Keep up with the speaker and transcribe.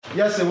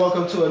Yes, and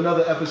welcome to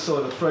another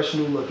episode of Fresh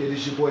New Look. It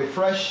is your boy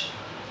Fresh.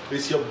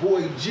 It's your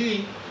boy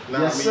G.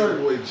 Nah, Yes, sir.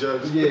 Your boy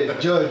Judge. Yeah,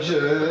 Judge,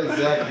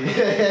 exactly.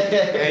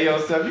 Hey, yo,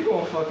 Steph, you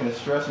gonna fucking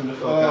stress me the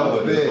fuck out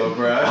with this, man.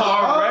 bro.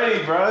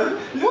 Already, bro.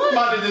 You What?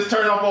 about to just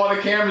turn off all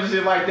the cameras and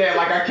shit like that,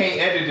 like I can't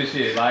edit the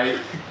shit, like.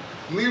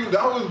 Leave it.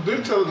 I was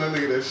been telling that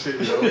nigga that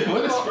shit, yo.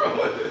 What is wrong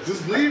with this?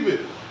 Just leave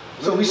it.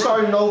 So we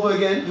starting over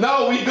again?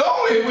 No, we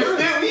going. We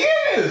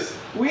in this.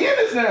 We in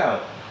this now.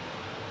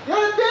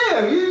 God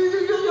damn,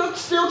 you're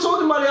still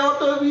talking about it. I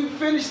thought we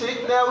finished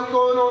it. Now we're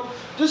going on.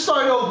 Just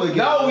starting over again.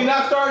 No, we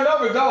not starting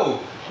over. Go.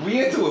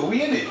 We into it.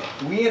 We in it.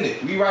 We in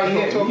it. We right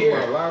That's what I'm here.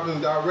 We talking here. about. Live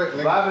and direct,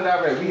 nigga. Live and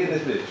direct. We in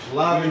this bitch.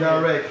 Live and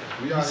direct.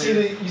 We You out see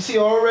here. you see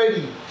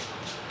already.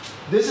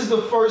 This is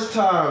the first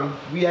time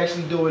we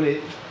actually doing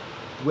it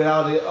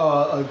without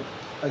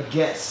a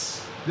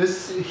guest.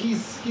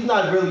 He's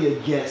not really a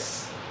guest.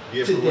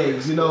 Yeah, but Today, we're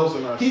you know,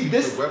 exposing our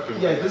secret weapon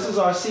right this now. is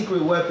our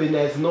secret weapon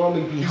that's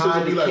normally He's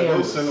supposed behind to be the like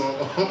cameras. Wilson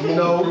on You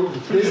know,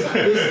 Roof.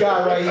 this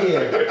guy right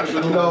here.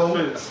 You know,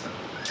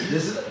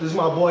 this is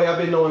my boy. I've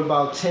been knowing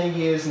about 10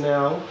 years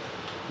now.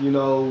 You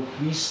know,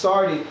 we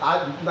started.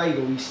 Not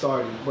even we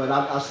started, but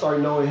I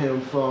started knowing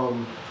him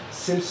from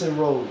Simpson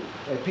Road.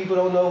 And people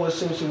don't know what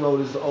Simpson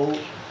Road is. The old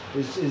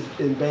is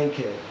in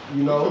Bankhead.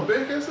 You know. From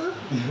Bankhead, sir?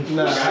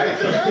 Nah.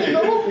 I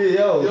know.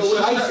 Yo, what's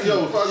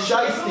shiesty, fuck-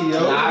 shiesty, yo.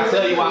 Nah, I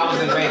tell you why I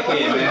was in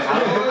Bankhead,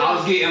 man. I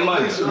was getting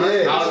money.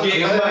 Yeah. I was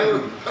getting money.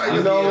 I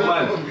was getting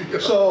money.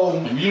 So.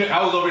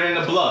 I was over there in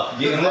the bluff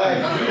getting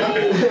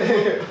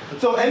money.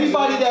 So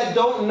anybody that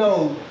don't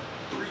know,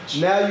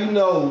 now you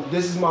know.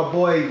 This is my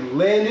boy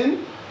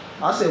Landon.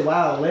 I said,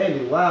 wow,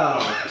 Landon, wow.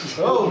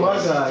 Oh my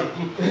God.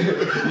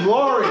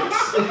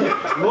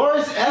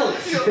 Lawrence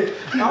Ellis.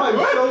 What's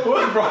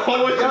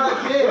wrong with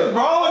God you? damn. What's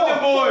wrong with your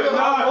boy?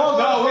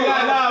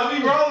 No,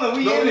 we rolling.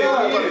 We No, in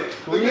no, it. We in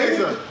it. Look We in at it.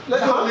 that.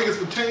 You know niggas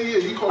for 10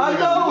 years. You call I me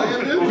know.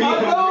 Landon?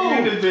 We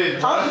in this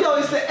bitch, bro. Yo,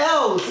 it's the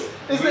L's.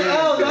 It's the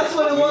L's. That's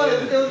what it was.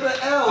 It was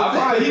the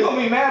L's. He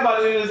gonna be mad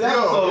about it in this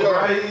episode, yo.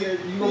 right?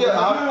 Yeah,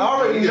 I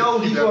already know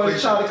he's going to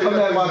try to come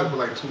at for my.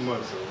 like 2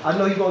 months. So. I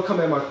know he's going to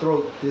come at my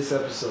throat this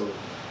episode.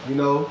 You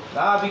know.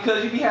 Nah,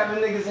 because you be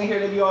having niggas in here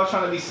that be all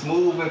trying to be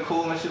smooth and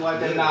cool and shit like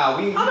that. Nah,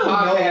 we I don't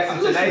podcasting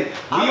know. today.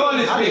 Listen, We on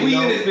this I bitch. didn't We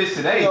in know. this bitch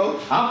today. Yo.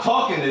 I'm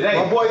talking today.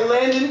 My boy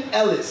Landon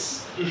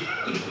Ellis.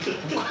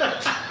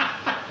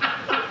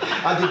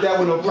 I did that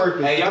one on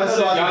purpose. Hey, y'all That's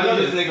why I know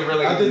did this it. nigga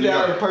really I from did New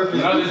that York. on purpose.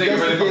 You know this nigga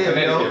really from Just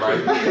again, Connecticut,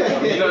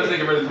 right? You know this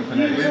nigga really from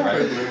Connecticut,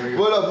 right?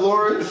 What up,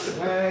 Lawrence?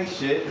 Man,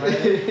 shit,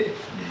 man.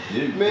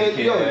 You Man,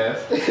 dickhead yo.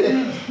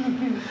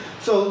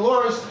 ass. So,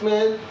 Lawrence,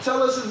 man,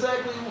 tell us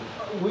exactly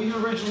where you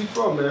originally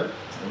from, man.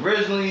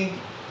 Originally,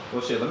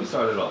 well, shit, let me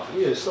start it off.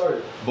 Yeah,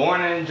 start. Born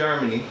in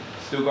Germany,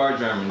 Stuttgart,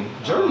 Germany.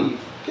 Germany.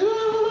 Get out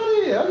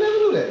of here. I never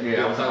knew that.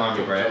 Yeah, I was an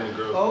army brat.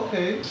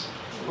 Okay.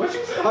 What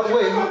you say?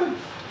 Wait,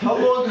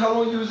 how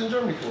long you was in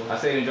Germany for? I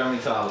stayed in Germany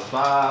till I was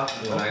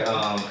 5. When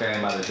I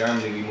came out of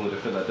Germany, we moved to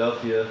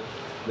Philadelphia.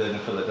 Lived in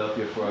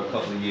Philadelphia for a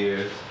couple of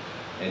years.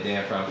 And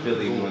then from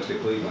Philly, we went to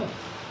Cleveland.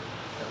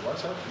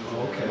 Watch out for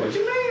you. Okay. What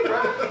you mean,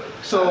 bro?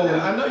 So,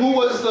 I know who you-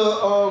 was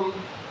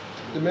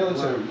the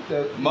military?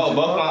 Both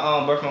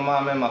my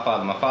mom and my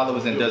father. My father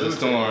was in Desert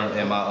Storm,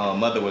 and my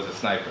mother was a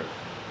sniper.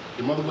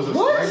 Your mother was a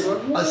What?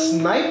 sniper? A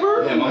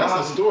sniper? Yeah, my That's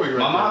mom, a story right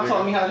My mom there,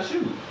 taught nigga. me how to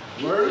shoot.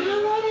 Word?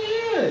 Get out of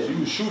here. You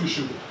was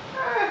shooter.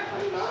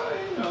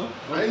 I know.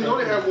 I didn't know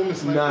they had women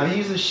snipers. Nah,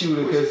 he's a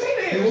shooter because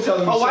he was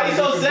telling me. Oh, why you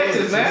so something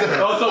different sexist, man?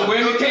 bullets. Oh, so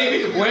women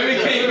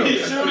can't be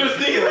shooters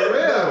neither. For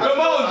real. Come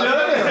on, I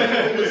Judge.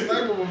 never been a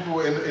sniper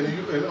before in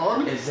the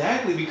army.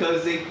 Exactly,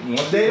 because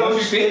once They you don't-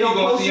 think they you're don't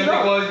gonna post see it them,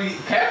 up. they're gonna be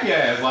cap your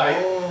ass, like.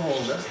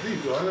 Oh, that's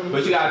deep, though. I never But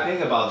knew you gotta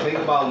think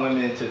about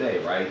women today,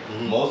 right?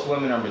 Mhm. Most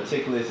women are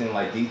meticulous in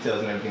like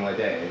details and everything like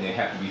that, and they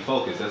have to be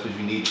focused. That's what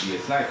you need to be a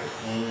sniper.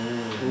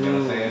 You know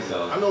what I'm saying?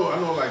 So I know,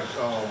 like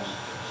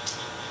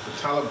the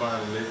Taliban.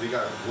 They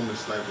got women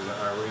snipers in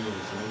Iranians. You know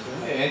what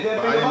I'm saying? and then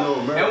But I didn't know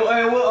America.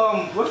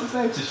 and what's his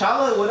name?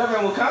 T'Challa, whatever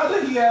in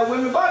Wakanda, he had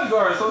women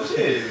bodyguards, so Yeah,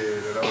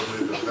 shit. that was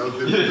lit, though. That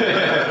was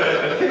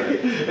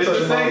different. It's So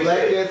the my same Black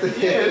shit. Panther-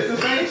 Yeah, it's the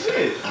same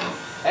shit.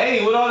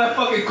 Hey, with all that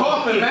fucking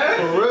coughing, man.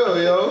 For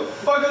real, yo.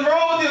 Fuck is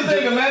wrong with this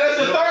nigga, man? That's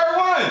your third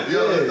one.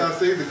 Yo, let's not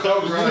say the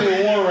cover.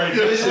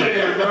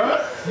 Yeah, bro.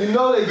 You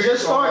know they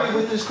just started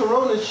with this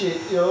corona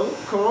shit, yo.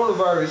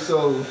 Coronavirus,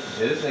 so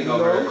Yeah, this nigga You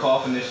over there know?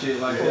 coughing and shit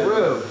like for that.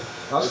 real.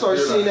 I start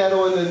seeing that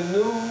on the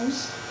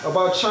news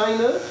about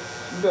China.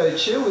 You better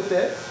chill with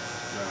that.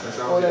 Nah, that's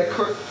All out that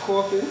here.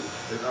 coughing.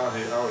 It's out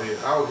here.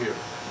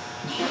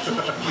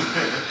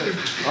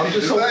 I'm It's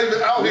just not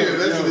even out here.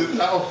 That's it's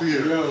out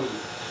here.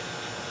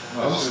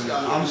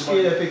 I'm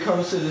scared if it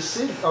comes to the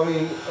city. I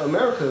mean,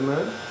 America,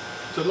 man.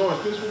 So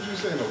Lawrence, finish what you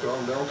saying though,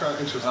 'cause I'm kind of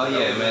interested. Oh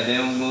yeah, man.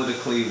 Then we moved to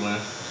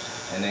Cleveland,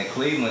 and then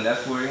Cleveland,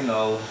 that's where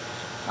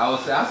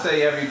I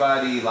say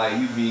everybody like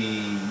you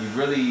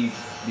really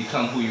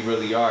become who you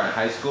really are in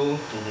high school,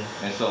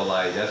 and so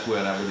like that's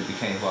when I really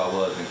became who I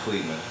was in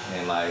Cleveland,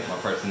 and like my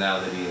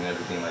personality and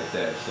everything like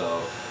that.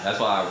 So that's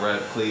why I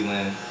rep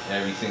Cleveland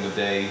every single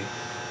day.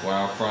 where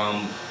I'm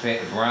from.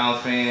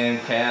 Browns fan,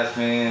 Cavs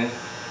fan,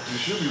 You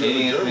should be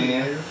Indians living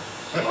in fan.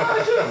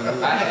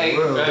 Germany, I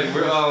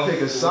had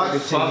Pick a soccer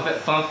team.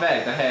 fun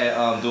fact. I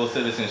had dual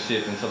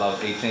citizenship until I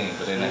was 18,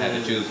 but then I had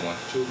to choose one.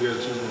 Yeah,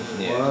 choose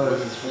one. Yeah. Wow.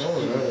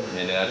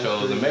 And then I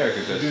chose America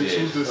You because didn't shit.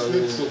 choose the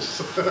Schnitzels.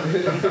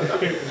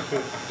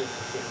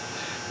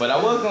 But I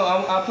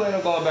plan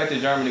on going back to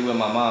Germany with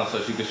my mom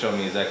so she could show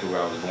me exactly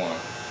where I was born.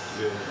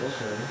 Yeah.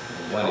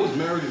 Okay. I was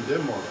married in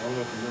Denmark. I don't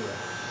know if you know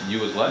that. You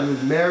was what? You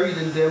was married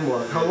in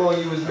Denmark. How long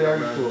you was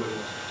married for?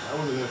 I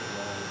wasn't there for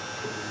long.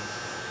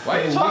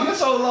 Why you talking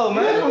so low,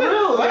 man? Yeah, for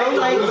real. Why Man. you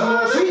Like,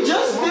 talking we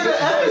just did an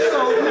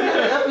episode. We did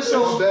an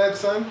So episode. bad,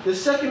 son? The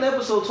second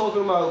episode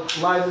talking about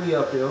Lively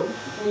Up, yo.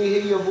 Let me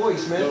hear your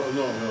voice, man.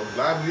 No.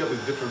 Lively Up is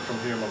different from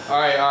here, my All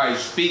right.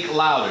 Speak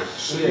louder.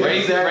 Yeah,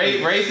 raise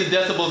exactly. raise the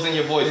decibels in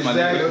your voice, my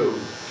Exactly. nigga.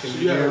 Can So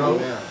you you had, hear an, me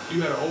now?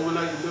 you had an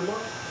overnight in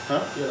Denmark? Huh?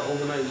 You had an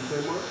overnight in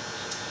Denmark?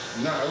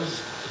 Nah, it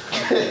was.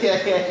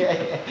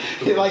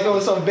 Like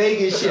on some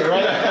Vegas shit,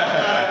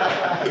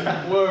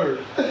 right? Word.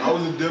 I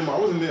was in Denmark.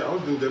 I wasn't there. I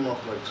was in Denmark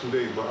for like 2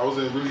 days, but I was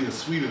really in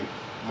Sweden.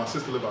 My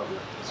sister lived out there.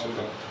 In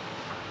Sweden.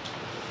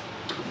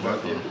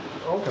 But yeah,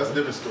 that's a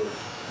different story.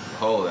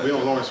 Hold We that.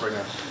 on Lawrence right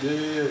now.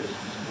 Yeah.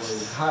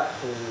 It's hot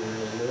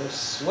over there,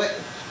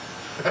 sweating.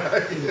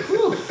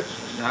 Whew.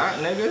 Hot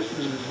nigga.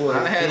 Boy,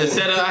 I had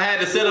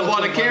to set up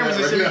all the cameras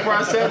and shit before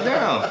I sat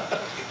down.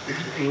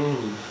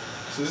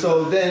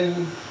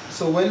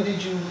 So when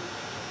did you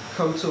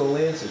come to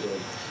Atlanta then?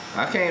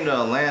 I came to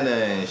Atlanta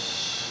in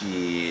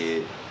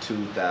shit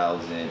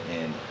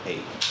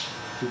 2008.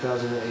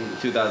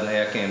 2008.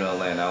 2008, I came to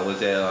Atlanta. I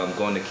was at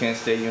going to Kent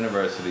State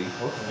University.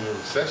 Okay. In a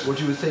recession. What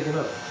you was taking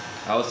up?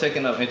 I was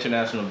taking up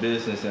international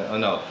business.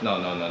 And, no.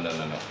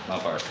 My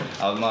part.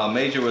 My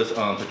major was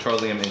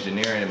petroleum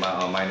engineering, and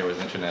my minor was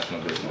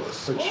international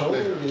business.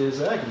 Petroleum,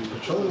 exactly.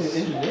 Petroleum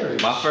engineering.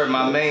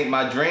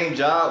 My dream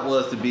job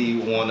was to be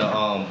one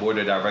of the board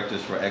of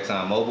directors for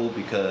ExxonMobil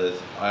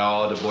because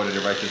all the board of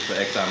directors for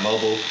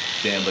ExxonMobil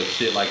didn't look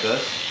shit like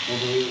us.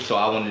 Mm-hmm. So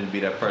I wanted to be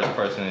that first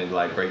person to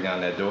like break down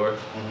that door.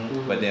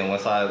 Mm-hmm. But then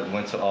once I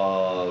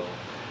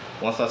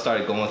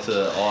started going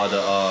to all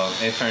the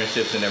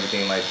internships and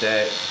everything like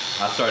that,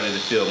 I started to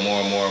feel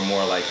more and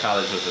more like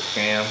college was a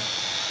scam.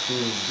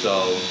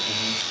 So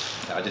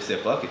I just said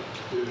fuck it,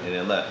 and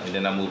then left. And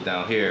then I moved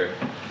down here.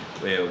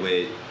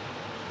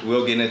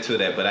 We'll get into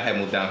that, but I had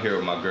moved down here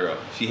with my girl.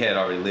 She had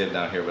already lived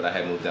down here, but I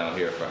had moved down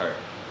here for her.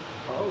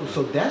 Oh,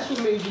 so that's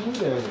what made you move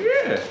down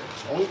here? Yeah.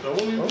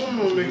 Only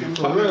woman making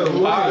For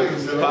real,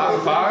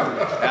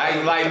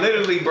 I like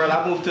literally, bro.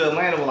 I moved to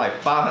Atlanta with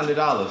like $500,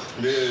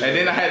 Yeah. and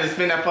then I had to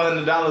spend that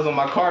 $500 on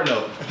my car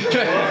note.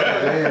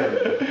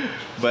 Damn.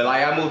 But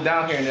like I moved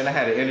down here, and then I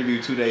had an interview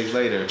 2 days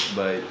later.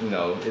 But you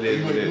know, it is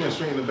You what it went is.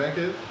 straight in the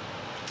backhead?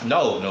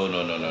 No.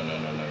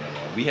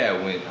 We had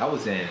I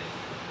was in.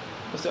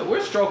 What's that?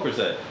 Where's Strokers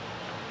at?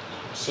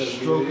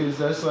 Strokers,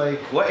 that's like,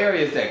 What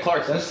area is that?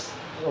 Clarkson. that's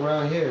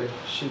around here.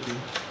 Should be.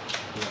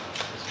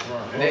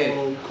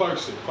 Hey.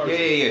 Clarkson.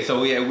 Yeah. So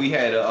we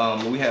had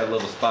a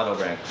little spot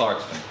over in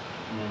Clarkston,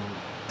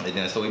 and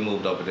then so we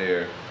moved over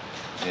there,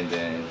 and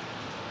then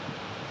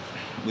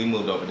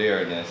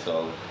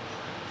so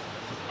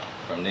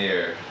from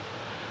there,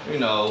 you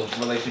know,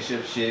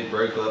 relationship shit,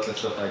 break up and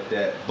stuff like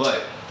that.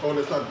 But Oh,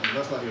 that's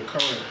not your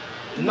current.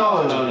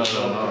 no.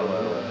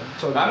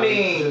 Talking I about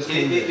mean, just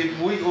came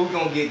back. we're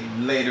gonna get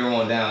later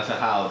on down to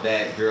how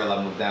that girl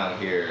I moved down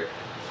here,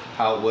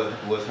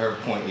 what her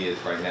point is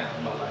right now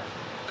in my life.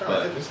 God,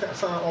 But- this guy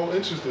sound all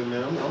interested,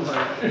 man. I'm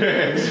like,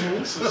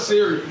 It's a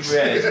series.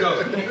 Right. Let's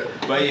go.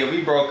 But yeah,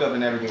 we broke up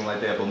and everything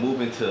like that. But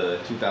moving to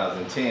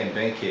 2010,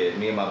 Bankhead,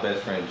 me and my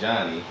best friend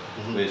Johnny,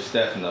 which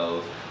Steph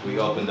knows, we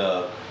opened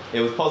up. It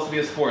was supposed to be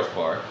a sports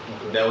bar.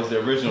 Okay. That was the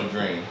original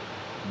dream.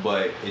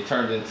 But it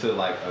turned into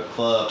like a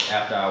club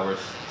after hours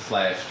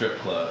 / strip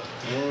club.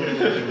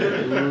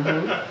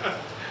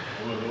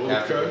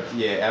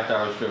 After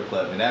hours strip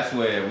club. And that's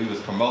where we was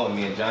promoting.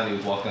 Me and Johnny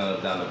was walking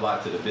up down the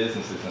block to the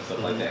businesses and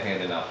stuff like that,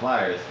 handing out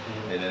flyers.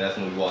 And then that's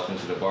when we walked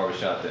into the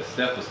barbershop that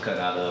Steph was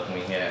cutting out of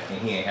when he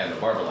ain't had no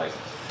barber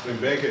license in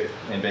backhead.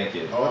 in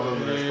Bankhead. Oh, I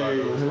remember that spot.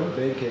 Mhm,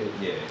 Bankhead.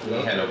 Yeah, he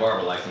ain't had no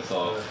barber license,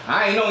 so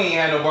I ain't know he ain't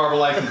had no barber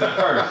license at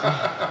first.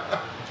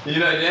 You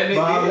know that But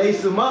I nigga.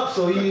 laced him up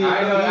so he.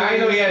 I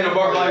ain't know he had no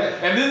barber license.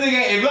 If this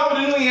nigga, if I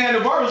would've knew he had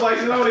no barber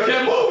license, I would've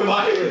kept moving.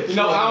 Like, you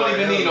know, I don't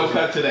even need no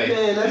cut today.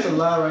 Man, that's a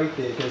lie right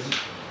there. Cause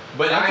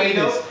But I ain't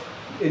know.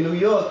 in New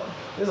York,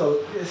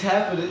 it's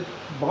half of the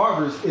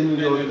barbers in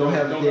New York don't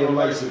have a damn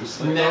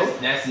license. You know?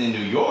 That's in New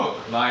York.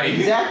 Like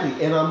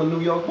Exactly, and I'm a New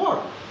York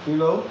barber. You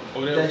know,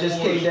 Oh, they're that just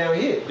came forced. down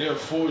here. They'll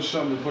force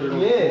something and put it on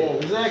the Yeah, wall.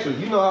 exactly.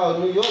 You know how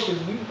New Yorkers,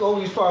 we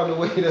always find a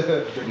way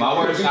to My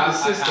worst, beat the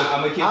system.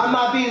 I'm a kid. I'm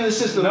not beating the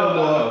system no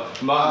more.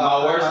 My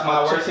I worst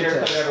took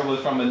haircut the test. ever was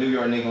from a New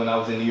York nigga when I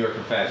was in New York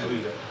for fashion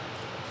week.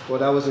 Well,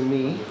 that wasn't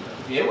me.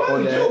 It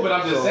wasn't that, you, but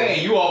I'm just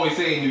saying, you always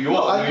say New York,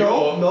 No, I New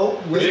know, York.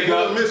 no. You're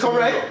gonna miss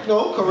Correct.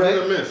 No, You're correct.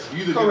 gonna miss.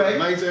 You either Correct.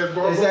 get a nice ass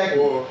barber Exactly.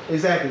 or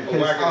Exactly. a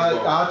 'Cause whack ass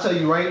barber. I'll tell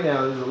you right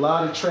now, there's a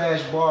lot of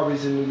trash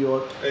barbers in New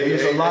York. Hey, and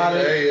there's hey, a lot of.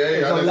 hey,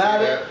 there's I a didn't lot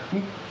say of.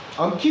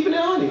 I'm keeping it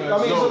on it. I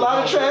mean, there's a lot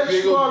of No, trash you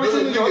ain't gonna barbers do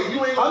in it, New York. nigga. You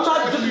ain't I'm gonna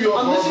not. trash New York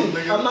I'm barbers, listening.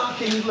 nigga. I'm not.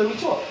 Can you let me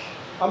talk?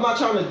 I'm not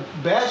trying to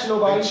bash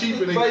nobody, They cheap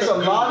and they but it's a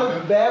cut lot good, of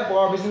man. bad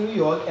barbers in New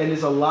York, and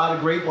there's a lot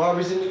of great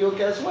barbers in New York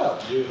as well.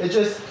 Yeah. And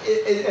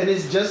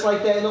it's just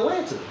like that in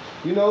Atlanta.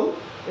 You know,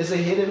 it's a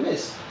hit and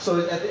miss. So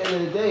at the end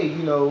of the day,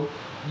 you know,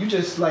 you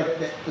just like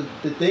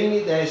the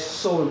thing that's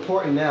so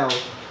important now,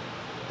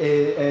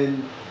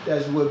 and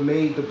that's what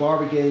made the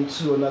barber game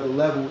to another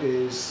level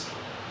is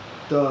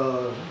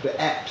the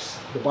apps,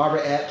 the barber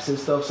apps and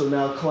stuff. So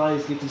now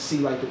clients get to see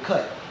like the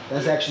cut.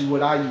 That's actually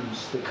what I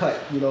use, the cut.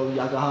 You know,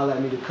 y'all can holler at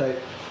me, the cut.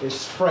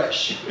 It's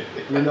fresh,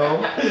 you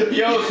know?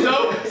 Yo,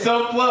 so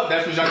flub.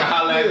 That's what y'all can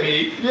holler at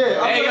me.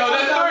 Yeah. Hey, yo,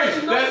 that's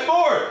 3. That's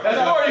 4. That's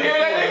 4. You hear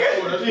that,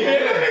 nigga? You hear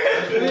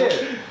that,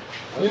 nigga? Yeah.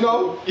 You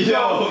know?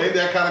 Yo. ain't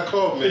that kind of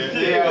cough, man. Yo,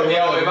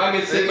 if I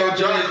get Ain't sick no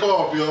after dry this,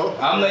 cough, yo.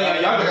 I'm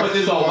letting y'all can put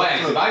this on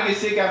wax. If I get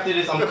sick after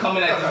this, I'm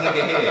coming at this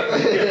nigga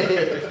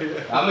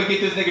head. I'm gonna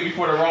get this nigga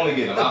before the Rona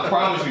get him. I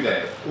promise you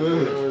that.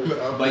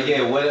 But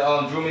yeah,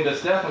 what drew me to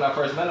Steph when I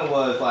first met him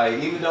was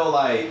like, even though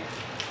like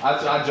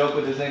I joke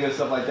with this nigga and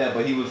stuff like that,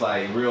 but he was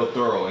like real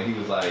thorough and he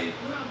was like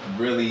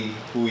really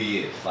who he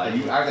is. Like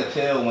I could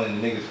tell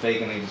when the niggas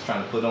faking and they just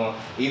trying to put on.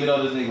 Even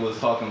though this nigga was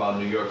talking about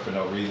New York for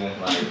no reason, and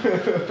then niggas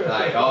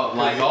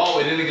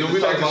We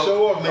just like talking to about.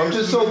 show off, niggas. I'm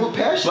just so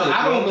passionate. But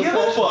I don't bro. give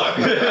a fuck.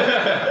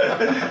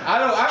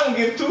 I don't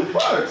give 2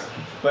 fucks.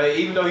 But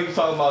even though he was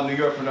talking about New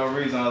York for no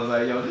reason, I was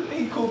like, yo, this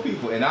nigga cool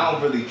people. And I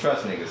don't really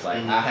trust niggas. Like,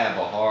 I have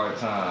a hard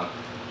time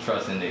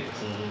trusting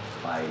niggas.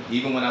 Like,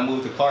 even when I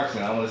moved to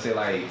Clarkson, I want to say,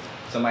 like,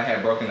 somebody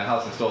had broken the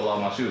house and stole all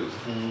my shoes.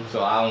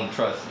 So I don't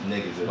trust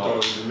niggas at all. It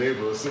was the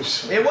neighbor or some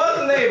shit. It was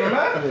a neighbor,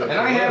 man. And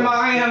I ain't had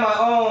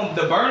my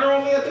the burner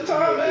on me at the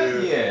time,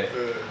 man.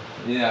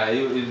 Yeah,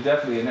 it was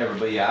definitely a neighbor.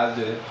 But yeah, I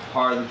just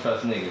hardly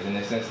trust niggas. And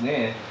then since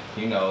then,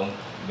 you know,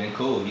 been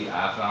cool.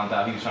 I found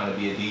out he was trying to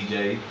be a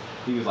DJ.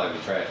 He was like the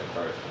trash at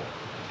first.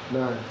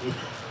 Nah.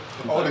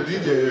 Oh, the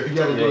DJ. You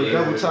gotta go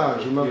double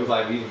times, He remember? was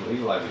like the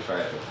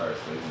trash at first,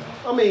 but, you know.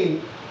 I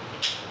mean,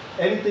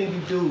 anything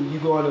you do, you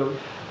gonna.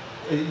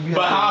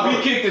 But how he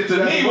kicked it to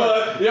me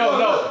was, listen,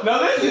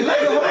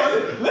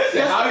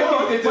 how he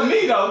kicked it to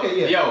me though, okay,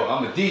 yeah. yo,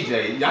 I'm a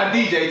DJ, I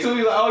DJ too,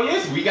 he's like, oh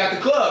yes, we got the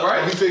club,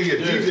 right? He said he a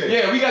DJ.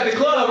 Yeah, we got the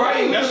club,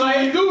 right? That's what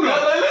you do,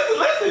 though.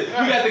 Listen,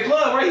 we got the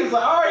club, right? He's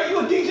like, all right, you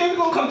a DJ, we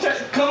gonna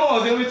come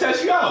on, then we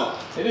test you out.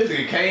 And this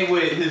nigga came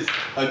with his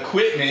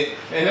equipment,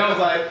 and I was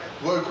like,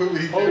 What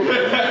equipment he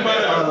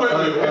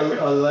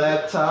a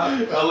laptop.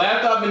 a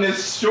laptop and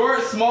this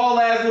short, small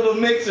ass little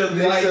mixer.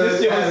 Like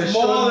this shit was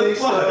small as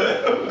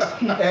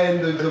fuck.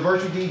 And the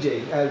virtual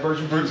DJ.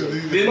 Virtual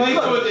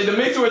DJ. The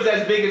mixer was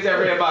as big as that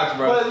red box,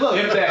 bro. But look.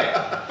 If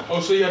that.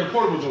 Oh, so you had a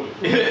portable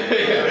joint.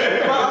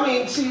 Well, I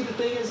mean, see, the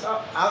thing is,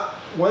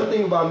 one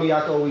thing about me, I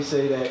can always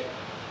say that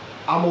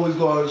I'm always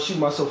going to shoot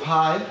myself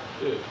high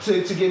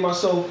to get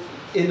myself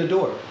in the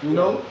door, you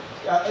know?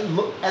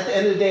 Look, at the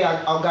end of the day,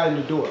 I got in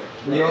the door,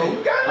 you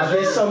know? I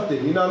did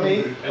something, you know what I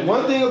mean? And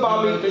one thing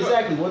about me, nothing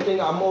exactly, one thing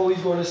I'm always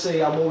going to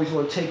say, I'm always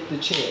going to take the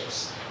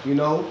chance, you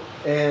know?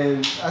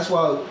 And that's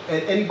why,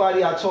 and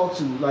anybody I talk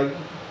to, like,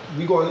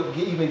 we going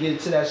to even get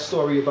into that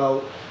story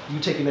about you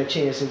taking that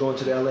chance and going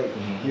to the LA,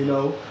 you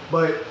know?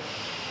 But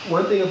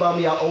one thing about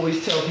me, I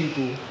always tell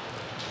people,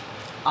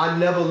 I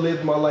never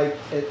lived my life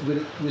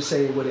with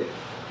saying what if,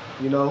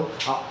 you know?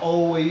 I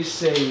always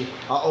say,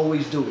 I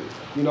always do it.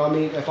 You know what I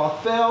mean? If I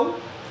fail,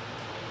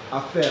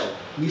 I fail.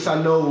 At least I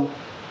know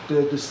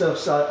the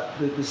steps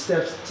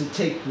to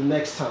take the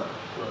next time,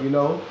 you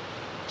know?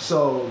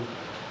 So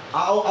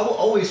I will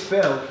always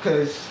fail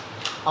because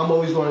I'm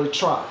always going to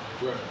try,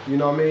 you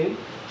know what I mean?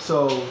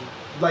 So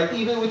like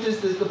even with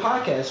the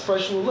podcast,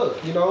 Fresh New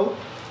Look, you know?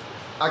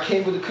 I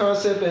came with the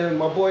concept and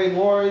my boy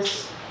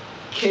Lawrence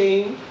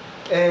came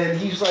and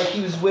he was like,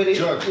 he was with it,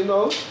 you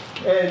know?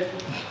 And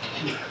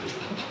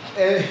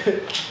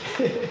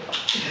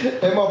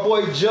and my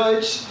boy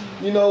Judge,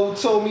 you know,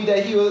 told me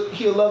that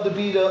he'll love to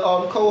be the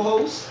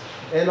co-host,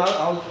 and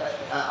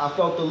I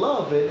felt the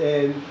love,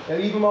 and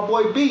even my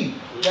boy B,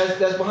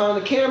 that's behind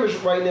the cameras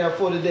right now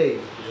for the day,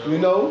 you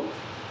know,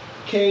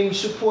 came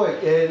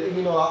support, and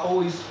you know I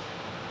always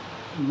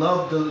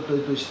love the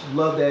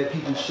love that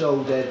people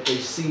show, that they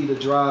see the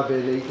drive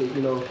and they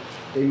you know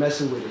they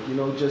messing with it, you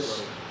know,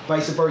 just.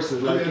 Vice versa.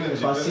 Like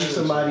if I see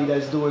somebody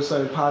that's doing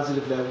something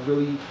positive, that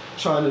really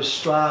trying to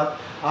strive,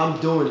 I'm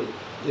doing it.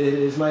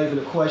 It's not even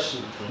a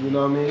question. You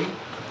know what I mean?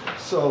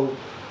 So,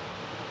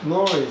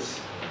 Lawrence,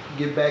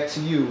 get back to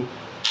you.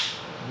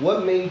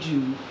 What made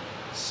you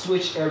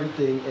switch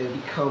everything and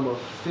become a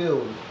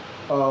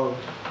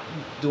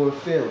doing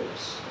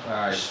films? All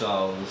right,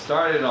 so we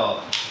started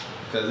off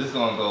because it's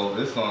gonna go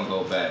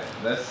back.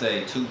 Let's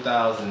say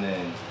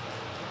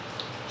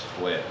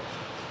 2012.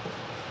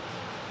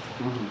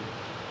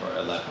 Or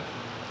 11.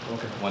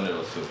 Okay. One of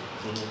those two.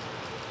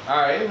 All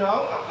right, you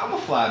know, I'm a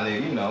fly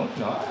nigga, you know.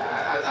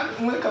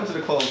 When it comes to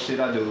the clothes shit,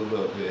 I do a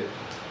little bit.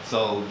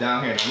 So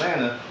down here in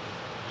Atlanta,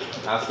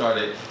 I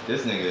started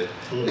this nigga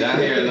down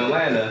here in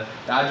Atlanta.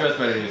 I dress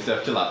better than you,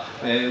 Steph. Chill out.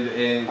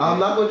 And I'm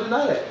not gonna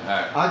deny that.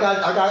 All right.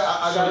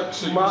 I got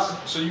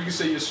So you can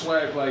say your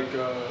swag like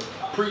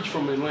Preach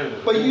from Atlanta.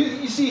 But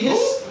you see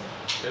his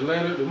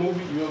Atlanta, the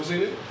movie. You ever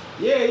seen it?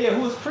 Yeah.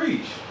 Who's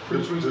Preach?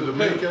 Preach was The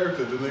main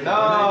character. The nigga. No.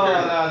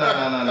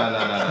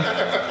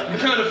 You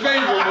kind of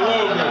favor him a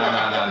little bit.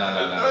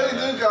 I ain't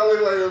think I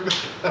look like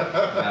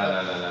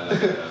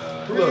him.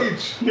 No.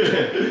 Preach.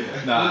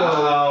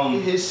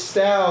 His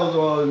styles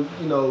on,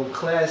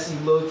 classy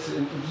looks,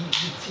 and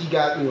he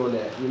got me on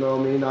that. You know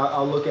what I mean?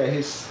 I'll look at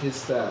his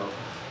style.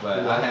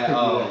 But I had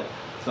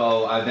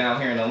so I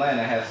down here in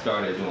Atlanta I had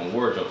started doing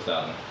wardrobe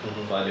styling.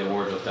 So I did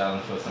wardrobe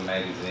styling for some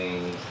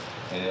magazines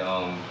and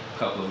a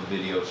couple of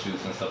video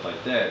shoots and stuff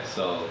like that.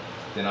 So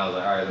then I was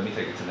like, all right, let me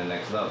take it to the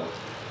next level.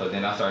 So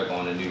then I started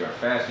going to New York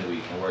Fashion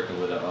Week and working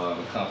with a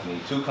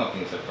two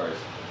companies at first.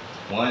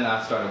 One,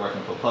 I started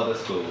working for Public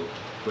School,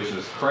 which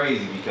was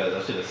crazy because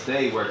I should have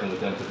stayed working with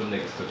them because them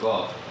niggas took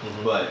off.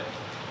 But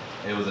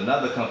it was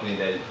another company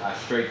that I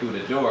straight through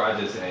the door, I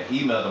just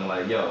emailed them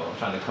like, yo, I'm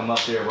trying to come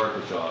up there and work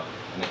with y'all.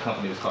 And the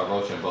company was called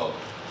Roche & Bow,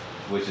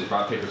 which is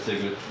rock, paper,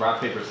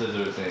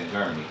 scissors in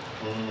Germany.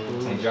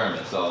 In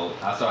German. So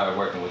I started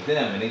working with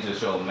them and they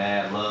just showed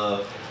mad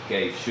love,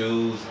 gave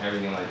shoes,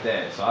 everything like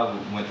that. So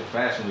I went to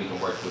Fashion Week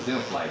and worked with them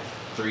for like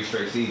 3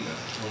 straight seasons.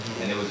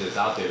 And it was just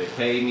out there. They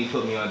paid me,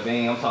 put me on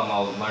thing. I'm talking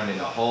about learning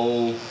the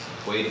whole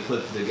way to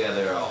put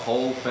together a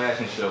whole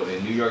fashion show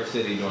in New York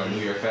City during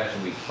New York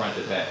Fashion Week, front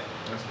to back.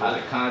 How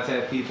to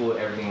contact people,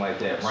 everything like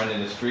that, running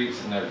the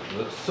streets and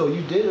everything. So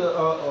you did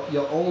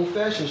your own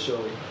fashion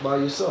show by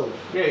yourself?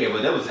 Yeah,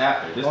 but that was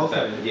after. This was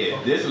after.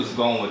 Yeah, this was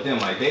going with them.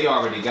 Like, they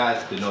already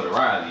got the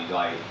notoriety.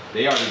 Like,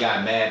 they already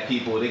got mad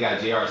people. They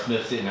got J.R.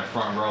 Smith sitting in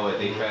front row at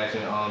their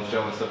fashion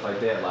show and stuff like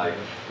that. Like,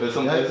 it was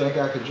some that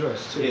guy could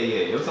dress too.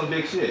 Yeah, it was some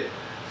big shit.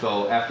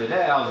 So after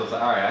that, I was just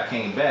like, all right, I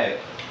came back.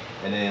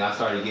 And then I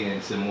started getting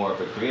into more of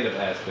a creative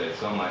aspect.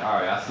 So I'm like, all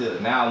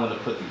right, now I want to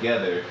put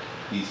together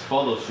these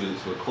photo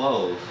shoots with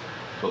clothes,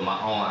 but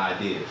my own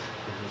ideas.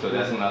 So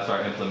that's when I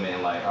started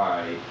implementing, like, all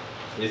right,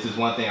 this is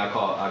one thing I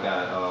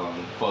got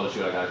photo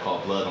shoot I got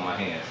called Blood on My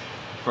Hands.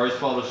 First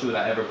photo shoot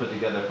I ever put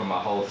together for my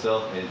whole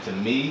self, and to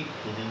me,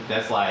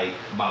 that's like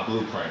my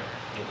blueprint.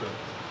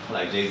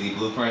 Like Jay-Z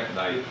Blueprint,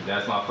 like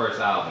that's my first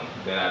album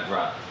that I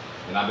dropped.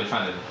 And I've been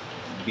trying to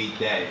beat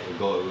that and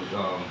go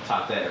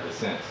top that ever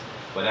since.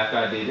 But after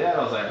I did that,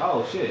 I was like,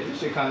 oh shit,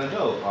 this shit kind of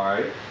dope, all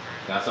right.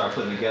 And I started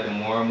putting together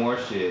more and more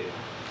shit.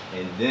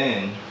 And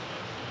then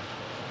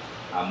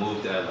I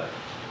moved to LA.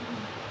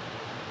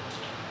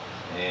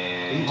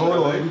 And hold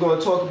on, we're going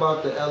to talk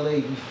about the LA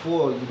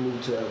before you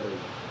moved to LA.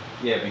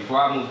 Yeah, before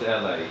I moved to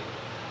LA,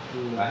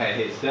 I had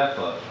hit Steph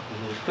up.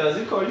 Because,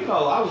 of course,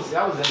 I was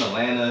in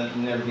Atlanta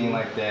and everything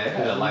like that. I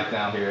had a life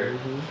down here.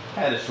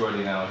 Had a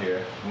shorty down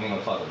here. We ain't going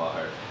to talk about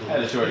her.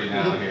 Had a shorty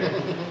down here.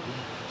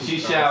 She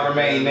shall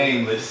remain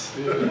nameless.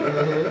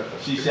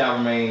 She shall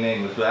remain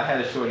nameless. But I had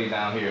a shorty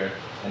down here,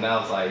 and I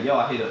was like, yo,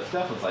 I hit up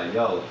Steph. I was like,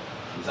 yo,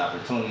 this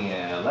opportunity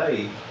in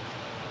LA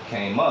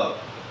came up.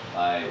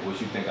 Like, what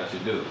you think I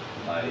should do?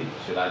 Like,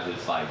 should I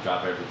just like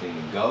drop everything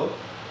and go,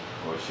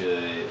 or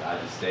should I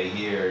just stay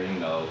here?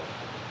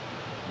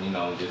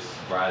 Just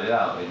ride it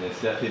out. And then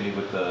Steph hit me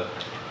with the.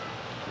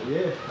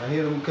 Yeah, I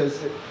hit him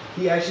because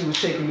he actually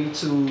was taking me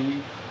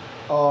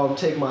to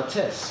take my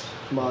test.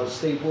 My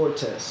state board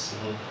test,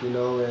 and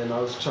I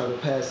was trying to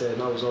pass that,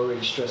 and I was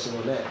already stressing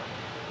on that.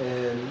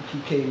 And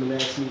he came and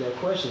asked me that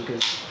question,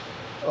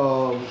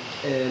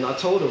 and I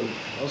told him,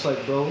 I was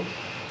like, bro,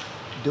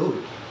 do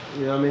it.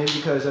 You know what I mean?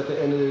 Because at the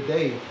end of the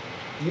day,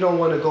 you don't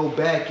want to go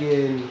back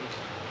in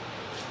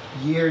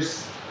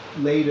years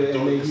later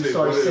and maybe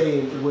start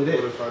saying, what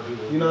if?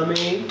 You know what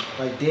I mean?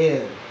 Like,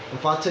 damn,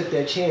 if I took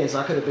that chance,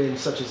 I could have been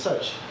such and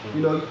such.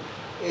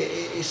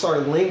 It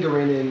started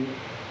lingering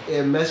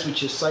and mess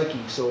with your psyche.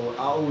 So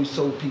I always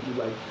told people,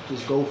 like,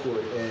 just go for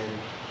it, and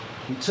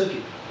he took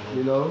it.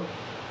 You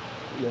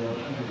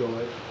can go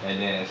ahead. And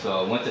then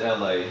so I went to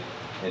LA,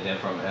 and then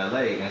from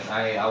LA, and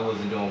I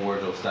wasn't doing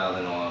wardrobe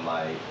styling on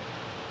like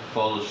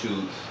photo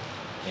shoots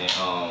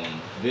and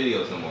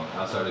videos no more.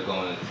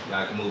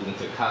 I moved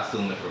into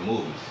costuming for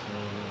movies.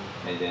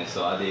 And then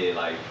so I did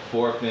like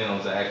 4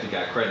 films I actually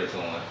got credits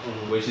on,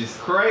 which is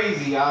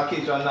crazy. I'll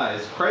kid y'all not.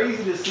 It's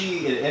crazy to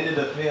see at the end of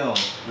the film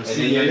and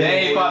then your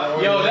name pop.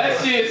 Yo,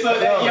 that shit. So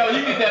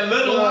you get that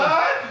little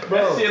line.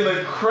 Bro, that shit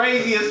look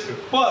crazy as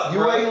fuck.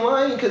 You ain't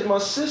lying, because my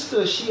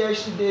sister, she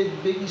actually did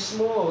Biggie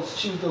Smalls.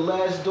 She was the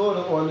last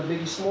daughter on the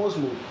Biggie Smalls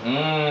movie.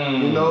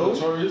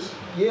 Notorious?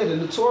 Yeah, the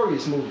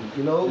Notorious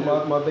movie.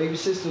 My baby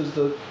sister was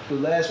the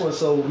last one.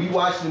 So we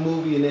watched the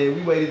movie, and then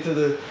we waited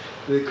till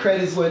the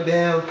credits went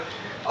down.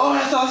 oh,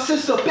 that's our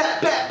sister,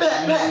 bat.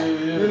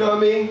 You know what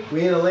I mean?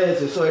 We in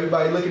Atlanta, so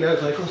everybody looking at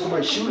us like, oh,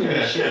 somebody shooting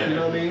and shit, you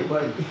know what I mean?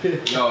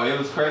 But yo, it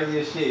was crazy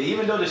as shit.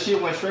 Even though the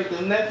shit went straight to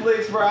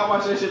Netflix, bro, I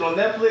watched that shit on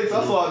Netflix.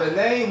 I saw the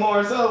name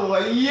or something,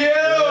 like,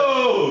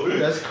 yo!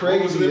 That's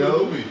crazy,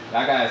 yo.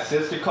 I got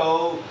Sister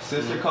Code,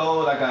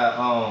 I got,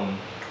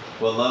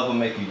 What Love Will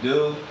Make You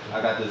Do.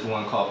 I got this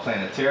one called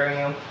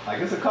Planetarium.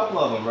 Like, it's a couple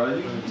of them, bro.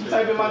 You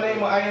type in my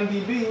name on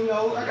IMDb, you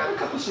know, I got a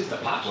couple shits to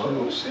pop up.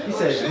 He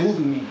said, Google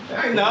me.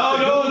 No.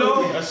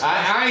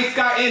 I ain't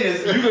Scott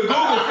Ennis. You can Google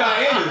Scott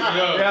Ennis.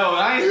 Yo,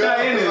 I ain't Scott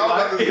Ennis.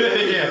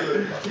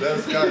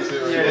 That's Scott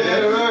shit right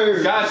Yeah,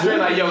 Scott straight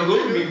like, yo,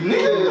 Google me.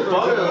 Nigga,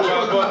 fuck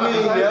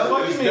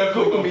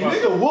Google me.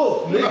 Nigga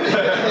wolf,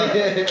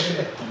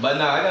 nigga. But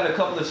nah, I got a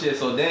couple of shit.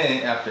 So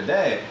then, after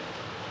that,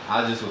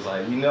 I just was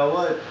like, you know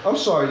what? I'm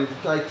sorry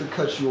to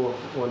cut you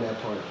off on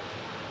that part.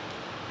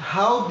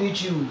 How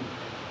did you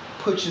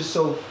put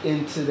yourself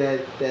into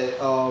that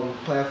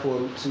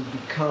platform to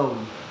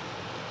become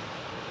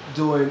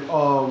doing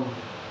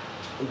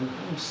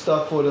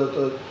stuff for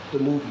the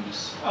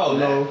movies? Oh, you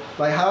know,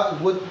 like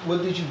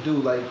what did you do?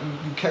 Like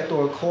you kept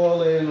on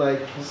calling,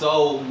 like.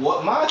 So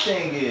what my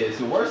thing is,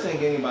 the worst thing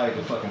anybody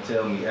can fucking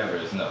tell me ever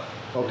is no.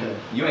 Okay.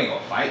 You ain't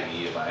gonna fight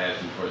me if I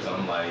ask you for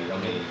something. Like, I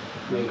mean.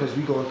 Yeah, because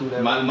we going through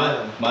that. My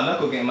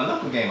knuckle game,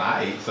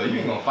 I ate, so you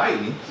ain't gonna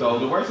fight me. So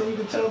the worst thing you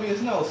can tell me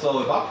is no.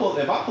 So if I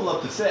pull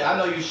up to set, I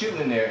know you're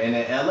shooting there, and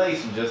in LA,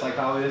 just like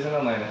how it is in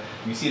Atlanta,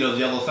 you see those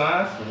yellow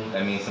signs,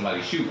 that means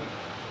somebody's shooting.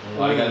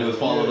 All you gotta do is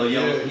follow the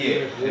yellow,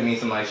 that means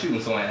somebody's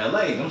shooting. So in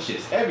LA, them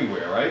shit's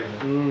everywhere, right?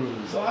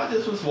 So I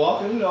just was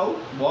walking around,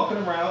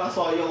 I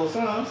saw a yellow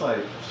sign, I was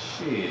like,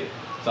 shit.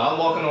 So I'm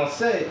walking on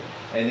set,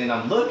 and then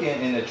I'm looking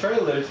in the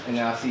trailers, and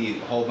then I see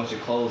a whole bunch of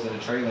clothes in the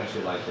trailer and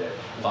shit like that.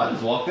 So I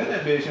just walked in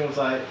that bitch and was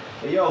like,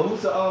 hey, yo,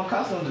 who's the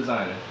costume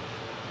designer?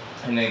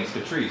 Her name is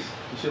Catrice.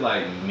 And she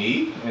like,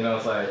 me? And I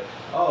was like,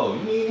 oh,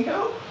 you need any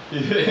help?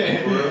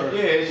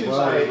 Yeah, she was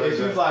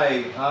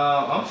like,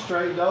 I'm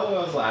straight though.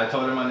 I was like, I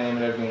told her my name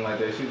and everything like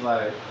that. She was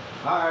like,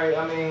 all right,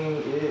 I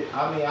mean,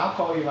 I'll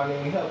call you if I need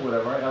any help,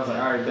 whatever, right? I was like,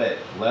 all right, bet.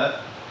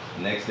 Left.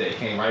 Next day,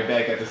 came right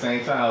back at the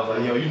same time. I was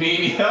like, yo, you need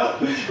any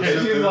help? And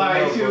she was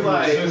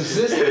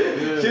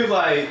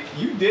like,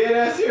 you dead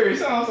ass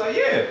serious? I was like,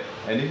 yeah.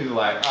 And then she was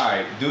like, all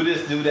right, do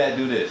this, do that,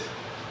 do this.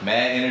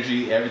 Mad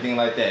energy, everything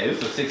like that. It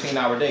was a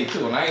 16-hour day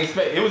too, and I ain't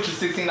expect. It was a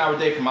 16-hour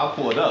day from I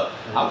pulled up.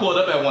 I pulled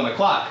up at 1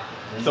 o'clock,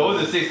 so it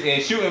was a 6.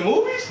 And shooting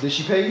movies. Did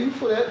she pay you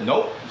for that?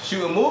 Nope.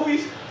 Shooting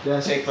movies.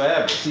 Take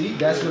forever. See,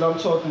 that's what I'm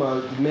talking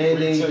about.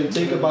 Man, they even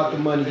think about the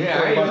money. You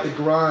think about the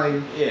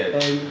grind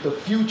and the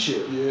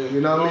future.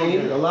 You know what I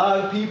mean? A lot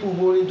of people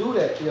wouldn't do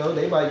that. You know,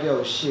 they might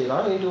go, shit,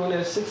 I ain't doing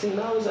that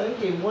 $16. I ain't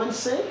getting 1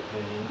 cent.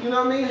 You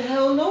know what I mean?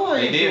 Hell no, I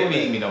ain't doing that. They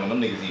did feed me though. Them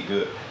niggas eat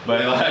good.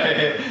 But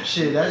like,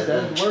 shit,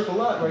 that's worth a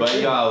lot, right? But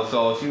there. Y'all,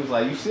 so she was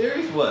like, you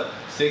serious? What?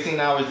 16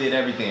 hours did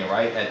everything,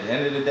 right? At the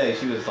end of the day,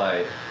 she was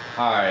like,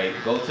 all right,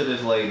 go to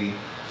this lady.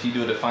 She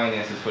do the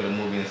finances for the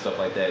movie and stuff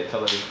like that.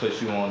 Tell her to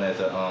put you on as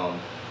a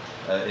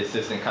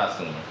assistant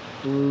costumer.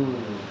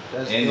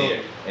 That's in dope.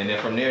 there. And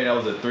then from there, that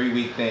was a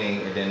 3-week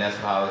thing, and then that's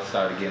how I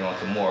started getting on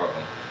to more of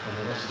them.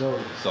 That's dope.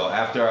 So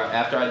after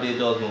I did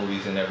those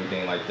movies and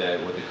everything like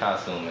that with the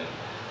costuming,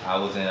 I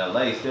was in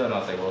LA still, and I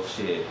was like, well,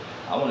 shit,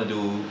 I want to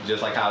do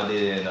just like how I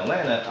did in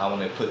Atlanta. I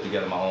want to put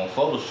together my own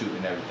photo shoot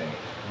and everything.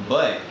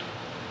 But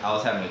I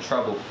was having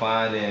trouble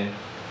finding.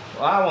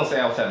 Well, I won't say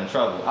I was having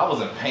trouble. I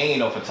wasn't paying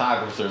no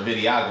photographers or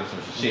videographers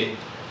for shit.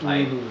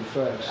 Like,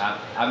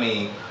 I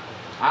mean,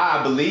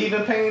 I believe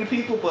in paying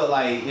people, but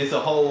like, it's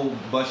a whole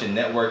bunch of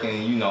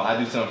networking. You know, I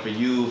do something for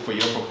you, for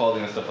your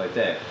portfolio and stuff like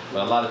that.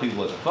 But a lot of people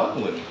wasn't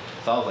fucking with me.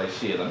 So I was like,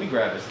 shit, let me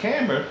grab this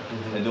camera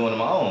and do it on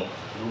my own.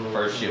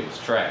 First shit was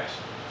trash.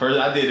 First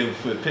I did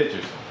it with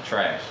pictures,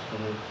 trash,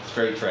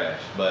 straight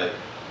trash. But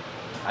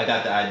I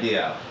got the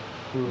idea out.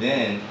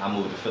 Then I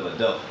moved to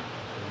Philadelphia.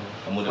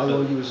 How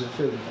long you was in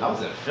Philly? I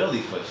was in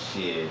Philly for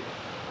shit.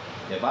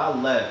 If I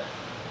left,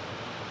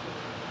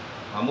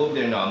 I moved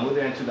there in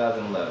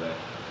 2011,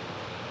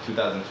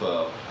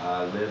 2012.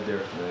 I lived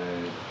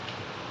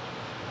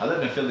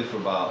in Philly for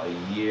about a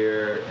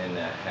year and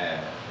a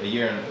half, a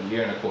year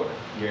and a quarter,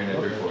 year and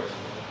 3/4.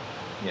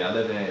 Yeah, I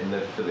lived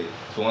in Philly.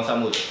 So once I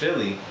moved to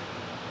Philly,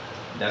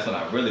 that's when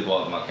I really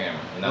bought my camera.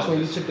 And that's when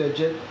you took that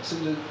jet to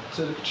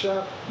the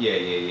shop?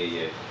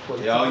 Yeah. So,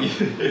 no,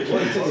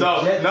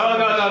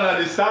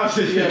 this stop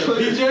shit.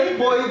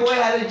 Boy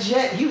had a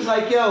jet. He was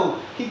like, yo,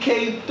 he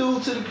came through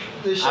to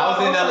the shop.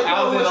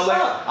 I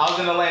was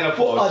in Atlanta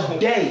for a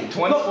day.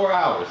 24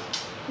 hours.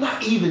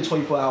 Not even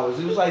 24 hours.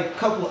 It was like a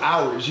couple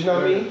hours, you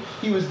know what I mean?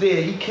 He was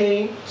there. He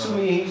came to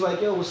me. He was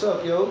like, yo, what's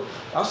up, yo?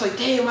 I was like,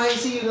 damn, I ain't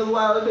seen you in a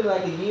while. It's been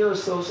like a year or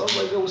so. So I was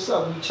like, yo, what's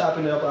up? We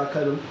chopping it up. I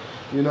cut him,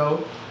 you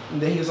know?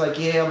 And then he was like,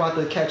 yeah, I'm about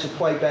to catch a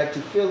flight back to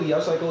Philly. I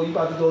was like, oh, you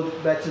about to go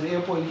back to the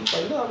airport? And he's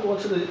like, no, I'm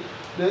going to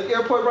the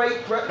airport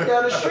right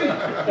down the street.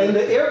 And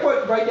the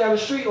airport right down the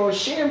street on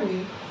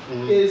Chambly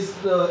is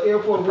the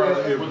airport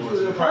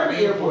the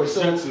private airport.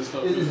 So it's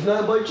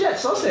nothing but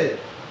jets. So I said,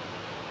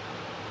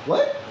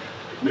 what?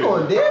 You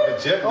going there?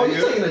 The jet, Oh, you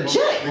nigga. taking a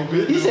jet?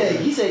 Big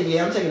He said,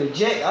 yeah, I'm taking a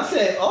jet. I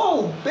said,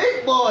 oh,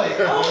 big boy.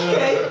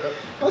 Okay.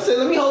 I said,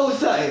 let me hold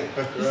something.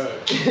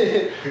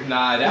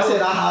 Nah, that I was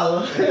said, I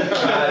holla.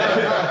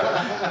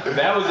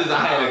 that was just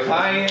I had a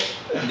client.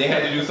 They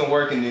had to do some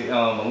work in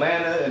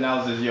Atlanta, and I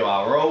was just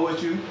I'll roll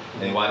with you.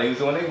 And while they was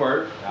doing their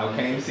work, I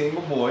came to see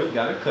my boy,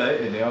 got a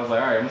cut, and then I was like,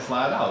 all right, I'm gonna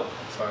slide out.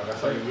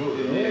 That's how you do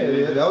it.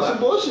 Yeah, that was some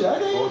bullshit. I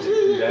can't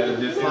That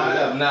just slide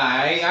up. Nah,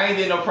 I ain't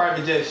did no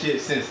private jet shit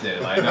since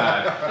then. Like,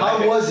 nah.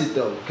 How was it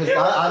though? Because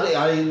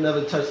I ain't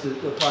never touched the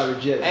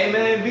private jet. Hey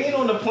man, being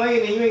on the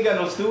plane and you ain't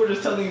got no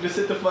stewardess telling you to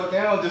sit the fuck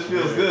down just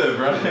feels good,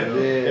 bro.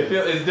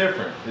 It's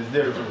different. It's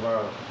different.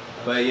 Wow.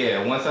 But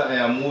yeah, once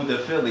I moved to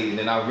Philly and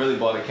then I really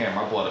bought a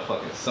camera. I bought a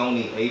fucking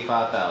Sony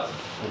A5000.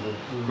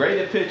 Great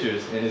at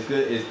pictures and it's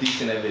good. It's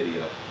decent at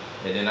video.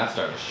 And then I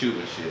started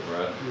shooting shit,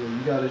 bro. Yeah, you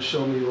gotta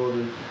show me all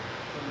the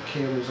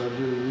cameras I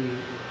really need.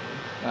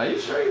 Nah, you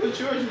straight with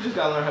yours. You just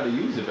gotta learn how to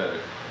use it better.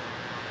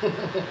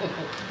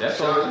 That's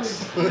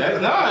Shots. all.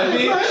 I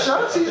mean,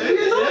 Shots, he's being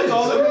that's honest.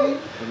 all it I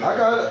mean, I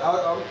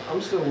got.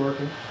 I'm still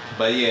working,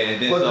 But yeah,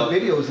 and then but so the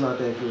video's not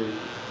that good.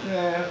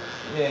 yeah,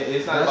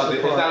 it's not That's about the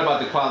it's not part. about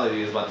the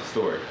quality. It's about the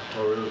story.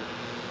 Oh, really?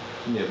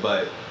 Yeah,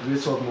 but We'll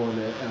talk more on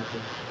that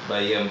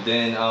after. yeah,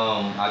 then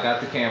I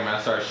got the camera.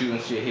 I started shooting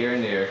shit here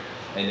and there,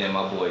 and then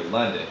my boy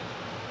London.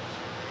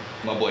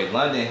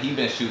 He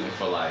been shooting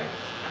for like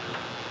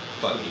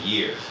fucking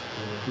years,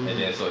 and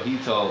then so he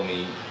told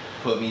me,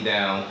 put me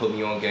down, put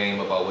me on game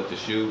about what to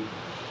shoot,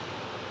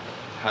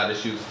 how to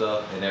shoot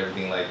stuff, and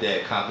everything like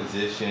that.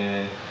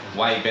 Composition,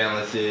 white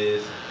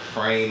balances,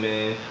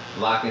 framing,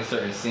 locking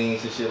certain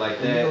scenes and shit like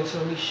And you that. don't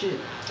tell me shit.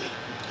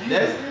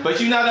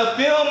 But you're not a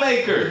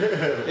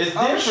filmmaker. It's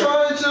I'm different.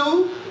 trying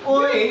to.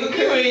 You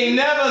ain't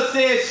never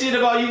said shit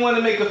about you want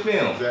to make a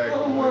film. I Exactly.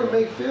 don't want to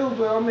make film,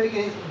 but I'm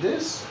making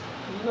this.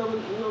 You know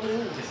what I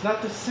mean? It's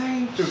not the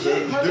same It's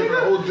shit, my different,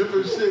 nigga. whole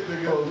different shit,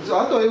 nigga. Oh, so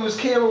I thought it was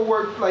camera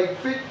work, like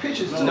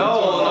pictures. too.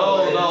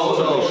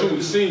 No. Shoot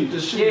the scene.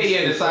 Just shoot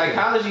Yeah, the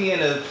psychology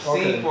in a scene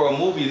Okay. for a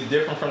movie is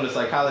different from the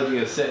psychology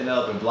of setting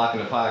up and blocking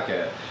the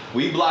podcast.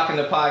 We blocking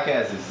the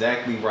podcast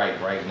exactly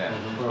right now.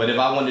 But if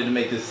I wanted to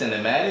make this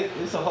cinematic,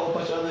 it's a whole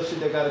bunch of other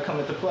shit that got to come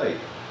into play.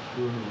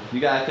 You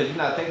got because you're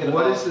not thinking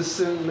about. What is the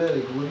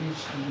cinematic? What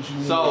you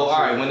mean? So, all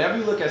right, whenever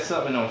you look at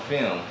something on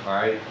film, all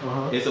right,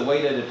 Uh-huh. it's a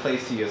way that it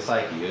plays to your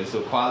psyche. It's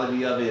the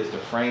quality of it, it's the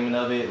framing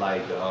of it,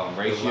 like the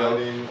ratio.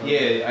 lighting. Yeah,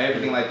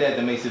 everything like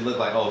that makes it look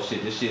like, oh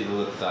shit, this shit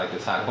looks like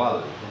it's high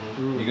quality.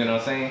 You get what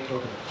I'm saying?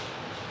 Okay.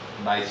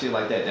 Like shit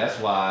like that. That's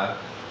why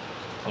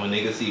when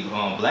niggas see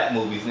black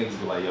movies, niggas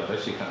be like, yo,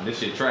 this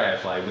shit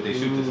trash. Like, what they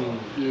shoot this on?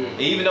 Yeah.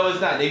 Even though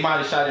it's not, they might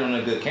have shot it on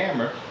a good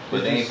camera,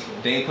 but they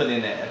ain't put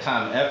in that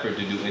time and effort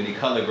to do any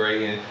color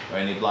grading or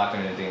any blocking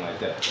or anything like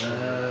that. You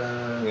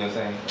know what I'm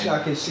saying? And-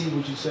 I can see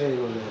what you're saying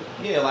on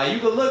that. yeah, like you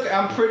could look.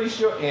 I'm pretty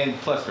sure, and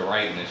plus the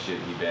writing and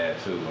shit be bad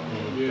too.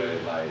 I mean,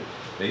 Yeah. like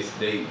they should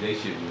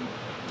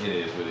be. It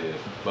is what it is.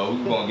 But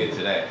we gonna get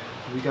to that.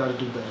 We gotta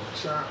do better.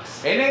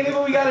 Shots. It ain't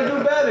even we gotta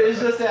do better. It's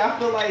just that I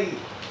feel like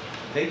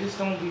they just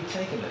don't be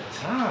taking the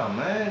time,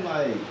 man.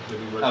 Like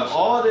of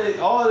all the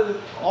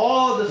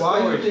Why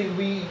do you stories. think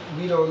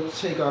we don't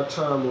take our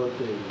time on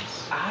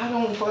things? I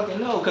don't fucking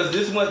know, cause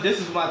this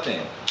is my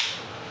thing.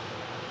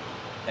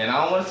 And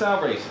I don't want to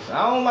sound racist.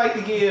 I don't like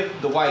to give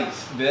the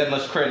whites that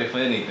much credit for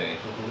anything.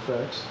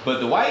 Facts. But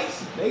the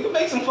whites, they can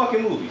make some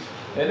fucking movies.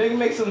 And they can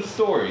make some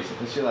stories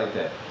and shit like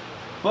that.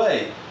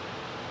 But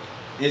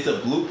it's a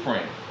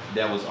blueprint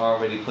that was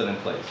already put in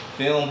place.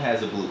 Film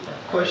has a blueprint.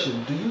 right?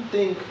 Question: do you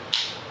think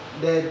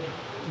that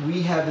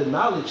we have the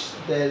knowledge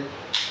that,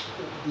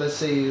 let's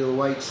say, the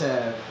whites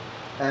have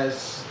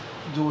as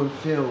doing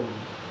film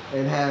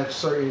and have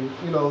certain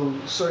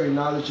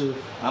knowledge of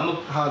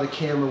how the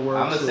camera works?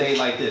 I'm gonna say it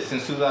like this: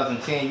 since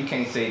 2010, you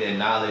can't say that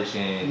knowledge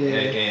and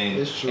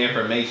it's true.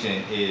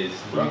 information is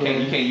you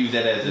can't use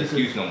that as an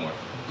excuse no more.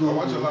 I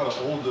watch a lot of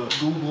older,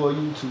 Google or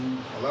YouTube.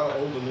 a lot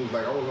of older movies.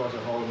 Like I was watching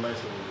Hall of Nights.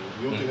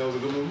 You don't think that was a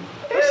good movie?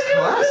 It's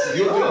classic.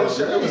 You don't Oh,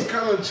 think it was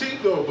kind of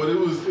cheap though, but it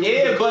was.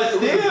 Yeah, but it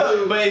was a still,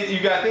 good- but you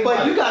gotta think But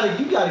about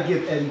you gotta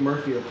give Eddie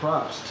Murphy a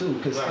props too,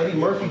 because Nah, Eddie yeah,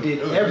 Murphy did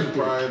it was everything.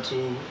 Brian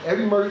too.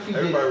 Eddie Murphy did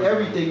Everybody was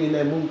everything in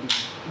that movie.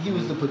 He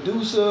was the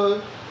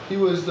producer. He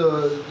was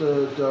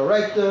the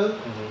director,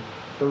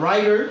 the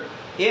writer.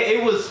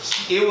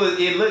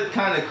 it looked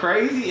kind of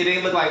crazy. It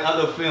didn't look like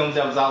other films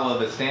that was out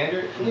of a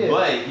standard. Yeah.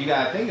 But you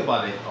gotta think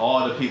about it.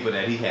 All the people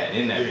that he had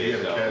in that Yeah, bitch,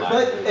 the though. cast. Like,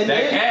 But and that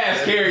then-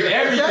 cast carried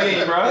everything,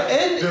 Exactly. bro.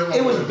 And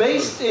it was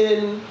based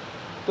in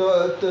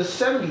the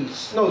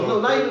 70s. No,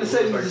 not even the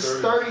 70s. Like The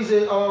 30s. 30s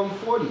and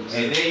 40s.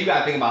 And then you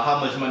gotta think about how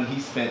much money he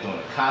spent on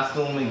the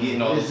costume and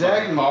getting all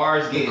Exactly. the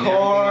cars, getting The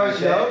cars,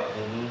 everything like that.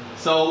 yup.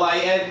 So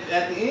like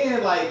at the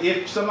end, like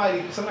if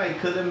somebody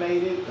could have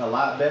made it a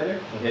lot better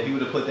if he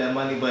would have put that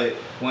money, but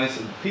when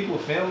people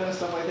filming and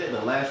stuff like that,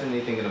 the last thing they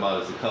thinking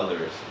about is the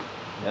colors.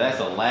 And that's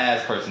the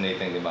last person they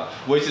thinking about,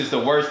 which is the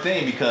worst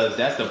thing because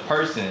that's the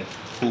person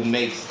who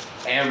makes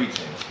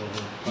everything.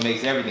 Who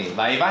makes everything.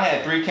 Like if I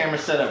had 3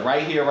 cameras set up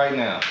right here, right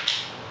now,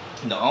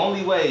 The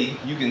only way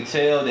you can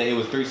tell that it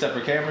was 3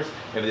 separate cameras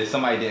if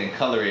somebody didn't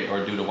color it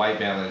or do the white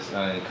balance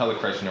and color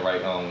correction the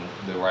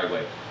right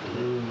way.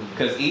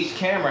 Because each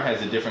camera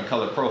has a different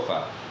color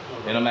profile.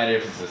 And no matter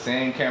if it's the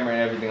same camera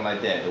and everything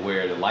like that, to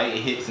where the light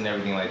hits and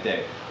everything like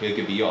that, it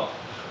could be off.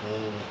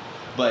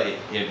 But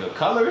if the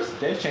colors,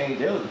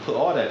 they'll put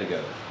all that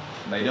together.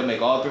 Like they'll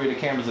make all 3 of the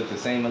cameras look the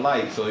same in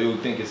light, so you'll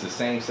think it's the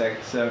same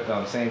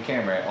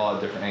camera at all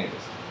different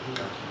angles.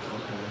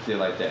 Shit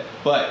like that.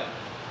 But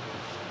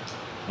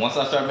once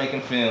I start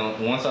making the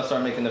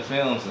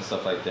films and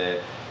stuff like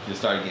that, just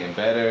started getting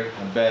better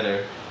and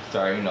better.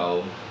 Started, you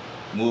know,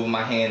 moving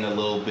my hand a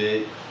little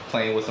bit,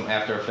 playing with some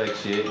After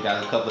Effects shit.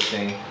 Got a couple of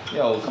things.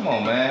 Yo, come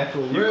on, man.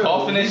 You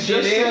coughing this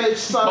shit in?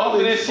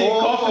 Coughing this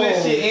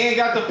shit in?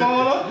 Got the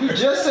phone up? You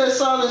just said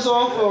silence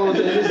all phones,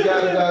 and this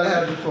guy gotta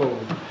have the phone.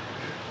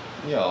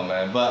 Yo,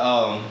 man, but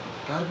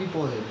gotta be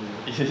boyhead,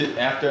 man.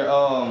 After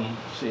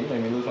shit, you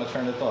made me lose my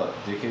train of thought,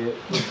 dickhead.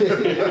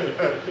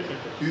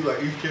 He's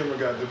like, each camera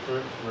got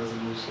different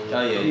resolution.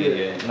 Oh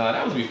yeah. No,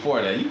 that was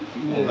before that. You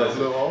was a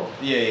little off?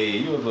 Yeah.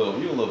 You were a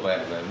little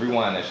bad, man.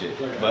 Rewind that shit.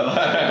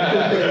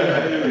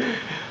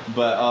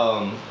 But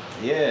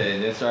yeah,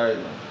 and then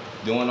started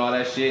doing all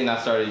that shit, and I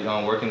started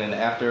working in the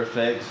After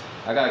Effects.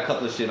 I got a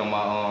couple of shit on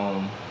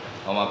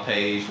my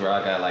page where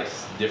I got like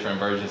different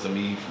versions of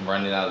me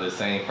running out of the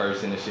same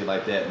person and shit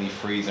like that, me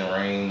freezing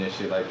rain and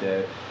shit like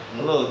that.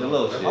 A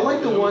little shit. I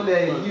like the one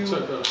that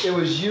it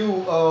was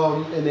you,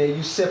 and then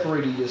you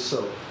separated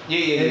yourself.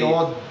 Yeah. In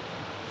all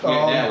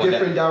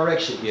different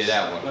directions. Yeah,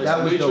 that one. Like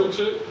that was dope.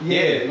 shit?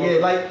 Yeah.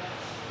 Like,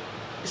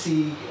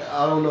 see,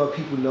 I don't know if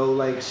people know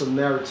like some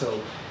Naruto.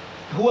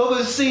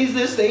 Whoever sees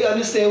this, they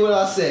understand what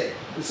I said.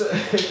 It's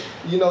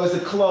it's a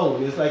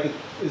clone. It's like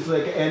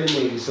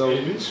animated. So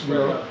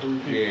Yeah.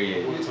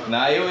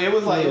 Nah, it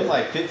was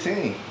like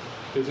 15.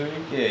 15?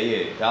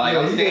 Yeah.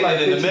 I'm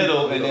standing in the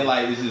middle, and then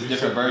like it's just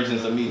different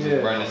versions of me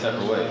just running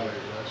separate ways.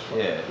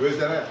 Yeah. Where's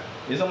that at?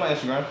 It's on my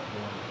Instagram.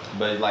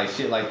 But like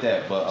shit like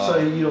that. But so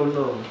you don't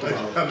know.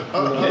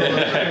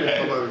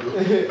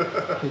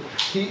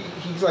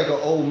 He's like an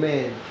old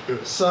man.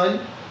 Son,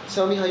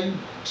 tell me how you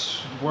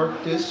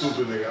work this.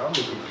 Stupid nigga. I'm a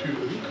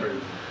computer. You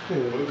crazy.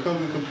 When it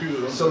comes to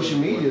computers, social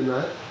media,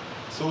 not.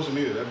 Social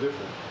media, that's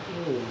different.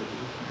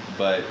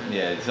 But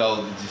yeah,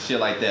 so just shit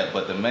like that.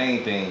 But the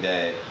main thing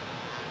that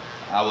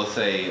I would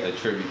say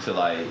attribute to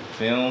like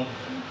film,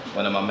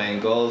 one of my main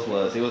goals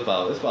was it's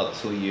about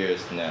 2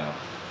 years now.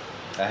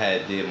 I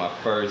did my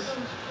first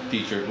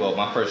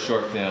my first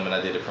short film, and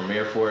I did a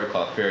premiere for it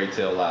called Fairy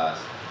Tale Lies.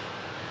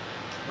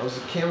 I was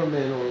a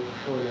cameraman on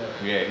that.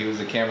 Yeah, he was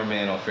a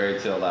cameraman on Fairy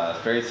Tale Lies.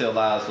 Fairy Tale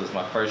Lies was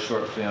my first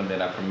short film that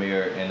I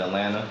premiered in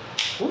Atlanta.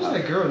 What was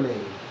that girl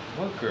name?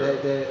 What girl?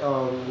 That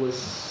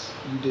was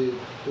you did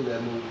in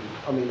that movie.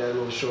 I mean that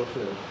little short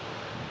film.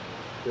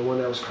 The one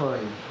that was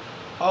crying.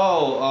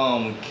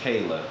 Oh,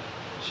 Kayla.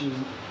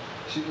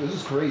 This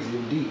was crazy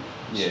and deep.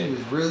 Yeah. She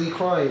was really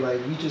crying.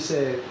 Like we just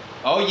said.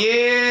 Oh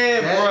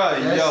yeah,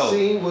 bro. That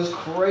scene was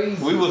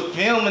crazy. We was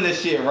filming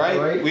this shit,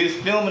 right? We was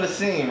filming the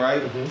scene,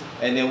 right?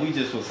 Mm-hmm. And then we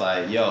just was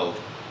like, yo,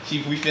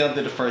 we filmed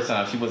it the first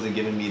time. She wasn't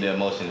giving me the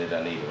emotion that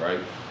I needed,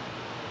 right?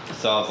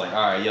 So I was like,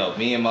 all right, yo,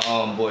 me and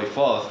my boy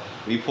Foss,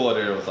 we pulled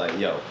her. It was like,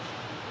 yo,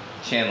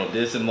 channel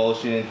this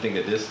emotion. Think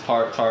of this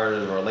part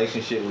of the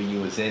relationship when you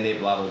was in it.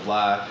 Blah blah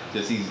blah.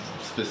 Just these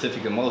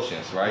specific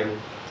emotions, right?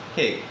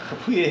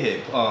 Mm-hmm.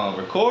 Hit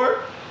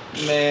record.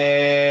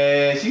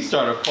 Man, she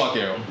started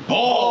fucking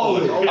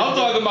bawling. I'm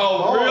talking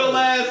about real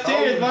ass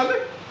tears,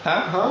 brother.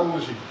 How old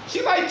was she?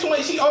 She like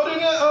 20. She older than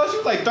she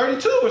was like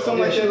 32 or something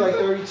like that. She was like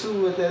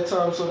 32 at that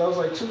time, so that was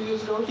like 2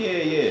 years ago.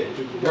 Yeah.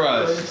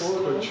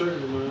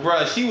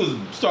 Bruh, she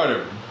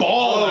started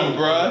bawling,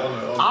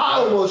 bruh. I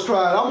almost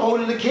cried. I'm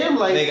holding the camera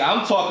like. Nigga,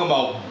 I'm talking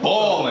about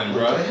bawling,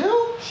 bruh. What the hell?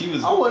 She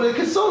was. I wanted to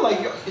console, like,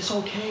 it's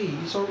okay.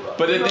 It's all right.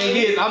 But the thing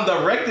is, I'm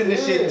directing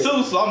this shit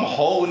too, so I'm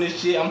holding this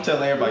shit. I'm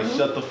telling everybody,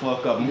 shut the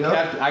fuck up.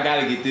 I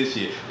gotta get this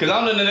shit. Cause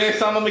I'm the next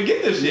time I'm gonna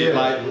get this shit.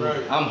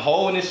 I'm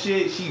holding this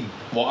shit.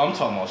 I'm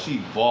talking about she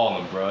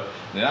balling, bro.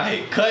 Then I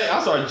hit cut. I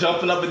started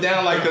jumping up and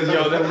down like, cause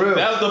yo, that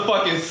was the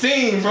fucking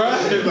scene, bro.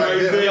 She killed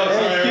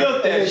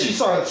that and shit. She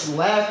started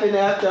laughing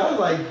after. I was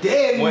like,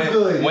 damn, you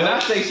good. When I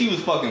say she was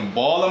fucking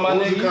balling, my nigga.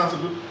 What was the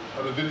concept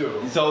of the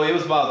video? So it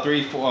was about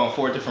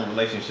four different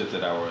relationships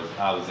that I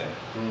was in.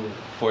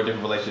 4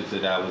 different relationships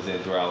that I was in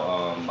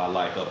throughout my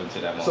life up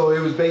until that moment. So it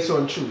was based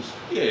on truth.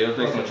 Yeah, it was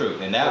based on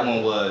truth, and that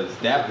one was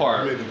that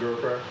part. You made the girl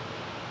cry.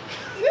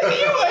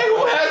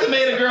 Who hasn't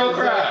made a girl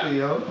cry? Exactly,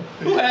 yo.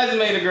 Who hasn't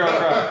made a girl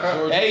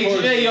cry?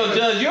 Hey, yo,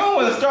 Judge, you don't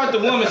want to start the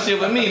woman shit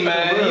with me,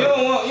 man. You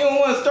don't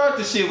want to start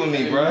the shit with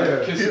me,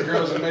 bro. Kiss the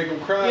girls and make them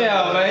cry.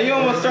 Yeah, man, you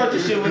don't want to start the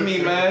shit with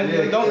me, man.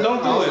 Don't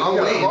do it. I'm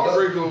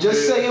waiting.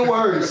 Just say your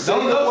words.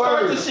 Don't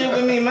start the shit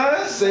with me,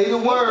 man. Say the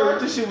word. Don't start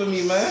the shit with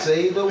me, man.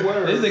 Say the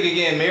word. This nigga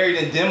getting married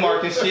in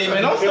Denmark and shit,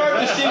 man. Don't start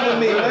the shit with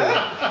me,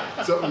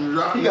 man. Something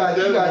dropped. You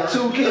got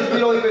 2 kids we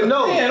don't even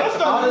know. Yeah, don't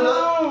start with me.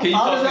 Can you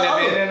talk to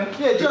that man?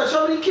 Yeah, Judge,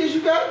 how many kids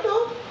you got,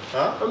 though?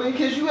 Huh? How many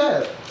kids you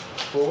have?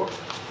 4.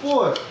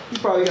 4th. He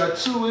probably got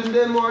 2 in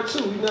Denmark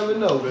too. You never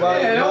know.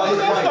 Yeah, don't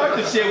start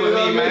the shit with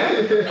me,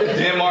 man.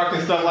 Denmark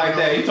and stuff like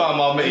that. You talking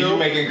about you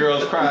making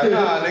girls cry?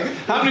 Nah, nigga.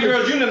 How many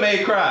girls you done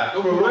made cry?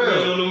 For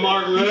real. On the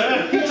mark,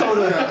 man. He told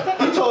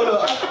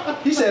her.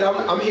 He said,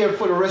 "I'm here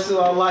for the rest of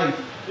our life.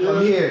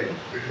 I'm here.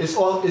 It's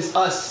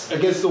us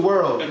against the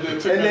world." And then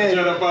took that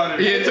jet up out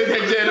of Yeah, took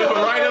that jet up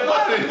right up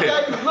out of there.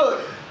 Exactly.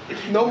 Look,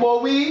 no more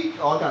weed.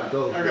 Oh, I gotta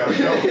go. I gotta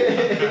go.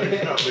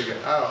 Nigga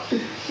out.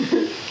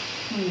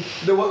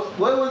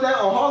 What was that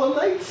on Harlem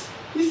Nights?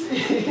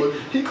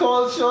 He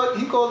called Short.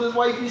 He called his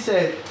wife. He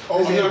said, Oh,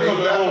 "Listen here,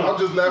 baby." I'm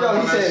just laughing Yo, on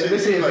he that said, shit.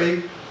 "Listen here, Like,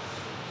 babe.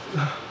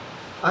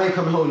 I ain't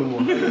coming home no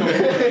more."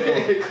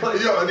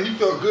 Yo, and he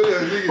felt good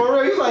as nigga. For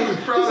real, he's like,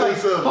 proud of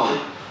himself.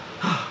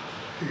 "Oh,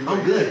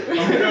 I'm good.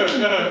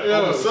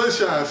 Oh,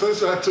 sunshine to the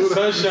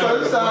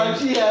Sunshine,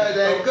 she had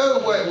that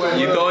good wet.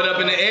 You throw it up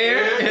in the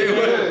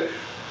air.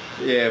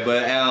 Yeah,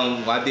 but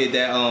I did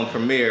that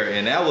premiere,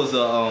 and that was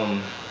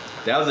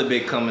a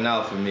big coming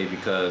out for me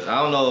because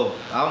I don't know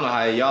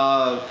how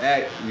y'all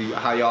act,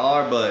 how y'all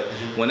are, but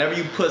whenever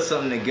you put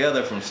something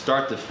together from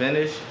start to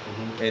finish,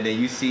 and then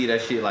you see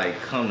that shit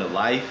like come to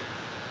life,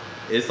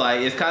 it's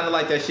kind of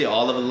like that shit.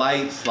 All of the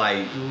lights,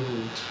 like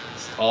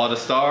all the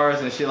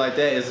stars and shit like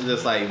that. It's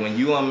just like when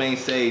you on main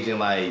stage and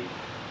like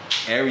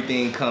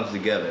everything comes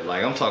together.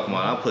 Like I'm talking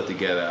about, I put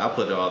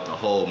out the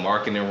whole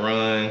marketing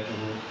run.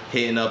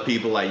 Hitting up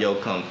people like, yo,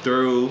 come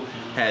through.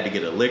 Had to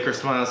get a liquor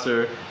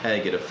sponsor, had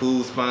to get a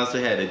food sponsor,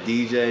 had a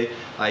DJ.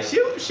 Like she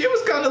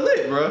was kind of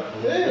lit, bro.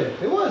 Yeah,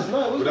 it was.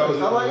 No, it was. But that was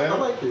in I Atlanta?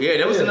 liked it. Yeah,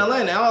 that was in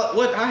Atlanta.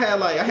 I had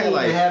like.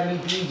 They had me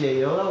DJ,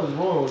 yo. That was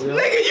wrong, yo.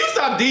 Nigga, you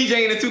stopped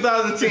DJing in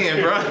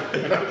 2010, bro.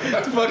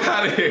 Get the fuck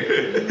out of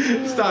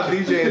here. Stop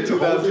DJing in 10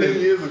 2010.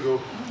 years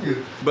ago.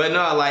 But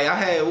no, like I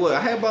had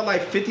about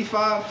like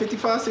 55,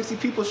 60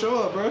 people show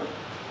up, bro.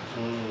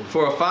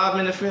 For a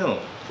 5-minute film.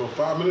 For a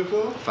 5-minute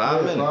film?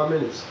 5 minutes. 5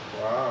 minutes.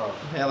 Wow.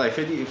 Had like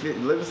 50, it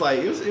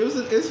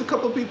was a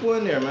couple people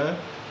in there, man.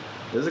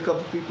 There's a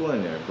couple people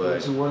in there, Went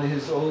but to one of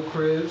his old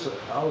cribs.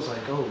 I was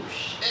like, oh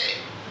shit.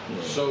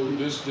 So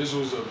this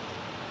was a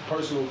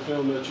personal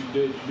film that you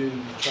did. You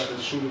didn't try to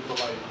shoot it for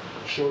like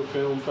a short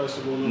film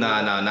festival?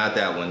 Nah, not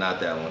that one.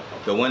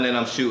 The one that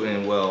I'm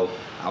shooting, well,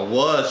 I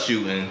was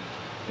shooting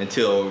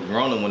until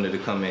Rona wanted to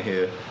come in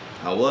here.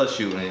 I was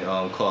shooting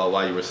called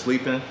While You Were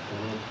Sleeping.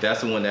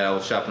 That's the one that I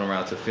was shopping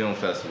around to film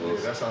festivals.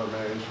 Yeah, that sounds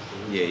mad interesting.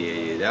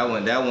 Yeah. That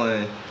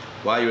one,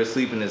 While You Were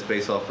Sleeping is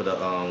based off of the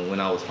when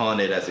I was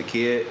haunted as a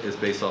kid. It's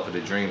based off of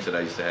the dreams that I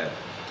used to have.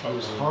 I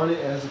was haunted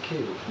as a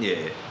kid.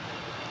 Yeah.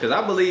 Cause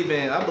I believe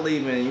in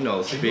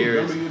spirits. You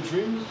remember your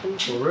dreams?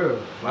 For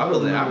real. I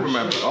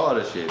remember all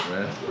this shit,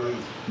 man. That's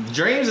crazy.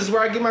 Dreams is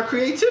where I get my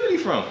creativity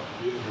from.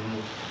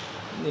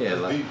 Yeah,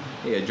 That's like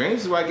deep.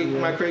 dreams is where I get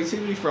my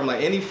creativity from.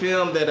 Like any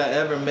film that I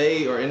ever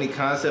made or any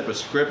concept or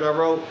script I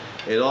wrote,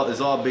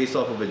 it's all based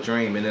off of a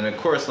dream. And then of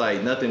course,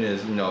 like nothing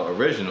is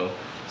original.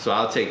 So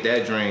I'll take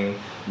that dream,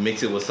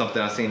 mix it with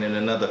something I've seen in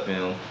another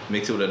film,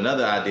 mix it with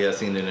another idea I've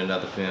seen in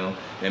another film,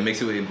 and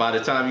mix it with. By the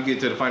time you get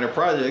to the final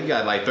project, you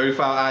got like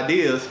 35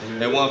 ideas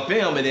in one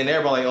film, and then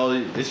everybody like, oh,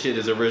 this shit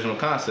is original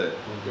concept.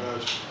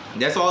 Gosh.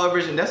 That's all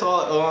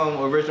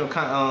original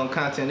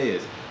content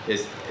is.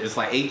 It's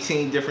like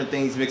 18 different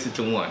things mixed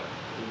into one.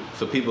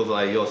 So people's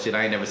like, yo, shit,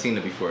 I ain't never seen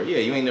it before. Yeah,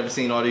 you ain't never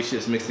seen all these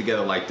shits mixed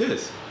together like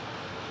this.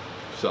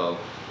 So,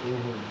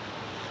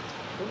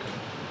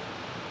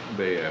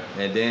 but yeah,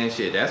 and then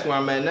shit, that's where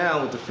I'm at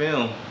now with the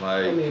film.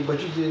 Like, I mean,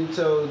 but you didn't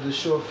tell the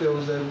short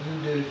films that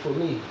you did for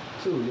me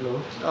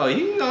too, oh,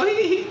 he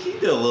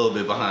did a little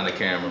bit behind the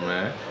camera,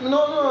 man.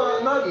 No,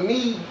 not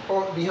me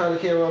behind the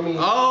camera. I mean.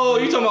 Oh,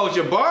 you talking about with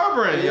your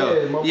barbering,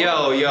 Yeah, my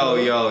yo. I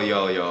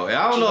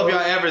don't know if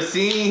y'all ever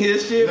seen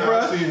his shit, Nah, bro.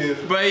 I've seen his.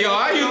 But yo,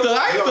 I used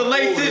to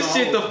lace his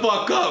shit the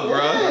fuck up,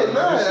 bro.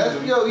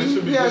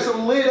 Yeah, he had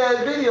some lit ass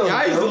videos. Yeah,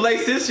 I used to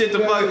lace this shit the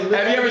fuck. Have you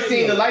ever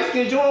seen the light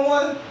skin joint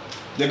one?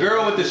 The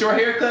girl with the short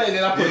haircut, and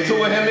then I put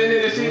two of him in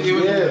it and shit. It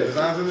was,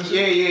 Designs in the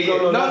shit? yeah.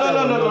 No,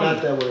 No.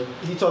 not that one.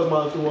 He talking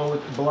about the one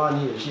with the blonde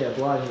hair. She had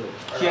blonde hair.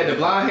 She had the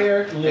blonde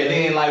hair, and Yeah.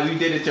 then like we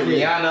did it to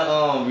Yeah.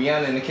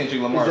 Rihanna and the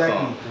Kendrick Lamar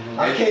song.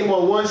 I came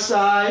on one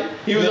side.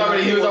 He was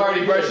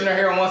already brushing her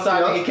hair on one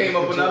side, and he came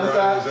up on the other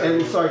side. And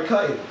we started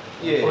cutting.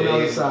 Yeah, on the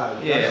other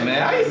side. Yeah,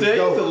 man. I used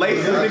to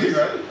lace this nigga.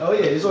 Right? Oh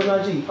yeah, it's on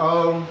IG.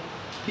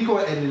 He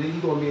gonna edit it. He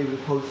gonna be able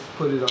to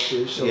put it up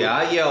there. Show it.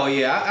 I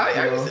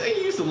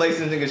used to lace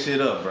this nigga shit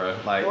up, bro.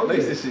 Like Oh,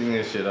 lace yeah. this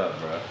nigga shit up,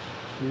 bro.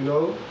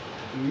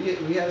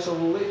 We had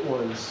some lit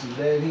ones.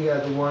 Then he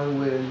got the one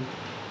when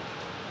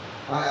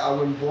I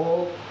went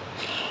bald.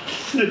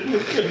 Say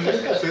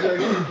that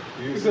again.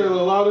 You said it a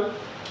little louder.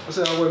 I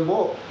said I went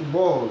bald.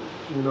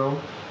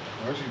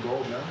 Aren't you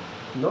bald now?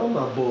 No, I'm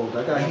not bald.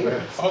 I got hair.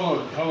 Hold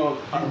on.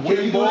 Can You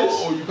you do bald this?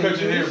 or you Can cut you your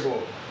do hair this?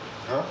 bald?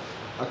 Huh?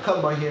 I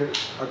cut my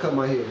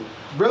hair.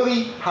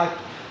 Really,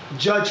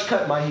 Judge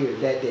cut my hair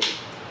that day.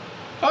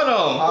 Hold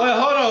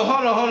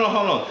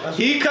on.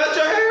 He cut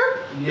your hair?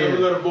 Never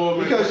let a bald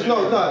man Because cut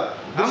your hair.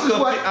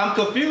 I'm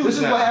confused This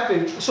is now. what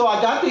happened. So I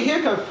got the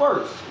haircut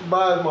first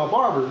by my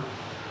barber.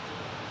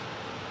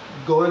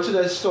 go into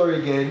that story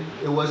again.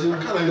 It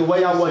wasn't the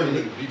way I wanted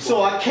it.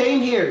 So I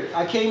came here.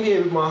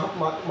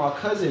 My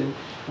cousin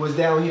was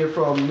down here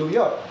from New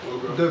York.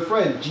 Okay. Good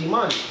friend, G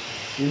Money.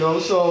 You know,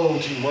 so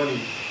G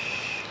Money.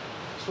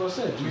 that's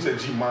what I said. You said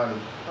G Money.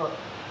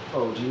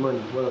 Oh, G Money,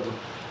 whatever.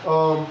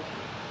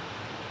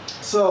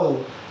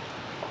 So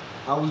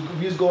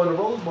we was going to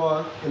Rose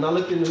Bar, and I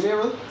looked in the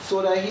mirror,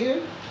 saw that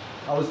hair.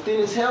 I was thin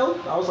as hell.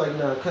 I was like,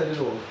 nah, cut it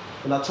off.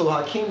 And I told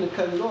Hakeem to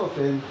cut it off,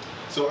 and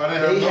so I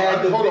didn't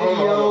have hold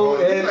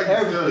on. and Like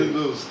everything.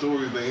 Little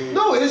stories they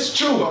No, it's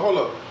true. Hold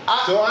up.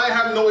 So I ain't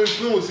have no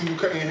influence in you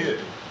cutting your hair.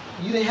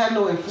 You didn't have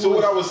no influence. So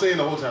what I was saying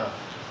the whole time?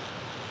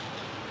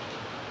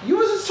 You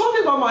wasn't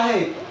talking about my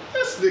hair.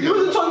 This nigga. You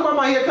wasn't talking about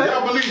my haircut.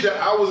 Y'all believe that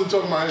I wasn't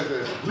talking about his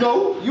hair?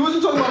 No, you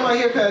wasn't talking about my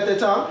haircut at that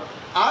time.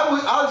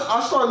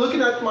 I started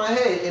looking at my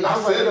head, and I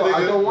was like, no,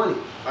 I don't want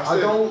it. I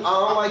don't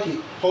like it.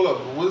 Hold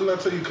up, wasn't I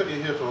tell you cut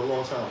your hair for a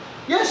long time?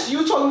 Yes,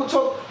 you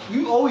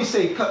you always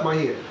say cut my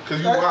hair. Cause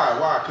you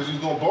why? Cause you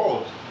was going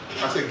bald.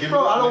 I said give me.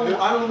 Bro,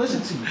 I don't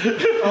listen to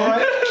you. All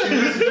right.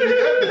 You listen to me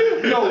that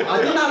day. No,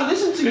 I did not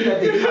listen to you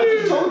that day. I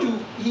just told you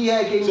he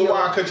had gave me. So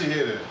why I cut your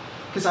hair then?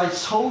 Because I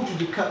told you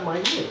to cut my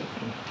hair.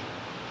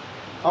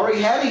 I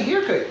already had a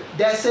haircut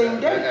that same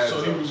day.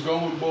 So he was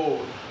going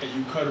bald, and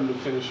you cut him to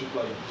finish it,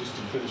 like just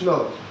to finish it.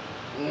 No.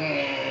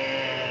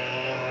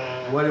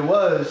 What it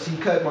was, he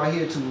cut my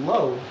hair too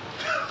low.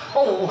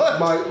 Oh, what?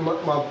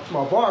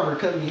 My barber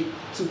cut me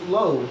too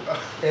low,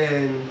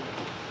 and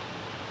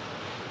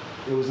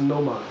it was no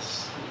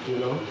mas, you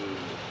know.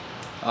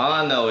 All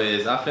I know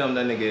is I filmed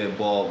that nigga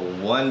bald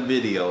with one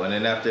video, and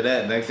then after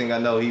that, next thing I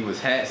know, he was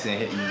hats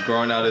and he was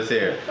growing out his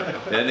hair.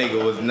 That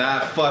nigga was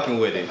not fucking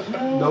with it.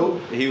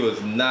 Nope. He was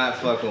not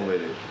fucking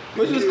with it.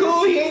 Which was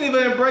cool. He ain't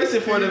even embrace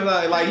it for them.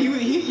 Like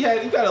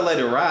you gotta let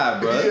it ride,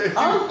 bro.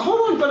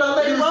 Hold on, but I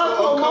let it ride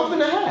for a month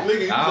and a half.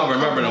 I don't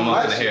remember no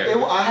month and a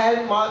half. I had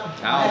a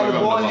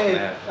bald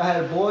head. I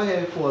had a bald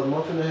head for a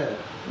month and a half.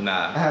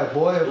 Nah. I had a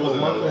bald head for a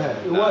month and a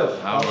half. It was.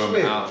 I don't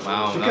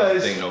remember.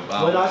 Because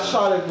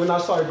when I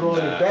started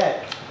growing it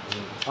back,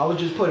 I would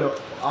just put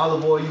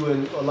olive oil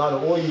and a lot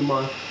of oil in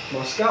my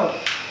scalp.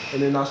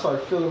 And then I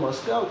started feeling my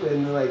scalp,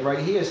 and like right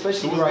here,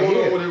 especially so what's right going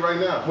here. On with it right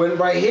now?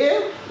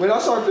 When I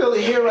started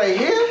feeling hair right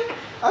here,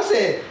 I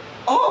said,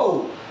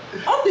 "Oh,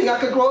 I think I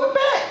could grow it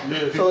back."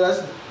 Yeah.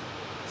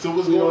 So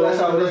what's going on? That's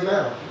how it is right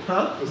now.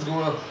 Huh? What's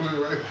going on with it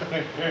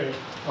right now?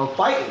 I'm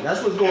fighting.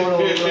 That's what's going on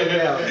right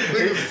now.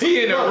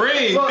 He in the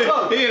ring.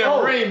 Look. He in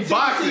the ring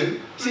boxing.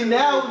 See,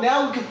 now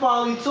we can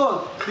finally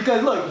talk,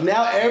 because look,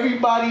 now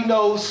everybody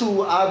knows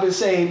who I've been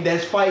saying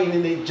that's fighting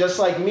in it just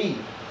like me.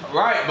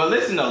 Right, but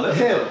listen though.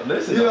 You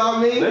know what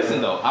I mean? Listen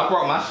though, I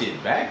brought my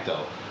shit back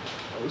though.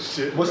 Oh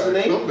shit. What's the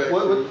name?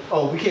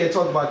 What? We can't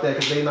talk about that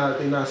because they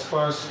not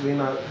sponsored. They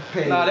not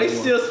paying. Nah, they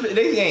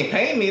ain't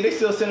paying me. They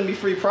still sending me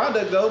free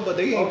product though, but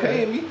they ain't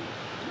paying me.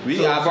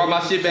 I brought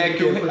my shit back. I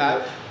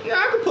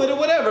can put it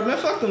whatever, man.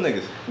 Fuck them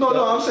niggas. No,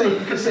 I'm saying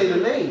you can say the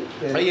name.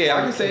 Yeah,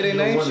 I can say their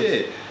name.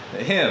 Shit,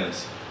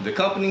 Hims, the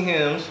company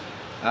Hims.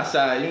 I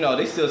started,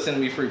 they still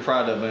sending me free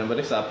product, man, but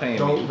they stopped paying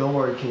me. Don't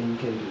worry, King. You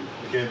can't do it.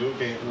 Can't do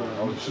it.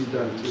 No, she's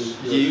done too.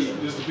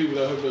 This the people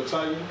that hooked up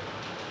Tiger?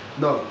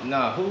 No.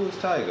 Nah, who was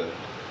Tiger?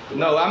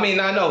 No, I mean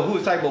I know who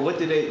was Tiger, but what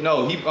did they?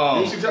 No, he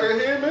You see Tiger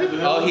head,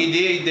 man? Oh, he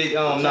did.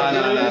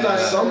 Nah.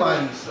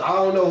 Somebody's. I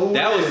don't know who.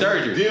 That was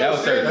surgery. That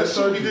was surgery. That's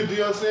surgery. He did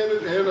Deion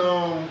Sanders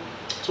and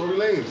Tory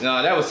Lanez.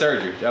 No, that was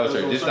surgery.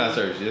 This not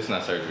surgery. This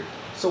not surgery.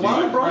 So why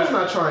LeBron's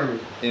not trying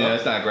it?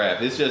 It's not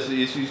graft. It's just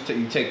you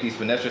take these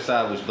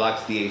finasteride, which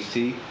blocks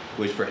DHT,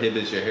 which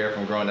prohibits your hair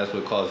from growing. That's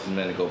what causes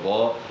men to go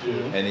bald.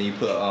 And then you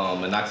put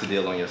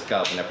minoxidil on your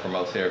scalp, and that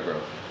promotes hair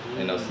growth.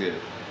 And that's good.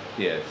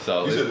 Yeah.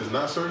 So you said it's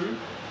not surgery?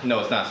 No,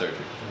 it's not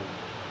surgery.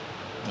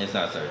 It's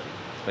not surgery.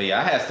 But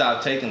yeah, I had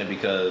stopped taking it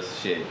because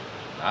shit,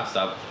 I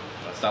stopped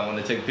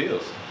wanting to take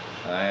pills.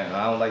 I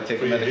don't like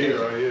taking medication.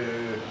 Hair, right?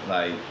 Yeah.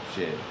 Like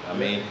shit. I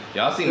mean,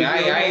 y'all see me.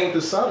 I ain't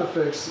the side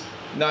effects.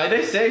 No,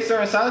 they say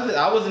certain side effects.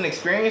 I wasn't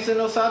experiencing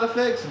those side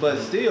effects, but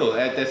still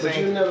at that same.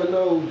 But you never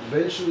know.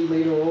 Eventually,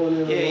 later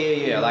on.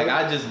 Yeah. Like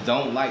I just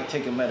don't like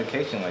taking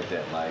medication like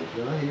that. Like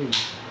I hear you.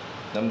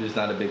 I'm just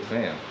not a big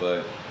fan.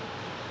 But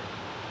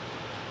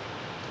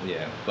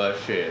yeah, but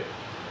shit.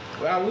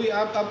 Well,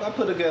 I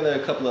put together a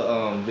couple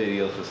of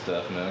videos for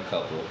stuff, man. A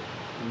couple.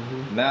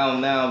 Mm-hmm. Now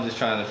I'm just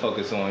trying to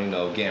focus on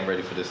getting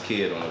ready for this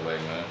kid on the way,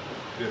 man.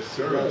 Yes,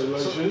 sir.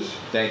 Congratulations.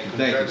 Thank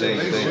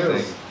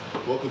you.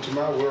 Welcome to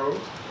my world.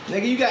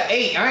 Nigga, you got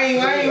 8. I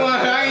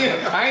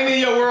ain't in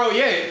your world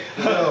yet.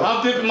 No.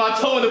 I'm dipping my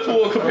toe in the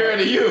pool compared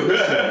to you.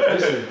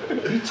 Listen,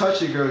 you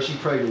touch a girl, she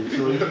pregnant,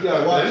 so you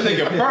gotta watch. This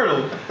nigga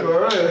fertile.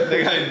 Alright.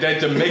 They got that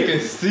Jamaican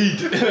seed.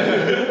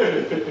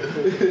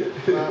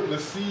 The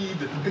seed.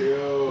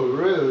 Yo.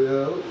 For real,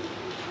 yo.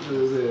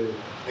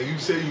 And you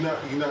say you're not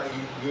knowing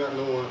you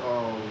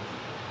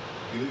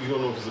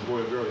don't know if it's a boy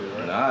or girl yet,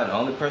 right? Nah, the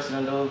only person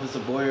I know if it's a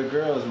boy or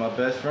girl is my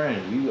best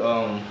friend.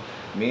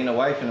 Me and the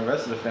wife and the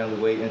rest of the family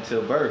wait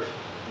until birth.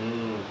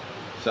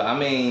 So I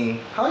mean,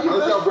 how you How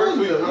does best that work friend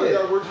for you? though? How does Yeah.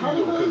 that work for How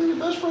you? the hell is your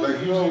best friend? Like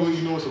usually when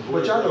you know it's a boy,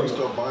 But y'all you don't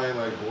start buying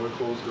like boy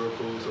clothes, girl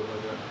clothes, stuff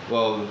like that.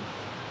 well,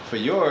 for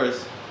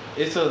yours,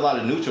 it's a lot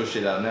of neutral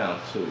shit out now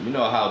too. You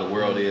know how the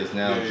world is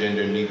now, Yeah,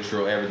 gender yeah, yeah.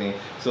 neutral, everything.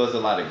 So it's a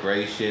lot of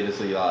gray shit. It's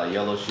a lot of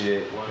yellow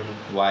shit,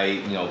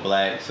 white, you know,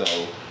 black. So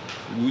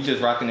we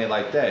just rocking it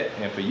like that.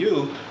 And for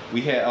you,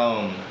 we had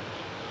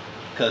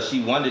cause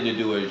she wanted to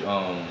do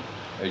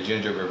a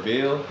gender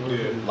reveal, Yeah.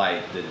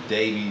 like the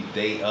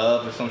day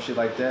of or some shit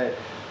like that.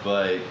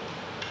 But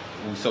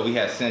so we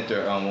had sent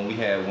her when we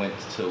had went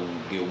to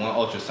get one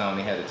ultrasound.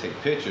 They had to take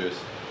pictures.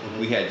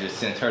 We had just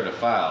sent her the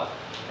file,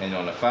 and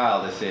on the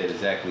file it said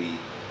exactly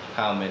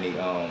how many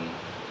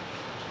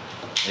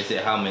it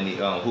said how many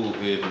who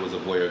if it was a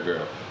boy or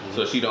girl.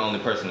 So she the only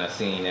person that's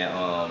seen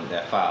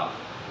that file.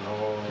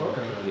 No.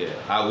 Okay.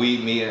 Yeah,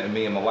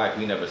 me and my wife,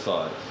 we never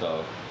saw it.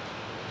 So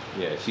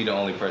yeah, she the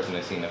only person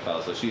that's seen the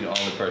file. So she the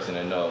only person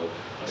that know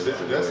if it's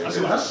a boy or That's-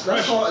 girl.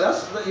 That's hard.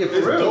 That's yeah, for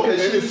It's real. dope and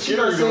Because it's she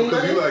scary not though, saying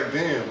because nothing. you're like,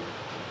 damn,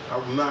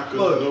 I'm not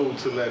gonna Look. know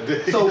till that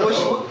day. So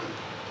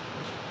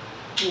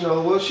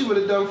what she would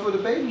have done for the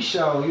baby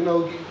shower, you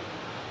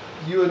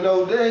would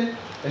know then,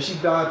 and she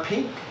buy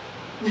pink.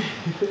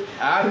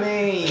 I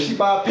mean, She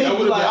buy pink. That You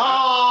would've like, been-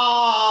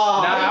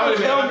 ah. I would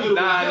tell have me.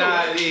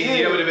 been.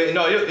 It would have been.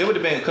 No, it would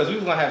have been because we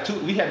was gonna have two.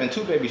 We having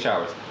two baby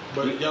showers.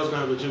 But y'all was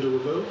gonna have a gender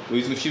reveal?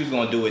 She was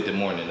gonna do it the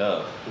morning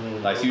of.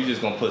 Like she was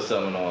just gonna put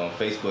something on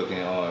Facebook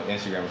and on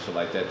Instagram and shit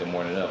like that the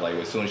morning of. Like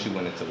as soon as she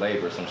went into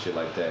labor or some shit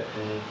like that.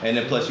 And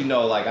then plus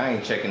like I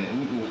ain't checking.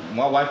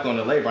 My wife going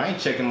to labor. I ain't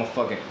checking my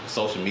fucking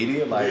social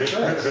media. Like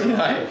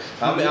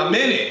I'm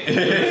in it.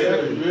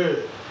 Yeah.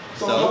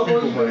 So So- how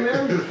long you been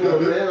married for,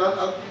 man?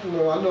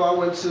 I know I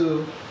went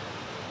to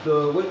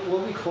the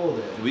what we call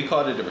that? We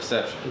called it the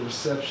reception. The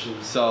reception.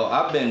 So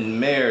I've been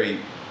married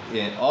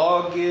in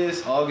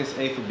August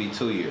 8th would be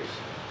 2 years.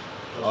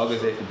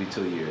 August 8th would be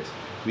 2 years.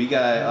 We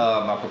got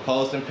I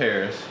proposed in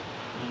Paris.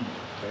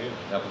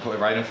 I proposed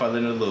right in front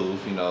of the Louvre,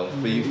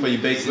 for you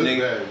basic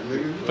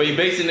niggas. For you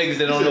basic niggas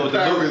that don't know what the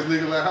Louvre.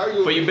 Nigga, like, how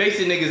you For you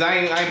basic niggas, I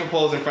ain't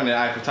proposing in front of the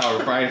Eiffel Tower,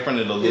 right in front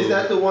of the Louvre. Is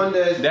that the one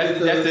that's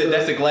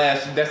That's the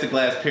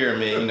glass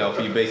pyramid,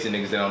 for you basic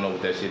niggas that don't know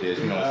what that shit is,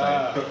 you know what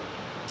I'm saying?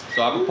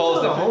 So I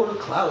proposed in hold the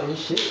clout and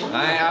shit.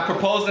 I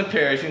proposed in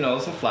Paris,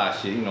 some fly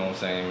shit, you know what I'm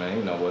saying, man.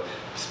 You know what?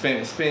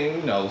 Spend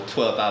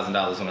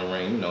 $12,000 on a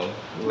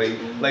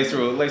ring, lace her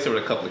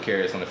with a couple of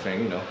carats on the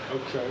finger,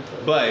 Okay.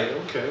 But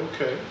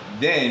Okay.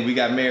 then we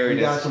got married.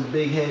 We got some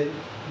big head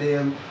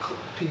damn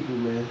people,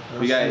 man.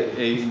 We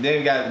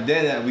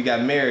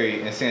got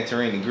married in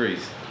Santorini,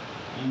 Greece.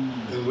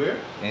 And where?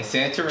 In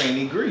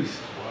Santorini, Greece.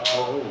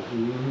 Oh.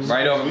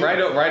 Right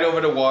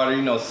over the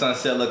water,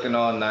 sunset looking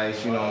all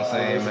nice, you know what I'm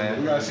saying, We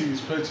man. gotta see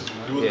these pictures, You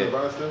man. was Yeah.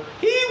 invited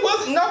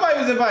still? Nobody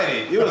was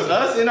invited. It was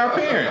us and our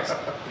parents.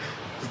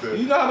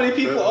 You know how many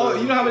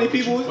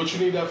people? But you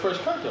need that fresh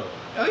cut though.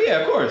 Oh yeah,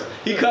 of course.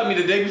 He cut me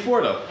the day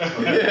before though.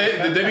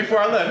 Yeah, the day before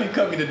I left, he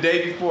cut me the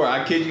day before.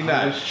 I kid you I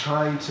not. was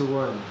trying to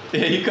run.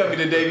 Yeah, he cut me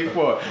the day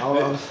before. I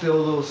was still a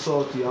little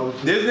salty.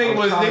 This nigga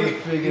was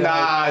nigga. nigga.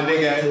 I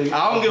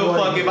don't give a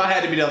fuck if I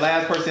had to be the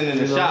last person in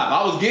the shop.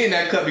 I was getting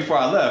that cut before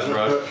I left,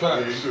 bro. Yeah,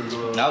 you should've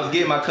gone. I was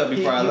getting my cut He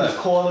before I was left.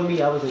 calling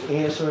me. I wasn't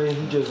answering.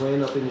 He just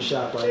ran up in the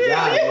shop like, Yeah,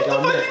 "God, what the nigga,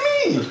 I'm fuck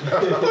next." you mean?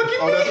 What the fuck you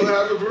Oh, that's what mean?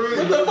 happened for real?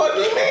 What the fuck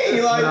you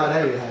mean? Like, Nah,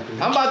 that ain't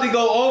happening. I'm about to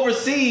go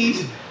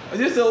overseas.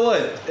 This a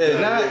what?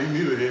 Yeah, you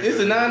need a haircut. It's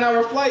a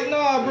 9-hour flight?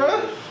 Nah,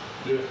 bro.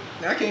 Yeah.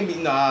 I can't be,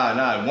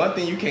 nah. One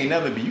thing you can't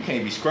never be, you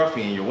can't be scruffy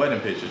in your wedding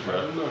pictures, I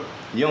bro. don't know.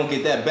 You don't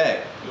get that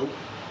back. Nope.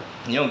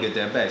 You don't get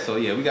that back. So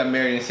yeah, we got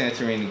married in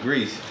Santorini,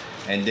 Greece,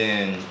 and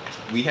then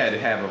we had to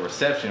have a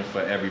reception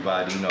for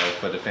everybody,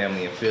 for the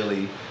family in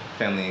Philly,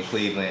 family in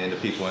Cleveland, and the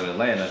people in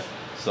Atlanta.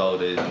 So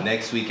the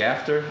next week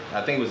after,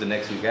 I think it was the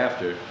next week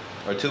after,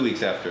 or 2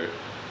 weeks after.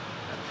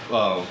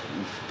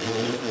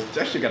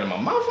 That shit got in my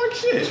mouth like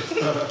shit.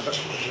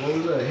 What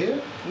was that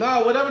here?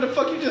 Nah, whatever the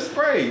fuck you just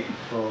sprayed.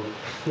 Oh.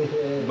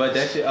 But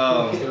that shit,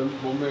 My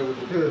man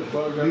with the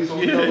bug At least got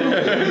we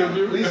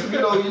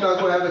know you're not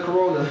gonna have the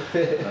corona.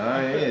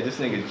 yeah, this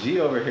nigga G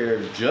over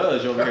here,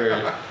 Judge over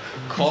here,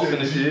 coughing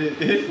and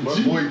shit. My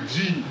boy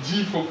G.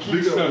 G from Big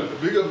Kingston. up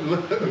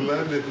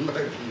Landon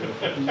Lackey.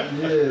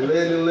 Yeah,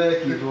 Landon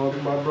Lackey,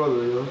 my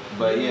brother, yo.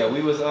 But yeah,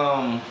 we was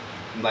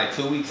like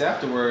 2 weeks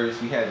afterwards,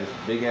 we had this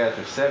big ass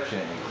reception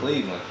in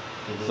Cleveland.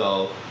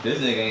 So this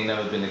nigga ain't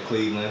never been to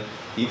Cleveland.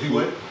 He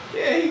went?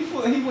 Yeah,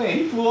 he went.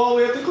 He flew all the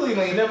way up to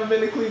Cleveland. He never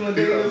been to Cleveland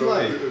day in his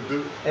life.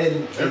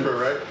 And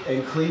Right?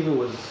 and Cleveland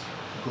was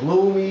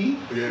gloomy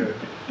Yeah.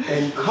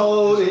 and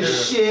cold and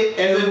shit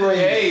and rain.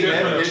 Hey,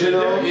 man, you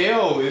know?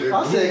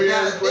 I said, Gloomy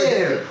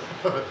God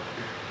damn.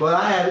 But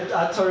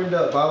I turned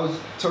up. I was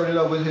turning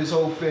up with his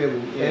whole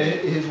family and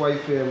his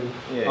white family.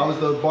 Yeah. I was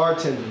the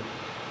bartender.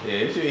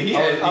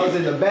 Yeah, I was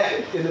in the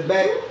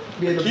back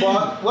Be in the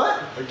bar.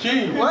 What? A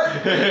king. What?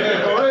 For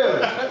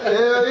real.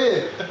 Hell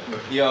yeah.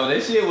 Yo,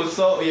 that shit was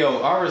so.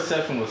 Yo, our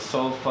reception was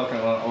so fucking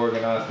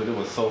unorganized, but it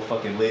was so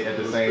fucking lit at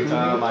the same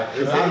time. Like,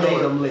 I made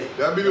them lit.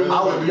 That'd be the one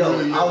I that was, be yo,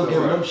 really I was lit,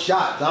 giving though. them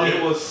shots.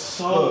 it was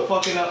so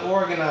fucking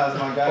unorganized,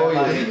 my guy. Oh,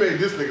 yeah. Like, He made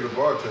this nigga the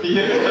bartender.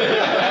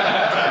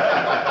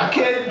 I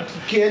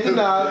can't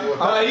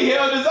deny. he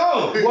held his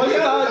own.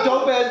 Wasn't I a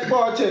dope ass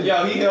bartender?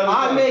 Yo, he held his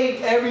I own.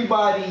 made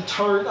everybody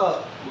turn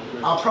up.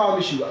 I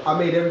promise you, I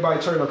made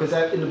everybody turn up because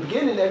in the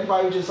beginning,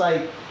 everybody was just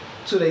like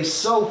to they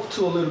self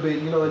to a little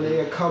bit, and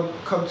they come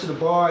to the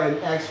bar and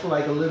ask for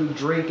like a little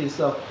drink and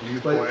stuff. You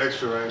was But pouring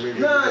extra, right? Nigga?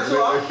 nah, so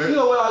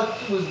what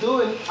I was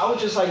doing, I was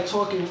just like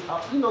talking,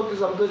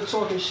 because I'm good at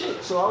talking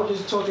shit. So I was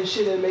just talking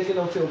shit and making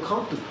them feel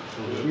comfortable,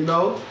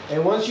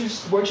 And once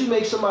you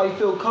make somebody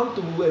feel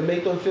comfortable and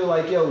make them feel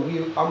like, yo,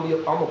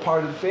 I'm a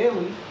part of the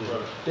family,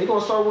 they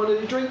gonna start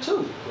wanting to drink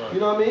too. Right. You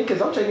know what I mean?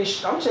 Because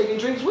I'm taking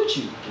drinks with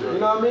you. You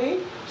know what I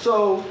mean?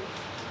 So.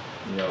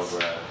 Yo,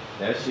 bruh,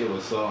 that shit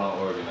was so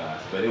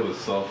unorganized, but it was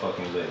so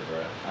fucking lit,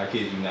 bruh. I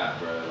kid you not,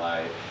 bruh.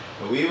 Like,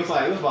 but it was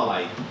about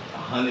like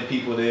 100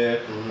 people there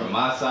from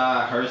my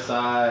side, her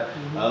side,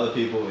 other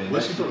people. And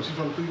Where's she from? She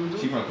from Cleveland too?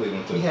 She from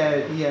Cleveland too. He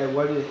had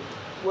what is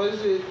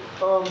it?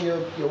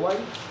 Your white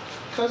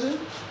cousin?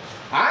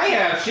 I ain't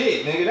have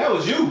shit, nigga. That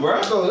was you,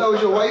 bruh. So that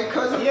was your white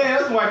cousin? Yeah,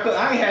 that's my cousin.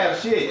 I ain't have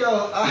shit.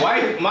 Yo,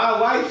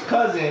 My wife's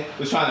cousin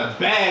was trying to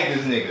bag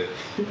this nigga.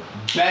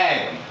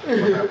 Bag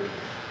him.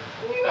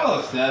 You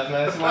know stuff,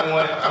 man. So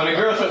when a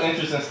girl shows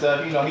interest in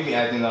stuff, he be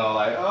acting all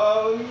like,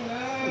 oh,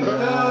 man.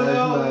 Nah, that's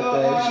not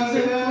that.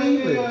 She's in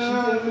Cleveland. What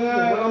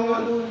am I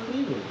gonna do in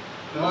Cleveland?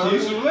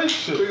 She's in a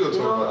relationship. We gonna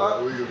talk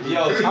about that.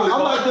 Yo, she I'm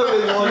not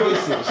doing it long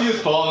distance. She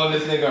was following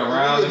this nigga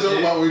around We and gonna talk shit.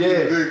 about what we Yeah.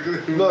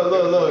 did.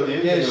 Look. Yeah.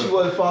 Yeah, she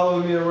was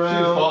following me She was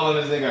around. following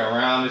this nigga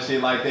around and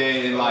shit like that,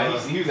 and like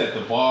he was at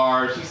the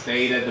bar. She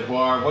stayed at the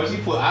bar. Once she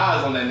put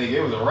eyes on that nigga,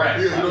 it was a wrap.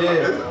 Yeah,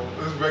 Yeah.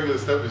 That's regular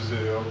step and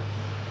shit, yo.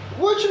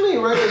 What you mean,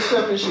 regular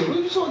stuff and shit? What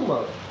are you talking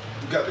about?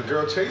 You got the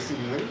girl chasing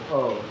you, nigga.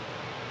 Oh.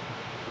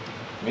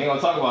 We ain't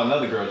gonna talk about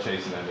another girl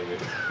chasing that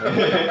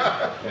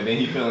nigga. And then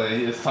he feeling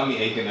his tummy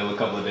aching a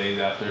couple of days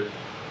after.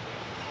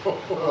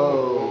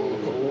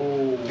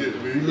 Oh.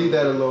 Get me. You leave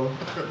that alone.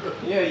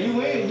 Yeah, you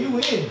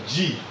in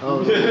G.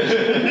 Oh.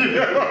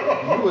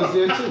 You was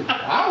there too.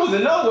 I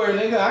wasn't nowhere,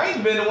 nigga. I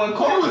ain't been the one I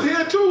calling. was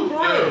here too,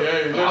 for real.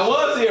 Hey, I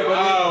was here, but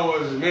I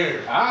wasn't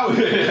there. I was.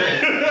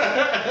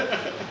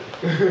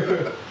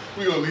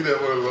 We gonna leave that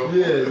one alone.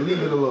 Yeah,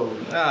 leave it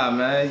alone. Nah,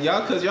 man,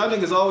 cause y'all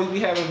niggas always be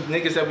having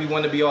niggas that we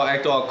want to be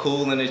act all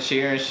cool in the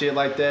chair and shit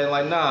like that.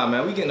 Like, nah,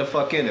 man, we getting the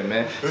fuck in it,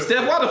 man.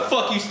 Steph, why the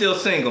fuck you still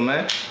single,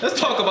 man? Let's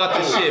talk about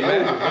this shit,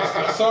 man.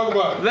 Let's talk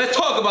about it. Let's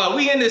talk about it.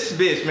 We in this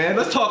bitch, man.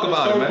 Let's talk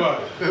about it, man.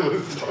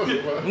 Let's talk about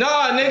it.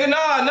 Nah, nigga,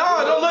 nah.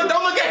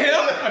 Don't look at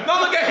him.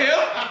 Don't look at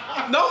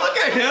him. Don't look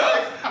at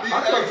him. I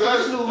thought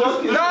personal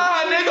look is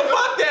Nah, nigga,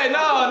 fuck that.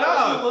 Nah.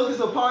 personal look is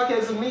a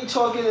podcast of me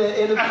talking and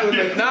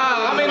interviewing.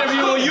 Nah, I'm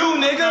interviewing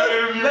you,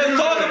 nigga. Let's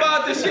talk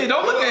about this shit.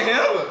 Don't look at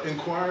him.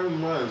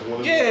 Inquiring minds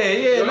want to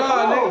Yeah,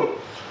 nah, nigga.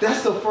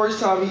 That's the first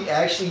time he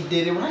actually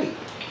did it right.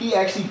 He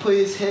actually put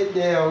his head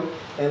down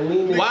and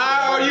leaned.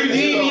 Why are you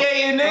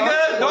deviating,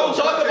 nigga? Don't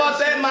talk about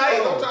that, I'm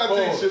Mike. trying to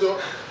take shit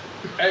off.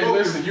 Hey,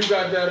 listen, you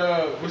got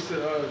that, what's the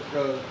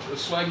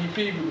swaggy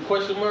P with the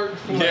question mark?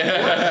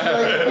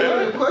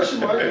 Yeah. Question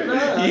mark.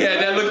 Nah. He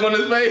had that look on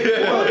his face.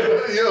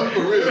 Yeah,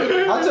 for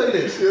real. I'll tell you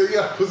this. Yeah, you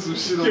gotta put some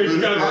shit on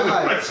this.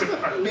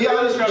 Alright, be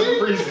honest with you.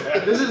 freeze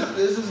that. This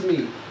is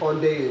me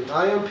on dating.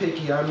 I am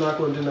picky. I'm not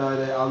going to deny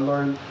that. I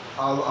learned.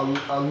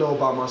 I know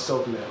about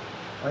myself now.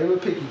 I am a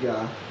picky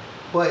guy,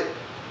 but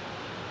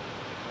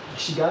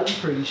she got to be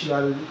pretty. She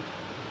got to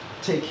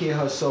take care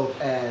of herself.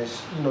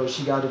 As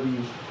she got to be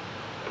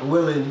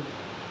willing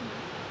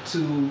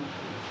to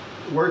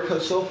work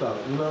herself out.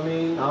 You know what I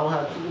mean? I don't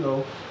have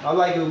to. I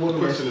like a The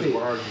woman that's question is, fit.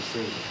 why are you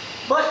single?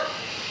 But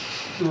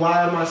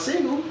why am I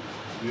single?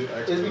 Yeah,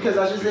 It's because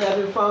I just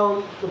haven't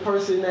found the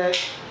person that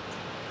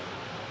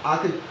I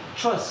could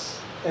trust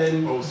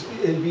and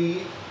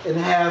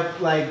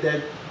have like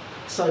that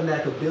something that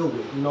I could build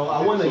with.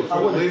 I want So to. for I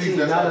the want a ladies team,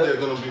 that's not out there a.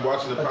 gonna be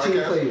watching the a team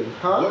player, podcast,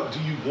 huh? what do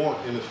you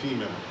want in a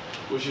female?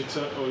 What's your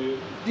oh yeah.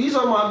 These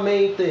are my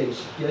main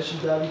things. Yes, she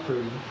gotta be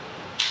pretty.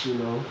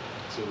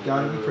 So,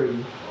 Gotta be pretty.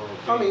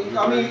 okay.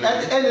 I mean,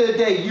 at the end of the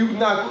day, you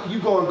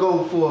gonna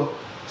go for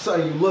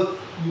something you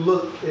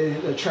look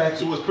attractive.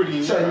 So what's pretty in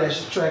your something eyes?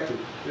 that's attractive.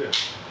 Yeah.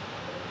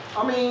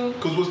 I mean,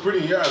 Because what's pretty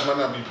in your eyes might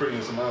not be pretty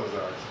in somebody else's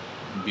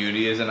eyes.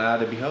 Beauty is an eye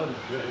to beholder.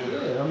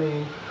 yeah. I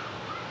mean,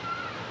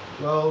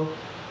 well.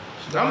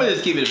 I'm gonna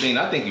just keep it a bean.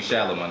 I think you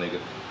shallow, my nigga.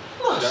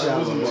 Not That shallow.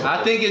 wasn't man.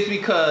 I think it's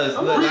because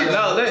I'm not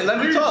shallow.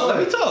 let me talk. Let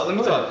me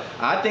talk. Go ahead.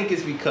 I think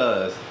it's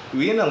because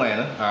we in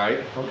Atlanta, all right.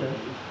 Okay.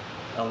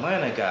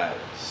 Atlanta got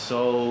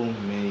so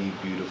many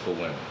beautiful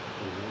women.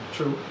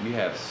 True. You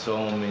have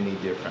so many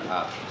different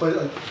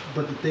options.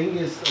 But the thing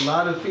is, a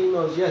lot of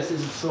females, yes,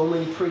 there's so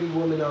many pretty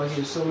women out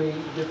here, so many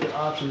different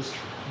options,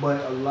 but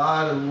a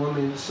lot of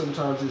women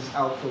sometimes is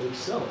out for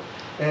themselves.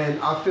 And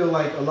I feel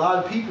like a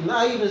lot of people,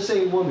 not even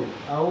saying women,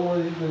 I don't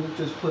want to even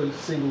just put a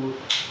single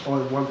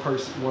on one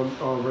person,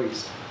 one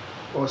race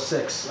or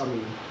sex. I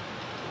mean,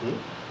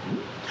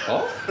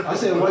 Oh, I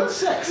said one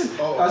sex.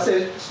 I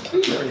said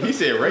female. he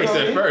said race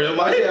at first.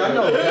 Like, Yeah, I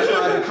know. That's why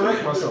I had to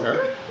correct myself.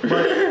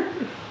 But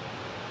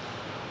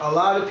a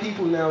lot of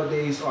people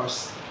nowadays are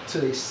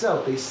to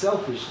themselves. They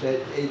selfish. That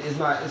it's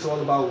not. It's all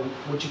about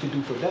what you can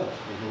do for them.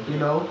 You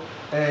know,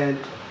 and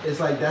it's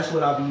like that's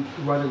what I be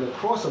running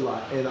across a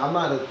lot. And I'm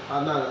not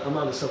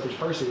a selfish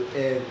person.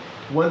 And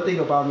one thing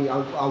about me, I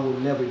will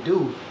never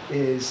do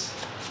is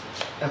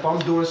if I'm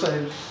doing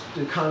something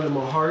to kind of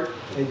my heart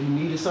and you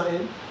needed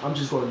something, I'm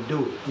just going to do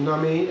it. You know what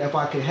I mean? If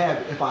I can have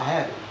it, if I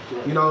have it.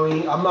 Right. You know what I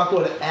mean? I'm not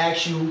going to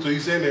ask you. So you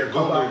saying they're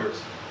gold diggers?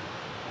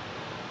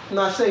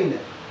 Not saying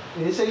that. I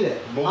didn't say that.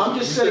 I'm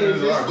just you said saying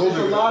there's a lot of gold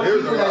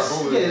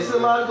diggers. it's a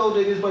lot of gold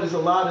diggers, but it's a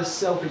lot of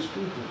selfish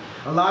people.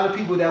 A lot of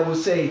people that will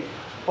say,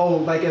 oh,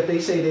 like if they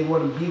say they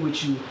want to be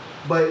with you,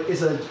 but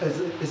it's a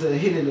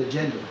hidden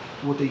agenda,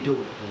 what they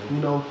doing. You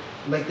know,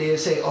 like they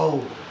say,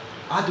 oh,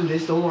 I do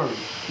this, don't worry.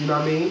 You know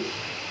what I mean?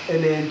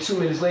 And then 2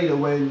 minutes later,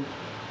 when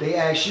they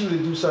ask you to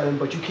do something,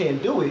 but you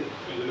can't do it,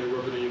 And then they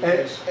rub it in your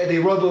face. and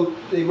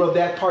they rub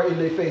that part in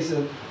their face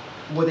of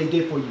what they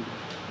did for you.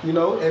 You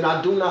know, and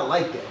I do not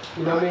like that.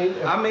 You know what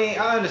I mean?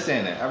 I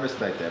understand that. I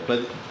respect that.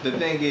 But the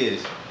thing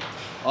is,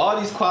 all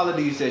these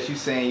qualities that you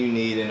saying you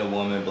need in a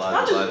woman,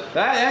 blah blah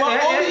blah.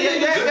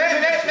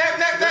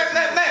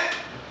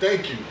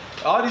 Thank you.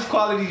 All these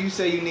qualities you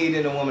say you need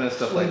in a woman and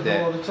stuff like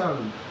that. All the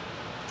time.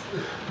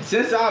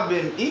 Since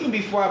even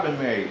before I've been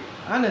married,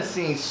 I done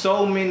seen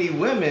so many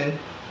women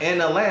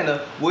in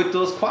Atlanta with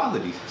those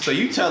qualities. So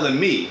you telling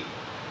me,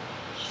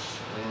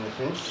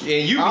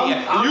 and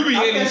you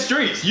be in the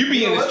streets. You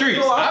be in the streets.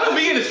 I don't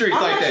be in the streets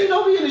like that. I actually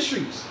don't be in the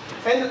streets.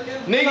 And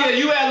Nigga,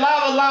 you at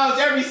Lava Lounge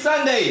every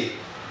Sunday.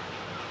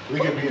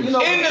 Nigga be You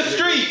know- In the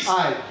streets. All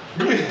right,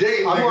 You be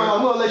dating, I'm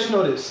nigga. gonna let you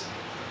know this.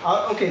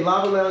 Okay,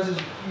 Lava Lounge is.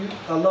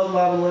 I love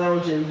Lava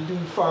Lounge, and you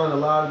do find a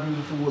lot of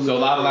beautiful women. So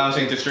Lava Lounge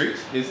ain't the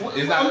streets? Is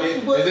it not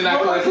Can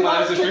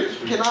classified as the streets?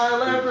 Can I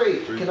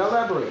elaborate? Can I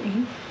elaborate?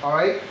 All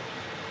right.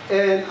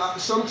 And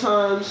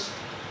sometimes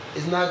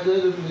it's not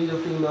good to meet a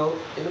female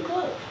in a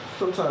club.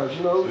 Sometimes,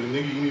 you know, So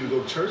nigga, you need to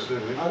go to church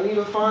then, nigga. I need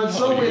to find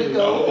somewhere to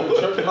go.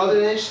 Other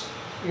than,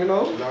 you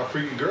know. A lot of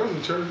freaky girls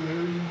in church,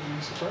 nigga. You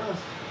be surprised.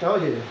 Oh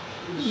yeah.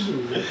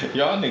 Shoot.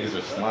 Y'all niggas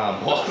are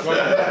slime balls.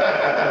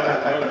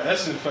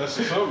 Essence Fest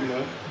or something,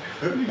 man.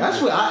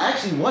 That's where I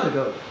actually want to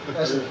go.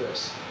 Essence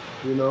Fest.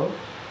 You know.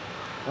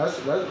 That's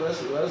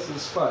the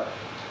spot.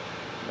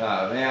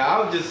 Nah, man, I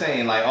was just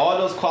saying, like, all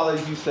those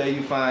qualities you say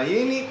you find,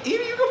 even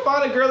you can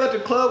find a girl at the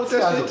club with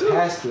This that guy's shit a too.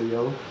 pastor,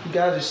 yo. He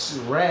got this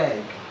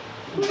rag.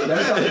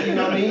 That's how, you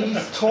know what I mean?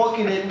 He's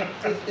talking in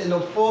the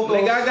full.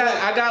 Nigga,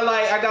 I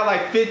got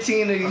like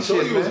 15 of I these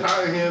told shit, you it was man.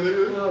 hot in here,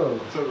 nigga. No.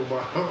 Talk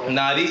about.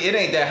 Nah, it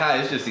ain't that high.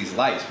 It's just these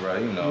lights, bro.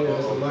 You know. Yeah,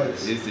 it's the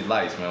lights. It's the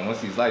lights, man. Once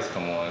these lights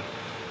come on.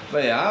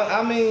 But yeah,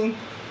 I mean,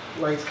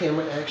 Lights,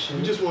 camera, action.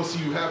 We just want to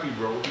see you happy,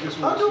 bro. We just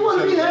I do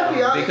want to be happy.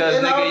 because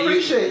and I nigga,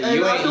 appreciate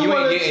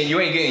it. you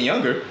ain't getting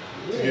younger.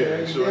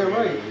 Yeah, sure. Yeah,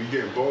 right. You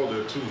getting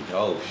balder too.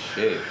 Oh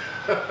shit.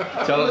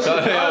 Tell him.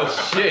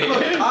 Oh shit.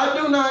 Look, I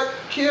do not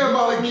care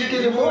about me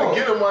getting You want involved.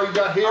 to get him while you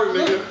got hair,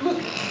 nigga.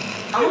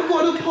 Look, I'm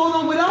going to pull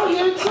them without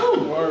hair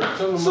too. Word,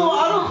 tell them So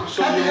I don't.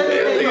 So at the end of the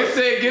That day, nigga look,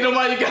 said, get him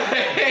while you got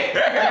hair.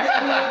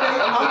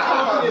 I'm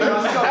confident in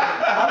myself.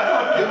 I'm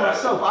confident in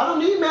myself. I don't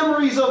need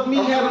memories of me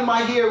having my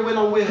hair when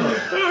I'm with her.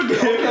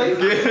 Okay?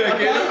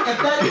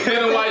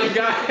 Get him while you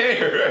got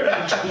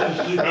hair.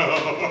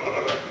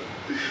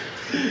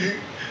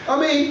 I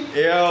mean,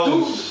 Yo,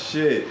 dude,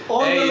 shit.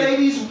 all Hey, the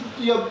ladies,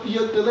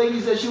 the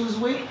ladies that she was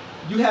with,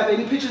 you have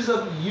any pictures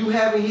of you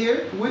having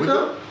hair with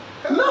them?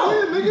 No,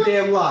 yeah, nigga. you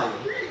damn liar.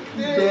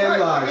 You damn right,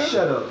 liar. nigga.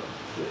 Shut up.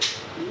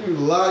 You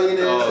lying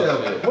ass Oh,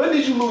 hell. shit. When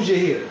did you lose your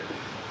hair?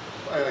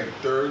 Like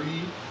 30.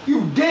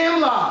 You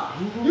damn lie.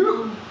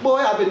 You boy,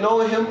 I've been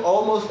knowing him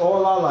almost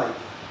all our life.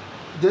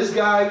 This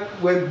guy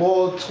went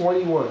bald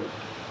 21.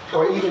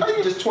 Or even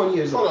just 20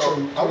 years old. Hold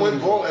on. I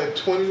went bald at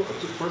 20.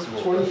 First of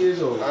all, 20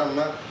 years old. I'm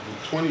not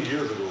 20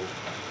 years ago.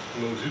 I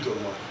know what you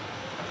talking about.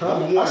 Huh?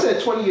 Number one. I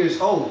said 20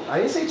 years old. I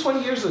didn't say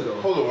 20 years ago.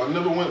 Hold on. I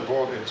never went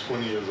bald at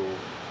 20 years old.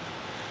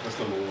 That's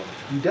number one.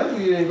 You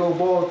definitely didn't go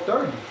bald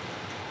 30.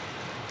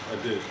 I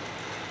did.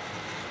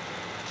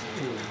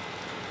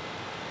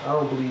 I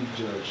don't believe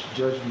Judge.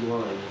 Judge be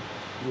lying.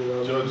 You know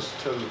what I mean? Judge,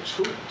 tell the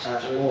truth.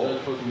 At Judge all.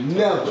 supposed to be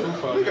telling the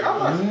truth out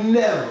Nigga, here.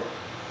 Never.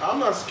 I'm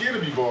not scared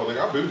to be bald. Nigga,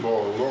 I've been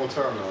bald a long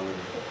time now,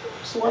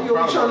 nigga. So why I'm you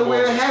always proud trying to of my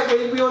wear a balls. hat when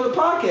you be on the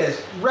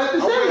podcast? I wear a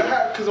Represent.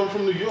 hat because I'm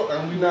from New York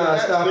and we Nah, wear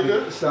hats, stop it.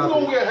 nigga. Stop Who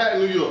gonna it. wear a hat in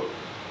New York?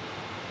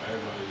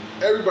 Everybody,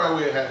 Everybody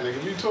wear a hat, nigga.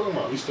 What you talking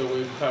about? we still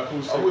waiting for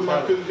Papoose to I take wear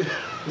my the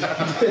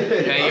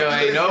Hey, yo,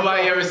 ain't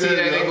nobody ever see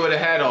that nigga with a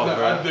hat on, I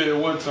bro. did it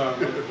one time.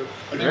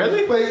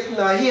 Really? Wait,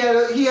 nah, he had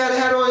a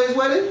hat on his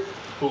wedding?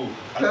 Who?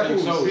 I think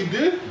so. He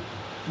did?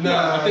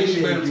 Nah, I think she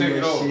he made him didn't take do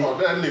it that off. shit. Oh,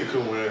 that nigga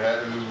couldn't wear a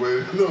hat in his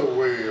way. No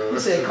way, yo. He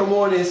said, "Come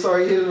on," and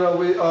started hitting her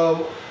with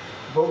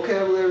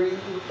vocabulary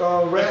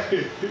rap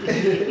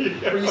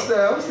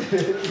freestyles.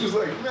 He was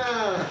like,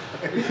 nah.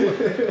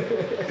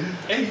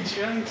 Hey,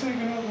 G, I ain't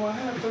taking off my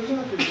hat for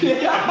nothing. I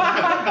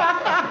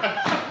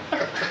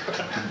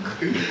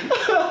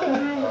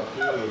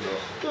feel it, though.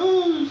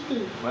 Oh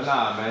shit. But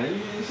nah,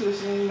 man, it's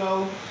just, you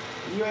know,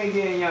 you ain't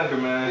getting younger,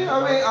 man. Yeah, I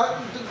mean,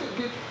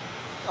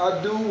 I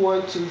do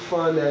want to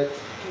find that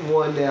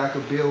one that I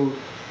could build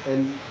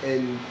and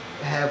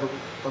have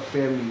a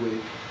family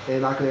with,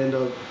 and I could end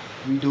up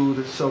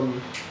redo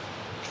some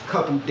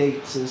couple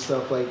dates and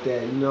stuff like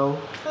that. You know,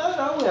 I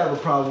don't have a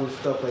problem with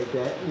stuff like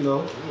that. You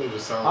know, I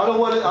don't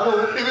want to. I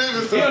don't. He don't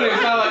even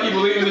sound like he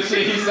believe in the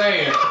shit he's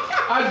saying.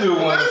 I do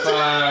want to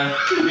find,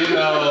 you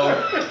know,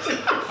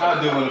 I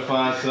do want to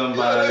find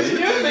somebody. You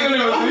think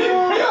it was me?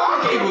 I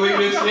can't believe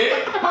this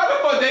shit. How the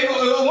fuck they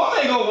gonna, a woman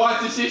ain't gonna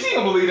watch this shit? She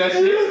gonna believe that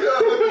shit.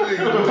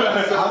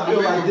 I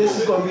feel like this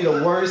is gonna be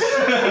the worst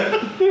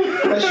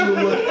professional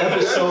look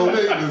episode we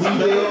did.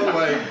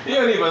 You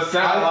don't even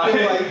sound I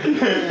feel like.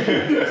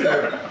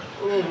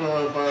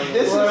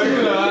 This is.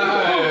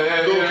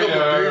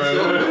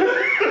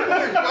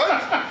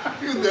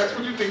 That's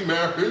what you think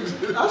marriage is?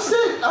 I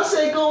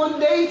said go on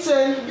dates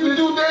and You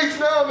do dates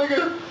now,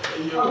 nigga.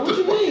 Hey, yo, what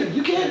you mean?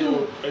 You can't do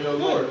it. Hey, yo,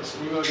 Lawrence,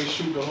 we gonna just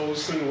shoot the whole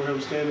scene with him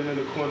standing in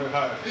the corner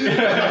high.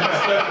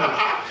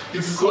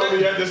 You can call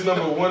me at this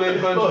number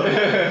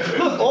 1-800.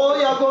 Look, all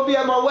y'all gonna be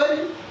at my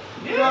wedding?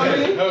 You know what I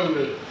mean? Hell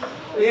yeah.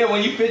 Yeah,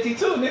 when you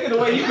 52, nigga, the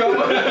way you go,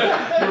 the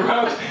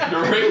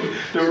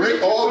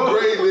ring, All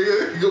gray,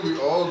 nigga. You gonna be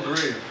all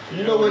gray.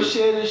 You know what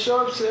Shannon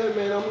Sharp said,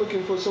 man? I'm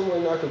looking for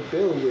someone I can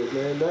build with,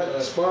 man.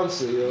 That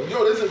sponsor, yo.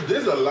 Yo,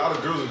 there's a lot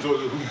of girls in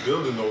Georgia who's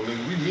building though,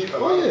 nigga. We meet a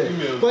lot of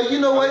females. But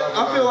you know what?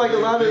 I feel like a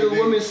lot of the they-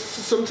 women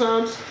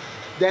sometimes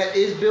that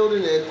is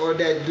building it or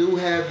that do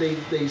have they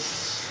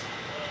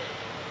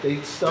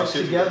stuff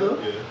shit together.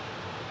 Yeah.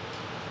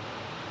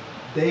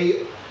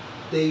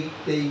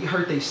 They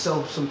hurt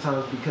themselves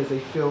sometimes because they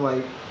feel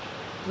like.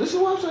 Listen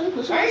to what I'm saying.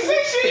 Listen. I ain't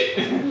say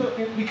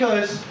shit.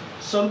 Because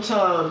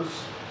sometimes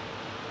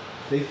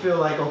they feel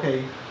like,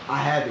 okay, I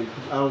have it.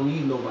 I don't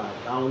need nobody.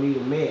 I don't need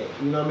a man.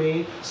 You know what I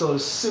mean? So a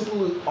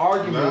simple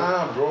argument.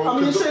 Nah, bro.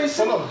 I'm just saying.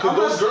 Hold on,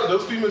 because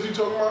those females you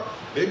talking about,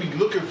 they be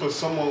looking for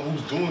someone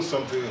who's doing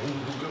something,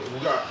 who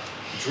got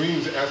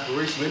dreams and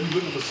aspirations. They be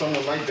looking for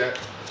someone like that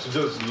to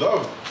just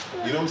love. You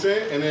know what I'm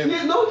saying? And then,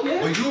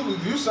 but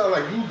you sound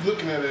like you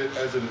looking at it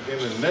as in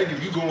a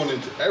negative. You going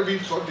into every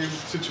fucking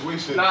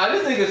situation. Nah,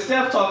 this nigga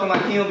Steph talking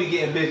like he don't be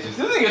getting bitches. This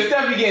nigga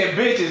Steph be getting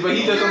bitches, but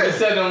he just don't be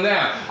setting them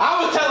down. I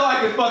would tell her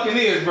like it fucking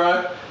is,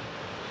 bro.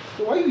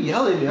 Why you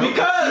yelling, man?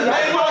 Because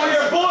that's why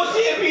you're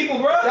bullshitting people,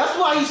 bro. That's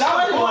why he's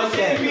started like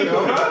that,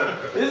 people, bro.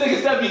 This nigga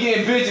Steph be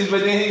getting bitches,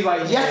 but then he's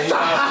like, yes,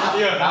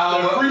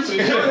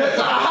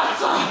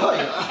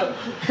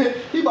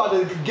 he about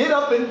to get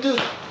up and just.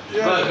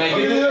 Yeah. Look, man,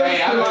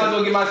 hey, I might as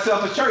well get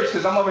myself a church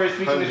because I'm over here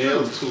speaking the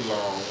truth. Her too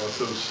long or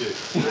some shit.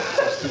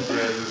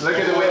 Look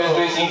at the way this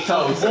bitch eat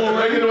toast. Look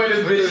at the way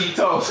this bitch eat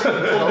toast.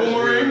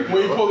 Boomerang,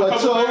 when you pull a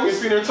couple back and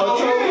see their toes.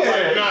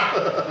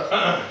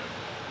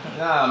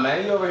 Nah,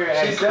 man, you over here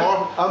acting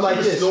Steph. I'm like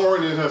this.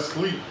 Snoring in her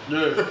sleep.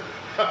 Yeah.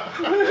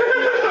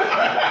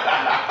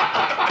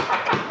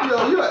 Yo,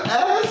 you an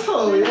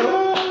asshole,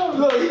 yo.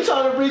 Look, he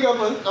trying to bring up a.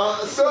 I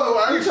ain't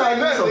saying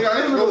that. I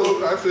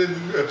said,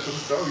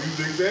 I'll use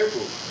the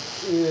example.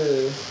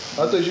 Yeah,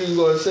 I thought you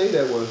were gonna say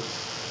that one.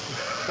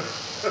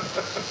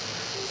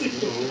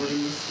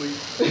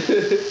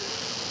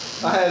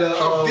 I had a.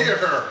 How dare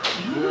her?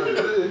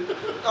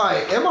 All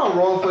right, am I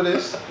wrong for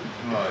this?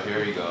 Oh, here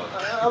we go.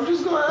 I'm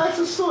just gonna ask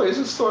a story. It's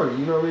a story,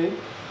 you know what I mean?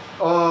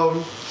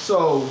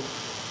 So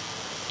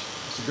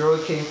this girl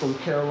came from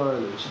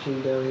Carolina. She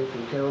came down here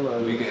from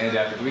Carolina. We can end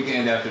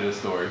after the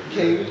story.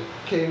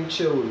 Came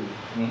chill with me.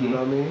 Mm-hmm. You know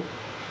what I mean?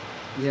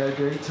 We had a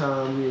great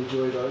time. We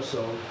enjoyed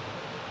ourselves.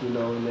 You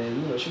know, and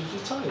then she was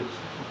just tired.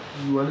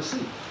 You want to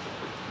sleep.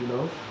 You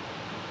know.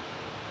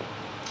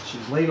 She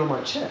was laying on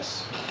my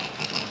chest.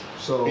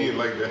 So. He ain't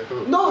like that.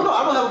 No,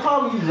 I don't have a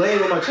problem with you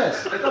laying on my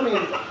chest. I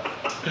mean,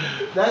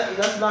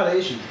 that's not an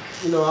issue.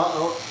 You know,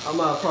 I'm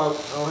not a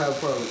problem. I don't have a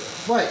problem with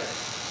that. But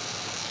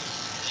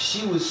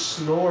she was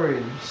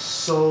snoring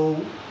so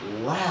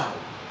loud.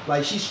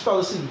 Like she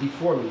fell asleep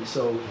before me,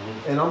 so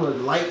and I'm a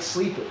light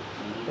sleeper.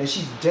 And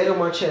she's dead on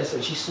my chest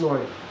and she's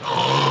snoring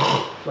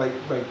like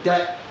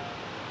that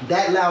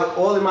loud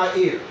all in my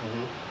ear.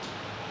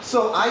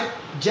 So I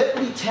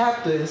gently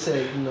tapped her and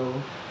said, you know,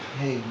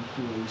 hey,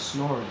 you're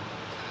snoring.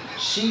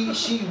 She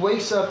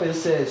wakes up and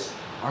says,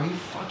 are you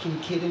fucking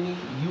kidding me?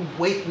 You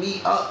wake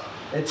me up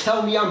and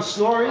tell me I'm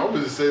snoring? I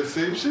would have said the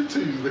same shit to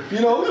you. You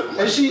know?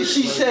 And she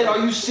said, are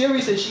you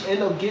serious? And she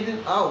ended up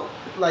getting out,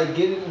 like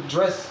getting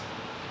dressed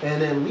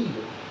and then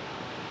leaving.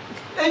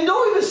 And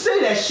don't even say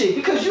that shit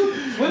because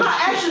when I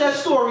asked you that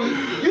story,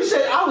 you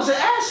said I was an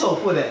asshole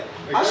for that.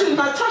 I should have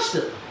not touched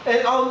her.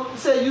 and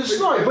said you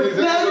snoring. But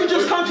now you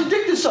just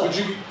contradicted yourself.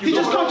 You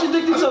just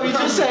contradicted yourself. You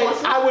just said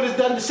I would have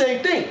done the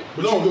same thing.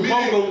 But no, you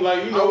poke them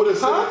like you know. I would have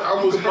said I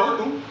I was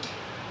hurt.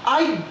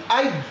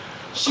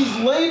 She's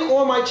laying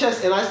on my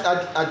chest, and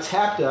I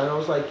tapped her, and I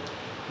was like,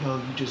 yo,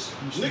 you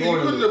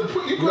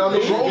nigga, you couldn't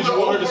have rolled her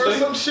over or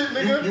some shit,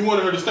 nigga. You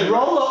wanted her to stay.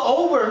 Roll her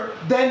over,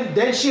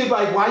 then she'd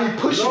like, why you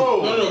pushing?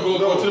 No,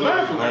 go to the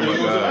bathroom. Oh my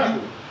God.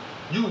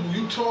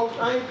 You talk.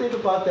 I ain't think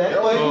about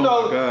that, but you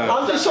know,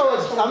 I'm just so.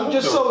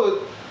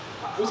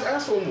 It was an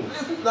asshole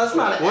move. That's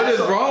not an What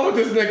asshole. is wrong with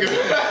this nigga?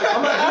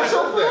 I'm an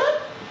asshole for that.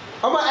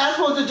 I'm an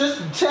asshole to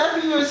just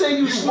tap you and say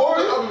you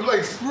snoring. I'm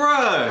like,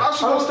 Bruh. how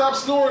she gonna stop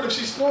snoring if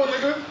she's snoring,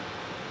 nigga?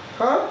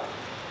 Huh?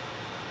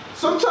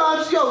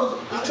 Sometimes, because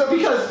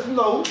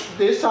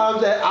there's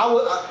times that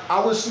I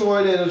was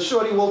snoring and a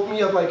shorty woke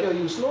me up like, yo,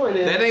 you snoring.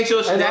 That ain't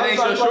your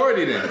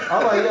shorty then.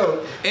 I'm like,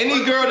 yo.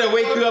 Any girl that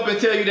wake you up and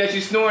tell you that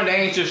you snoring, that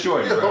ain't your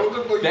shorty, bro.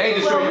 That ain't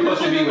the shorty you're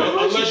supposed to be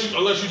with.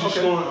 Unless you just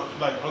snoring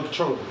like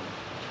uncontrollably.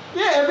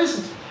 Yeah, if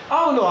it's,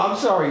 I don't know, I'm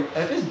sorry.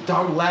 If it's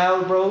dumb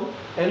loud, bro,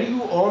 and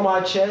you on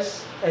my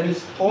chest, and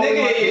it's on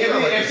Nigga, my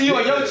if she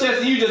on your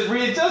chest and you just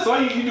readjust, all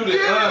you do this.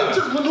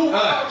 just maneuver.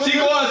 She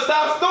gonna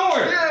stop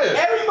snoring.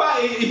 Yeah.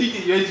 Everybody,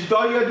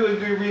 all you gotta do is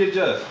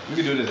readjust. We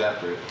can do this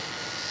after it.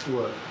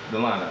 What? The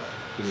lineup,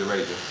 because you're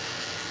ready to.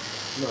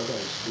 No,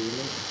 that's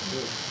stupid.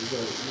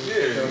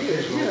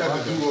 You have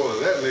to do all of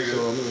that, nigga.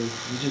 So, I mean,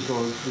 you just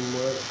gonna do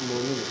more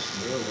minutes.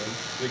 Yeah, man.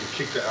 Nigga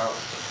kicked her out.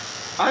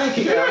 I didn't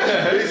kick her out. She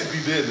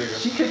basically did, nigga.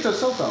 She kicked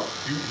herself out.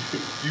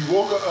 You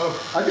woke her up.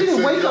 I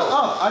didn't wake her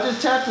up. I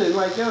just tapped her and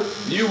like, yo.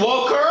 You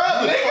woke her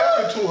up,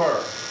 nigga. To her.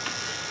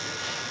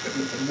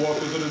 You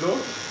walked into the door?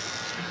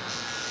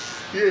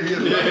 Yeah.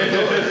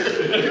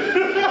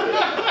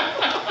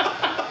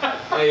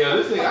 Hey, yo,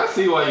 this nigga, I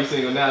see why you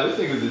single now. This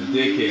nigga's a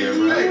dickhead,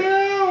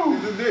 bro.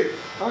 He's a dick.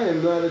 I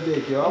am not a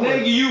dick, yo.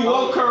 Nigga, you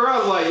woke her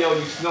up like, yo,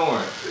 you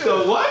snoring.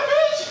 So what,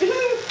 bitch?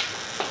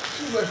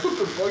 She's like, what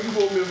the fuck? You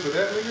woke me up for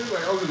that, nigga?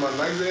 Like, I was in my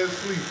nice ass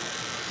sleep.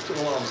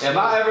 If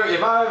I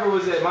ever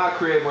was at my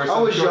crib or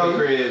some shorty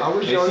crib, I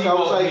was young. she I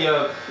was woke like me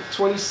up,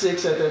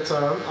 26 at that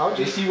time.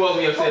 and she woke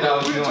me up said I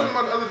was We were talking snoring.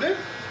 about the other day?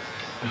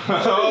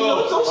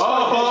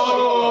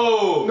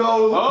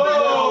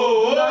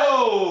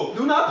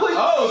 Do not put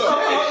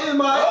something in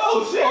my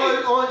on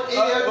air.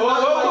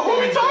 What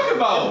we talking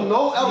about?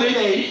 No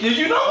LK. Did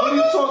you know what are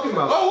you talking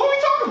about? Oh, what we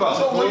talking about?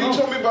 So when you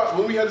told me about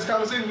when we had this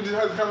conversation, we just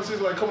had this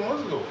conversation like a couple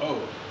months ago.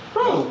 Oh.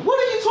 Bro, what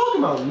are you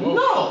talking about?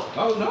 No.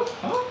 Oh no.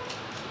 Huh?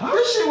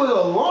 This shit was a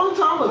long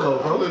time ago,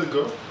 I'll bro. let it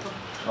go.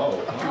 Oh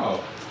wow.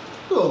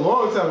 It was a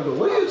long time ago.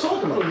 What are you talking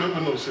I don't about?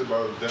 remember no shit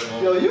about that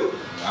long. Yo,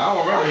 I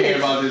don't remember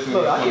hearing about this.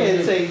 Look, I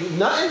can't say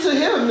nothing to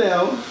him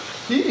now.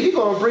 He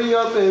gonna bring you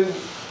up and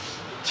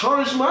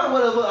tarnish my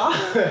whatever.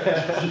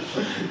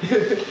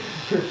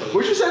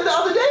 What you said the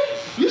other day?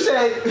 You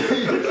said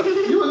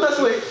you was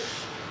messing with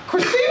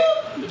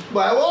Christina?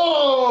 Like,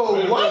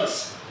 whoa, what?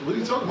 What are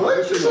you talking about?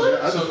 What you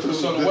said? So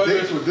the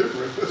dates were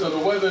different. So the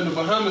weather in the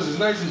Bahamas is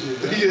nice and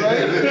shit.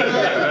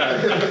 Yeah.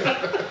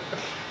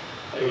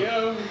 Hey,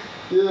 yo.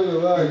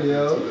 Yeah, right,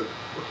 yo.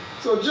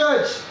 So,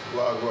 Judge,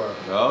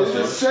 Why? it's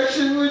a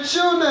section with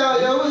you now,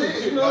 yo.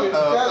 You know,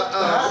 got the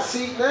hot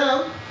seat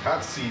now.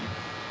 Hot seat.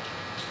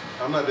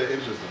 I'm not that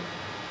interesting.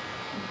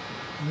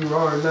 You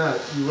are not.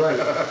 You're right.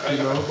 You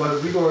know,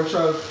 but we're gonna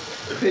try to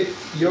pick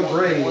your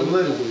brain a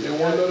little bit. It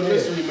wasn't no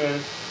mystery, man.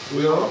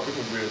 You know.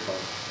 People weird time.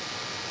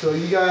 So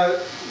you got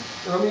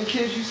how many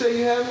kids you say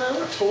you have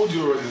now? I told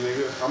you already,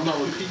 nigga. I'm not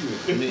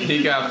repeating it.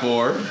 He got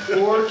 4.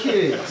 4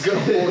 kids. I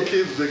got 4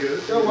 kids,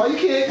 nigga. Yo, why you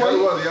can't? Why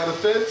you? What? They out of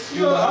feds?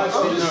 You know,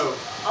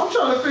 I'm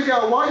trying to figure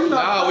out why you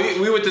not. Nah,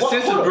 we with the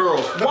census bureau.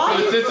 Why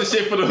For the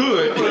censorship for the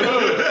hood.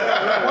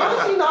 Why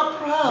is he not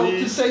proud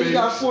to say he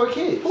got 4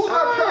 kids? Who's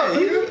not proud,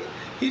 nigga?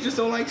 He just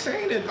don't like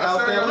saying it I out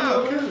said I there got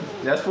loud. 4 kids.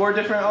 That's 4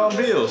 different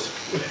bills.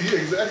 Yeah,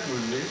 exactly,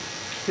 nigga.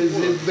 His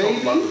Talk about the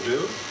baby,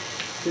 bill.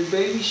 his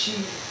baby,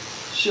 she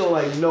don't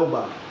like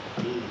nobody.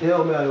 It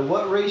don't matter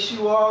what race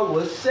you are,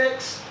 what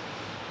sex,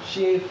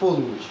 she ain't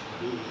fooling with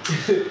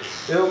you.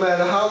 It don't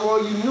matter how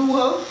long you knew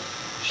her,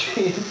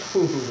 she ain't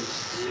fooling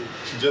with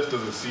She just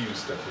doesn't see you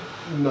stepping.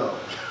 you. No,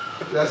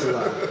 that's a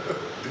lie.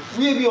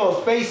 We'd be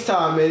on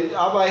FaceTime and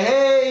I'm like,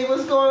 hey,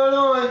 what's going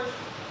on?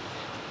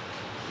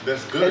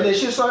 That's good. And then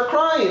she'll start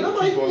crying. I'm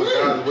like, Keep all the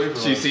guys away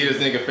from She her. see this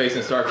nigga face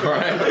and start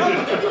crying.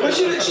 but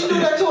she do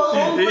that to her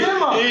own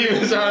grandma. He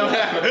even started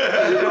laughing.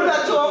 She do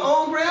that to her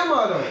own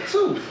grandma though,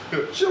 too.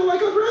 She don't like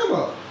her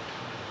grandma.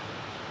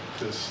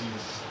 Cause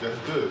that's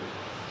good.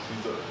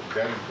 She's a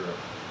daddy girl.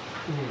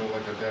 You don't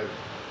like her daddy.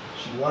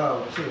 She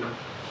wild too.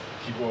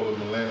 Keep all the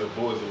Atlanta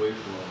boys away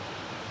from her.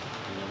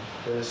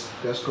 You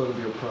That's going to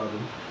be a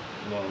problem.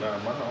 know? No, not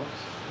in my house.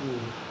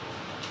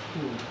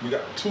 We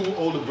got 2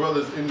 older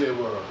brothers in there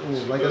with her.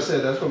 Like I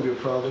said, that's going to be a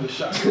In problem. the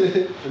shotgun.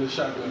 In the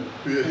shotgun.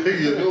 Yeah,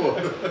 you know.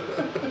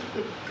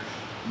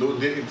 No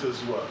dating till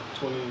she what?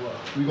 20 what?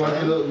 We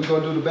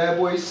gonna do the Bad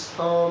Boys too.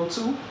 Hell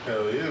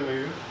yeah,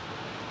 nigga.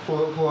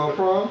 for our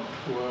prom?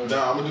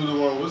 Nah, I'm gonna do the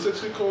one. What's that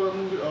shit called? That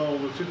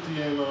movie with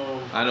 50 and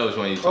I know which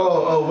one you talking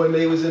about. Oh, when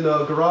they was in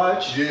the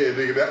garage. Yeah,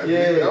 nigga,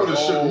 that would have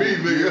shook me,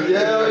 nigga.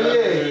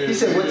 Yeah. He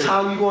said, "What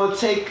time you gonna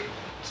take?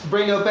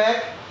 Bring her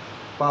back?"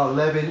 About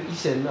 11. He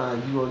said, "Nah,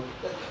 you gonna?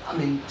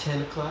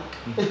 10 o'clock."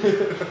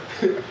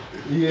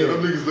 Yeah,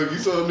 them niggas. Look, you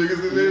saw them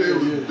niggas in there. They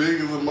was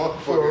big as a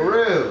motherfucker. For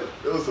real.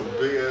 That was some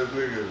big ass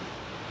niggas.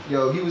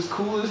 Yo, he was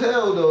cool as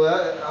hell though.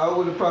 I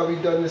would have probably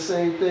done the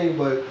same thing,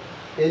 but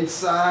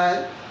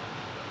inside,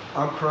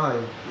 I'm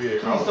crying. Yeah,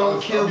 Please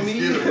don't kill me.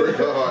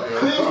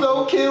 Please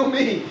don't kill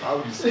me. I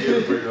would be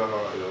scared to break her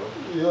heart,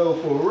 yo. Yo,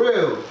 for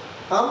real.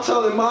 I'm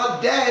telling my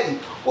daddy,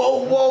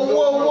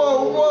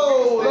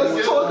 whoa.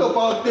 Let's talk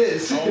about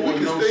this. We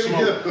can stay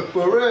together.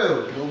 For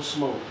real. No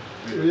smoke.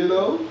 Yeah. You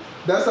know?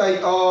 That's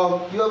like,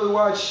 you ever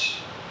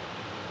watch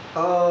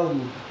My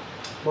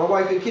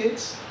Wife and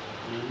Kids?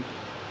 Mm-hmm.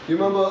 You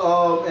remember,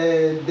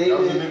 and That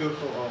was a Damon, nigga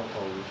from,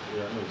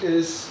 yeah, I know.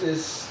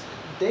 is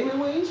Damon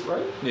Wayans,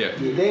 right? Yeah.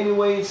 Damon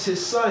Wayans,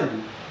 his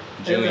son.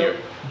 Junior.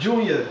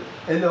 Junior.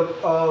 Ended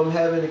up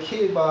having a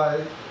kid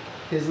by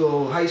his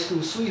little high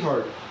school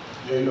sweetheart.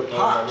 And the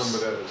Pops. I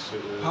remember that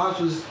shit. Yeah. Pops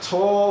was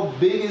tall,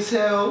 big as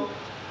hell.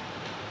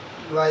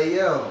 Like,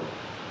 yo,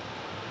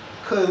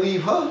 couldn't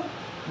leave her.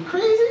 You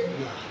crazy?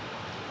 Yeah.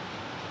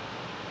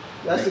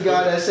 That's the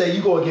guy that said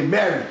you gonna get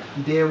married.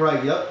 You damn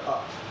right. Yep.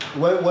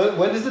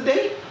 When is the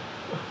date?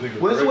 Nigga,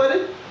 When's the right?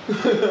 wedding?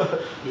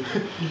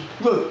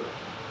 Look,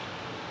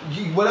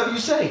 whatever you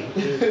say.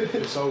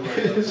 It's over.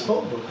 It's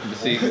over. But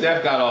see,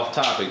 Steph got off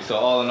topic. So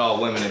all in all,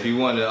 women, if you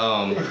want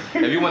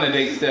to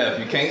date Steph,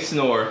 you can't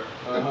snore.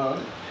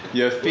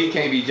 Your feet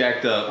can't be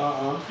jacked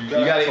up. You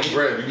gotta eat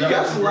bread. You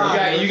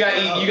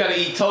gotta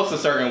eat toast a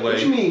certain way.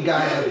 What you mean,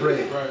 gotta have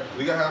bread? Right.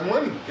 You gotta have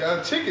money. You gotta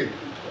have chicken.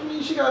 I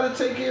mean, she gotta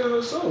take care of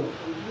herself.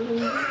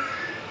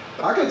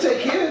 I can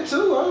take care of it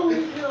too. I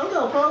don't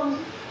got a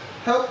problem.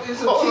 Help.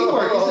 It's a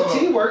teamwork. It's a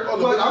teamwork.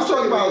 But I'm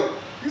talking about.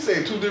 You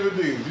saying two different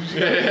things. You She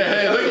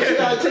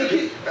gotta take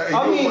it.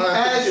 I mean,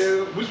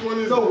 which one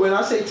is? No, when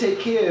I say take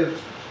care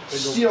of,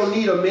 she don't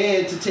need a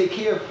man to take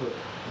care of her.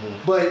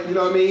 But you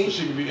know what I mean? So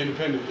she can be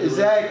independent.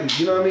 Exactly.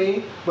 You know what I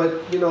mean?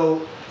 But you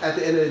know, at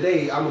the end of the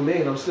day, I'm a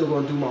man. I'm still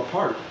gonna do my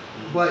part.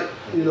 But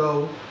you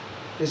know,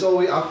 it's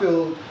always I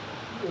feel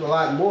a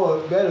lot more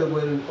better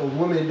when a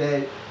woman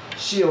that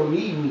she don't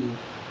need me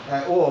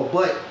at all,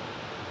 but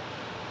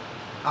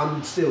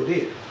I'm still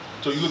there.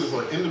 So you're looking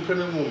for an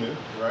independent woman,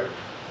 right?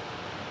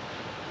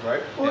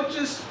 Right? Or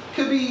just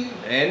could be.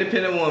 An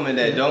independent woman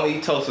that don't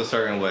eat toast a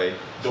certain way.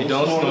 She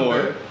don't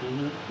snore.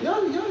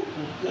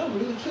 Y'all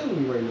really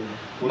killing me right now.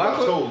 What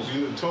about toes?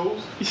 You need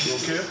toes? You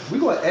don't care? We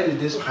gonna edit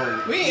this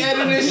part. We ain't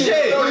editing this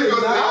shit.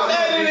 I'm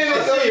editing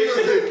this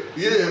shit.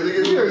 Yeah,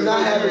 nigga. We are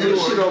not having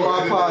this shit on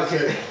my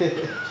podcast.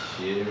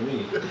 Shit,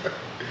 me.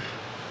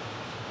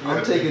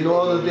 I'm taking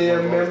all the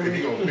damn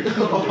memory, all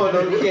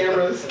the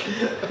cameras.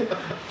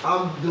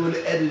 I'm doing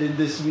the editing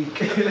this week.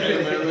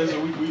 Hey man,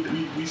 listen,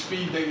 we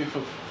speed dating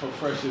for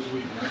fresh this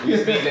week, man. We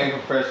speed dating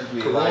for fresh this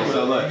week. Like,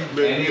 so look,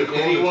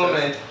 any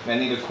woman that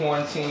need a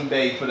quarantine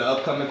date for the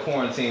upcoming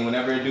quarantine,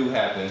 whenever it do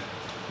happen,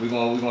 we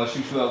gonna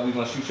shoot you up. We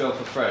gonna shoot you up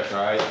for fresh,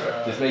 all right?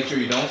 Just make sure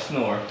you don't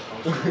snore.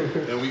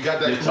 And we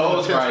got that your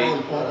toes test right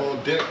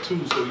on deck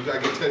too, so you gotta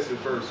get tested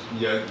first.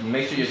 Yeah,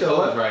 make sure your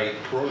toes right.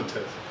 Corona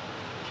test.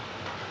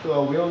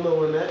 Well, we don't know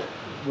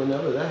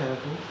whenever that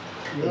happens.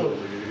 You know.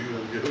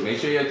 Make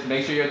sure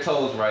your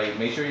toes right.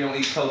 Make sure you don't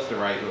eat toast the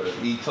right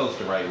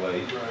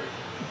way. Right.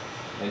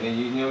 And then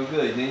you know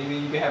good. Then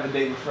you can have a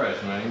date with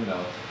fresh, man. You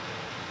know.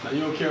 Now you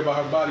don't care about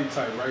her body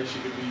type, right? She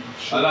could be.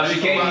 Oh no, she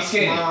can't be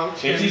skinny.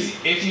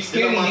 If she's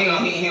skinny,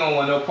 he don't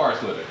want no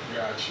parts with her.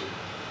 Gotcha.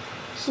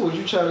 So what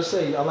you trying to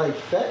say? I like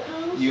fat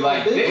girls? You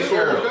like big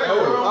girls?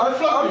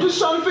 I'm just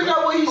trying to figure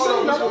out what he's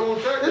saying. There's nothing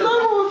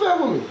wrong with fat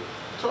women.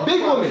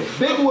 Big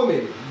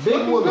women.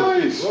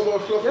 Nice. What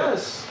about fluffy?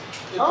 Yes.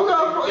 I don't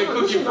got They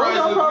cook you fries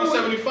at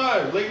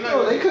 $3.75 late night.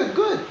 No, they cook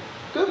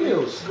good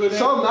meals. Good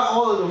Some, not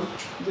all of them.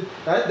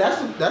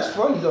 That's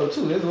funny though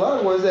too. There's a lot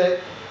of ones that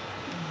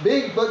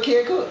big but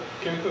can't cook.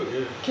 Can't cook,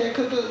 yeah. Can't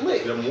cook good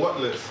lick. Them what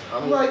list?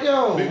 I'm like,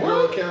 yo, big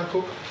girl can't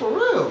cook. For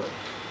real.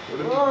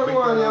 All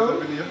right, yo.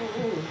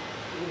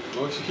 Why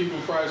don't you keep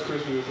them fries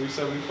crispy at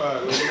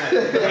 $3.75 late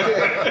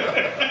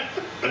night?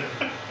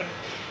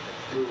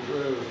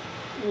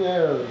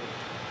 Yeah.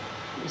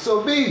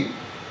 So B,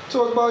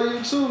 talk about you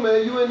too,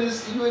 man. You in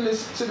this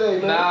today,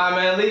 man. Nah,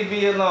 man, leave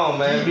B alone,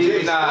 man.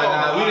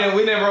 Nah.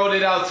 We didn't roll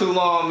it out too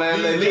long,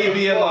 man. Leave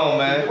B alone,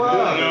 man.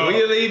 Wow.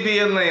 We leave B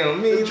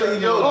alone.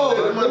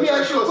 Let me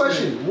ask you a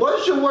question.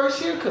 What's your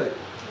worst haircut?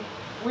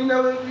 We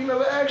never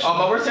asked you. Oh,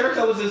 my worst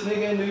haircut was this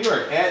nigga in New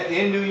York.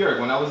 In New York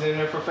when I was in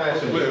there for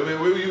fashion. Where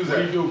were you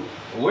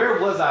at? Where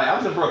was I? I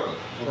was in Brooklyn.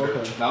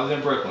 Okay. I was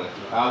in Brooklyn.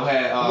 I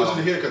had. How much was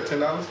the haircut?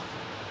 $10?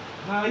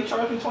 Nah, he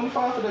charged me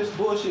 $25 for this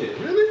bullshit.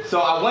 Really? So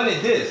I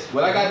wanted this.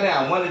 What I got now,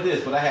 I wanted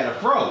this, but I had a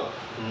fro.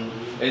 And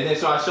then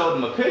so I showed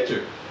him a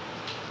picture.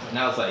 And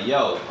I was like,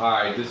 yo, all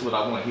right, this is what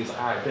I want. He's like,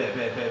 all right, bet.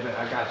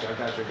 I got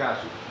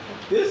you.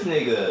 This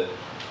nigga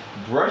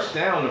brushed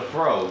down the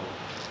fro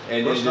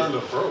And brushed down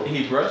the fro.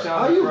 He brushed down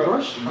How the you fro.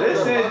 brush?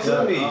 Listen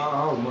to me.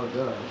 Oh my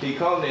god. He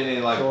come in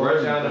and like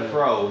brushed down the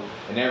fro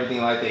and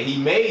everything like that.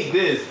 He made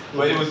this,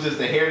 but it was just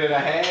the hair that I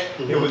had.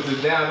 It was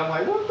just down. I'm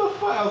like, what the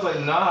fuck? I was like,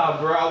 nah,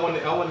 bro. I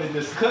wanted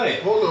this cut.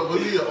 Hold up,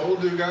 was he an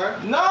older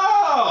guy?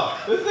 No,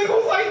 this nigga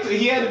was like,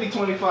 he had to be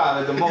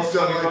 25 at the most. He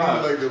sounded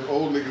 25. like the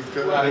old niggas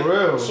cut. Like,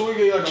 real. So we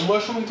get like a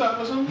mushroom top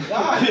or something?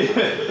 Nah.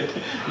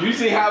 You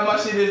see how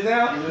much it is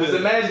now? Yeah. Just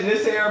imagine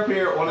this hair up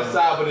here on the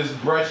side, but it's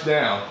brushed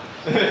down.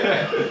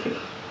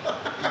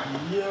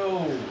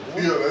 Yo,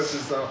 That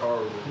shit sound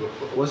horrible.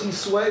 Was he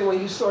sweating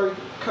when you started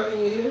cutting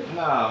your hair?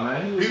 Nah,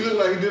 man. He looked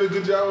like he did a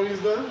good job when he's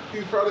done.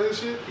 He's proud of his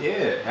shit.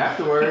 Yeah,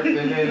 afterwards, and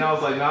then I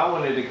was like, no, I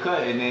wanted to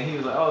cut, and then he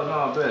was like, oh, no,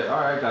 I bet,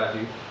 all right, got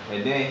you.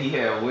 And then he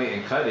had went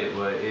and cut it,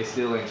 but it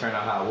still ain't turned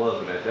out how it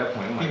was. But at that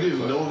point, I'm like, He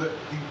didn't know that.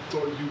 He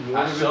thought you wanted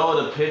I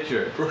showed a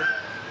picture.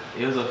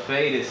 It was a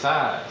faded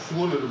size. He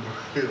wanted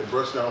to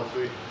brush down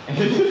face.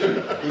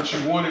 what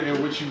you wanted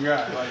and what you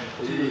got, like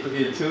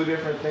Two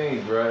different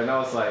things, bro. And I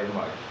was like,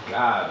 my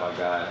God.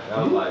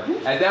 I was like,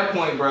 at that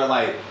point, bro,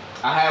 like,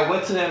 I had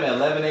went to him at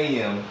 11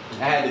 a.m.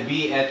 I had to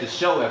be at the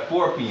show at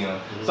 4 p.m.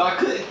 So I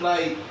couldn't,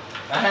 like,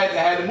 I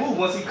had to move.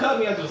 Once he cut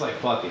me, I was just like,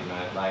 fuck it,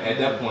 man. Like, at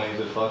that point, it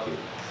was just fuck it.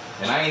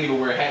 And I ain't even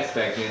wear hats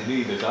back then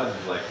either, so I was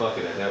just like, fuck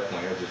it at that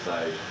point. I was just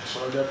like...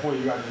 So at that point,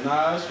 you got the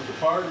knives with the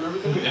part and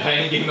everything? I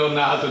ain't getting no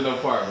knives with no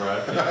part, bro. I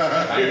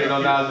ain't getting no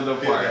knives with no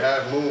part.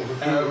 Half moon.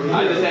 I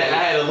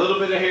had a little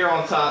bit of hair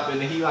on top, and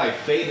then he like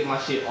faded my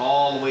shit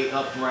all the way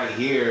up right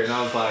here, and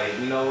I was like,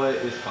 you know what,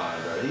 it's fine,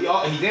 bro. He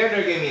damn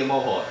near gave me a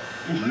mohawk.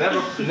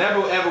 Never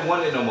ever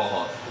wanted no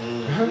mohawk.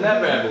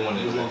 Never ever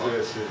wanted no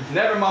mohawk.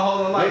 Never my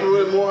whole life.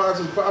 Remember when mohawks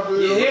was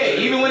popular? Yeah,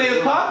 even when it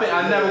was popping,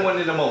 I never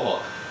wanted a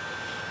mohawk.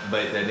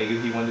 But that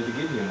nigga, he wanted to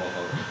give me a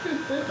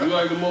mohawk. You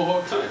like the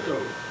mohawk type though?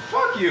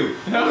 Fuck you.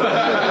 He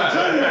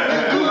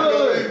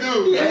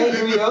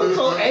angry, yo.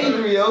 So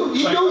angry, yo.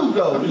 He do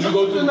though. Did you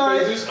go through the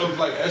phases of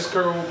like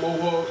S-curl,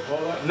 mohawk,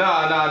 all that? No.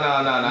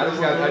 I just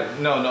got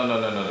no.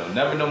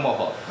 Never no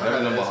mohawk.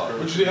 Never no mohawk.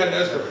 But you did have the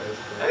S-curl.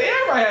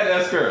 Everybody had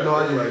that skirt. No,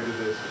 I didn't. Did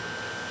this.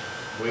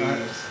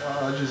 Waves. I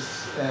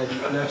just had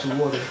natural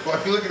water. Why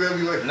you looking at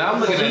me like? Now I'm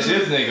looking at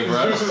this nigga,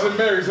 bro. Juices and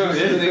berries, huh?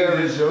 This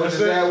nigga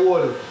Just add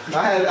water.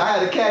 I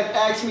had a cat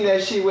ask me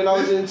that shit when I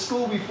was in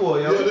school before,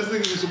 yo. Yo, this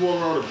nigga used to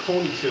walk around with a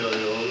ponytail,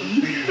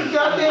 yo.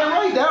 Goddamn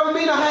right. That would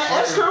mean I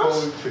had S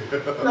curls.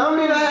 That would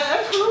mean I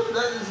had S curls.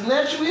 That is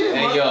natural hair.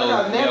 Hey, I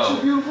got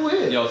natural, beautiful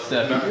hair. Yo,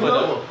 Steph,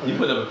 you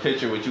put up a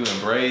picture with you in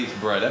braids,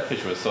 bro. That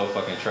picture was so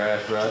fucking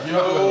trash, bro.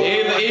 Yo, you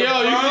seen that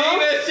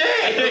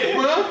shit?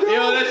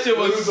 Yo, that shit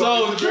was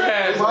so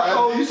trash.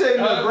 Oh, you said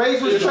the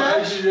braids was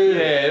trash?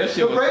 Yeah, that shit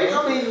The was. braids, I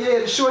mean,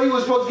 yeah, Shorty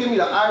was supposed to give me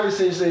the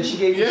irises and she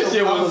gave me That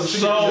shit was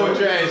so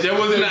trash. There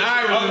wasn't an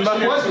iris.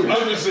 It wasn't.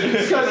 Because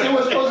it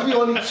was supposed to be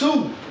only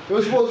two. It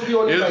was supposed to be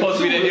only It was like supposed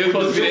to be two. the- it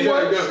was supposed to be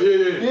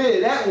the- Yeah,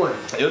 that one. It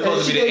was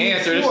supposed to be the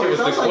answer. This shit was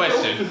the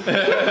question.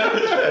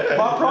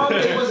 My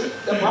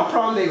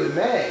problem they was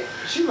mad.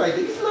 She was like,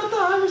 these not the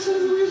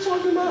irises we were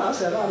talking about. I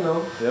said, I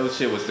know. That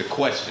shit was the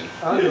question.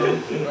 I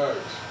know.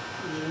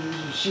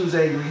 She was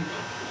angry.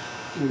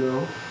 You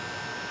know.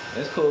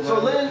 That's cool, man. So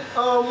Lynn,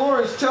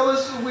 Lawrence, tell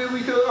us where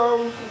we could,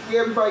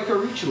 where everybody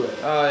could reach you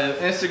at.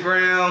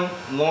 Instagram,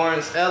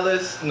 Lawrence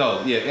Ellis.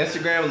 No, yeah,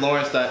 Instagram,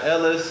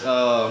 Lawrence.Ellis.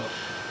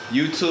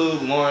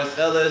 YouTube, Lawrence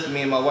Ellis.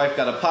 Me and my wife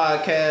got a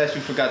podcast.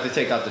 You forgot to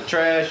take out the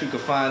trash. You can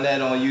find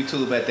that on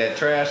YouTube at That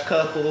Trash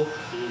Couple.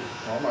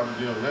 I'm about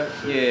to be on that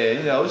shit. Yeah,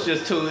 you know, it's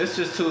just two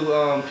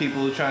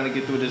people trying to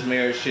get through this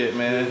marriage shit,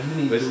 man.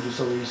 You need to do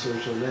some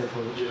research on that,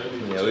 folks.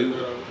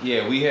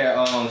 We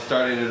had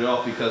started it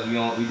off because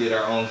we did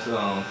our own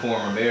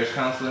form of marriage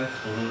counseling,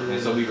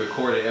 and so we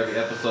recorded every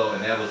episode,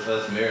 and that was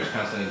us marriage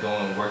counseling,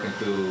 going working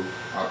through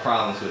our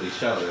problems with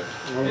each other.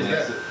 How was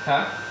that?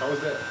 Huh? How was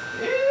that?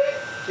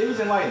 It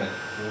was enlightening.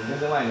 It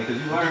was enlightening because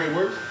you You think learn. it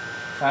works?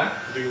 Huh?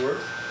 You think it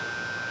works?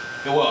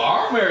 Well,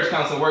 our marriage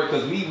counseling worked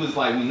because we was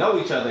like, we know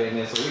each other, and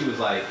then so we was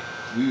like,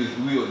 we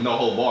was no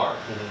whole bar.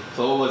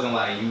 So it wasn't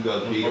like you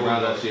go beat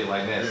around that shit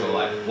like that. So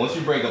like once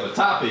you bring up a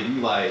topic,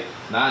 you like,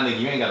 nah nigga,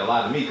 you ain't got to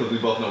lie to me because we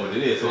both know what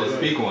it is. So let's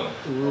speak on it.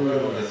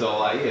 And so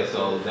like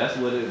so that's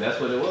what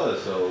it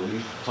was. So we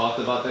talked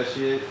about that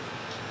shit.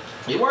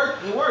 It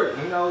worked. You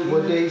know.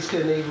 What days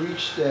can they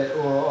reach that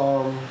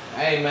or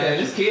Hey man,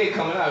 this kid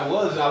coming out. I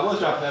was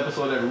dropping an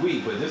episode every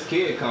week, but this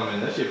kid coming,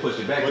 that shit pushed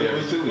it back to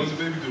every 2 weeks. What's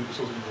the baby do?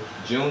 Supposed to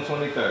be June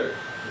 23rd.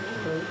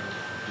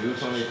 June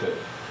 23rd.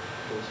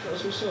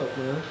 That's what's up,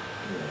 man.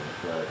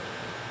 Yeah, right.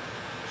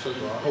 So I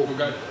hope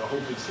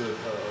it's a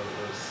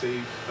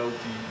safe,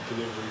 healthy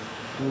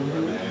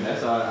delivery. Man,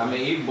 that's all. I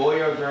mean, either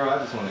boy or girl, I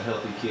just want a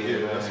healthy kid. Yeah,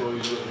 man. that's all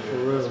you're looking For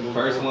real.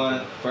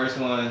 at. First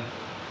one.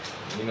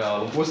 You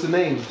know, What's the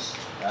names?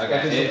 I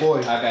got If it's a boy.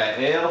 I got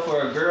L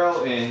for a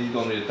girl, and he's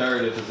gonna be the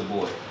third if it's a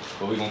boy.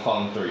 But we're gonna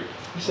call him 3. You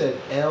said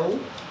L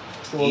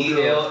for a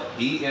girl.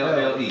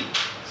 E-L-E.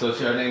 So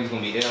her name's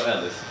gonna be L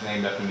Ellis,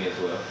 named after me as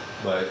well.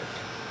 But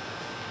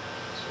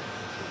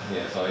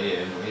Yeah, so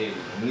yeah,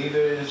 neither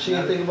is She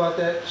didn't think about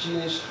that?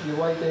 Your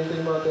wife didn't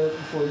think about that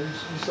before you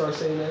start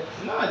saying that?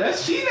 Nah,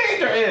 she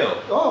named her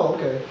L. Oh,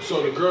 okay.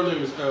 So the girl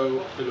name is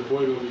L and the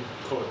boy gonna be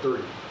called 3.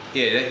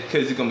 Yeah,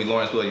 because it's gonna be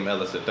Lawrence William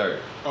Ellis III.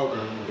 Okay.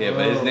 Yeah,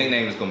 but his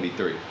nickname is gonna be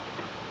 3.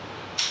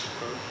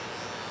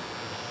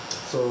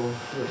 So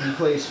if he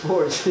plays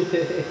sports,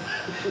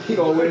 he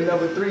gonna win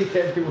number 3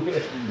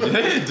 everywhere.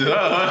 Duh.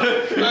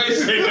 I ain't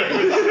say that.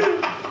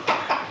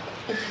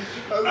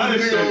 I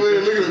didn't say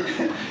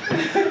that.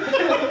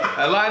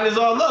 I line this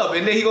all up,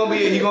 and then he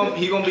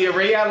gonna be a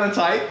Ray Allen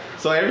type.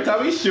 So every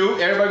time he shoot,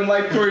 everybody gonna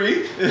like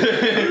 3.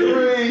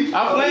 3.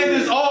 I planned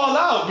this all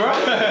out, bro.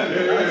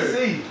 I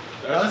see.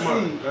 That's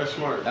smart. That's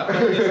smart. I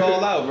planned this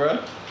all out, bro.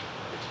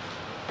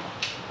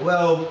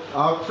 Well,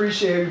 I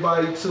appreciate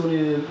everybody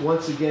tuning in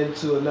once again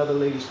to another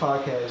Ladies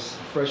Podcast,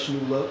 Fresh New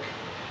Look.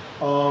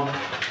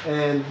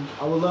 And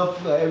I would love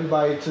for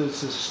everybody to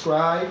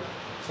subscribe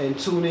and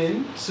tune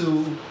in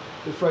to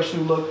the Fresh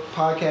New Look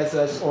podcast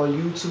that's on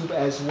YouTube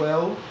as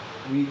well.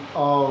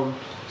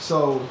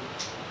 So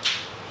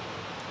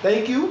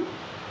thank you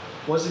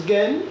once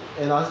again,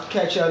 and I'll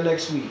catch y'all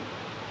next week.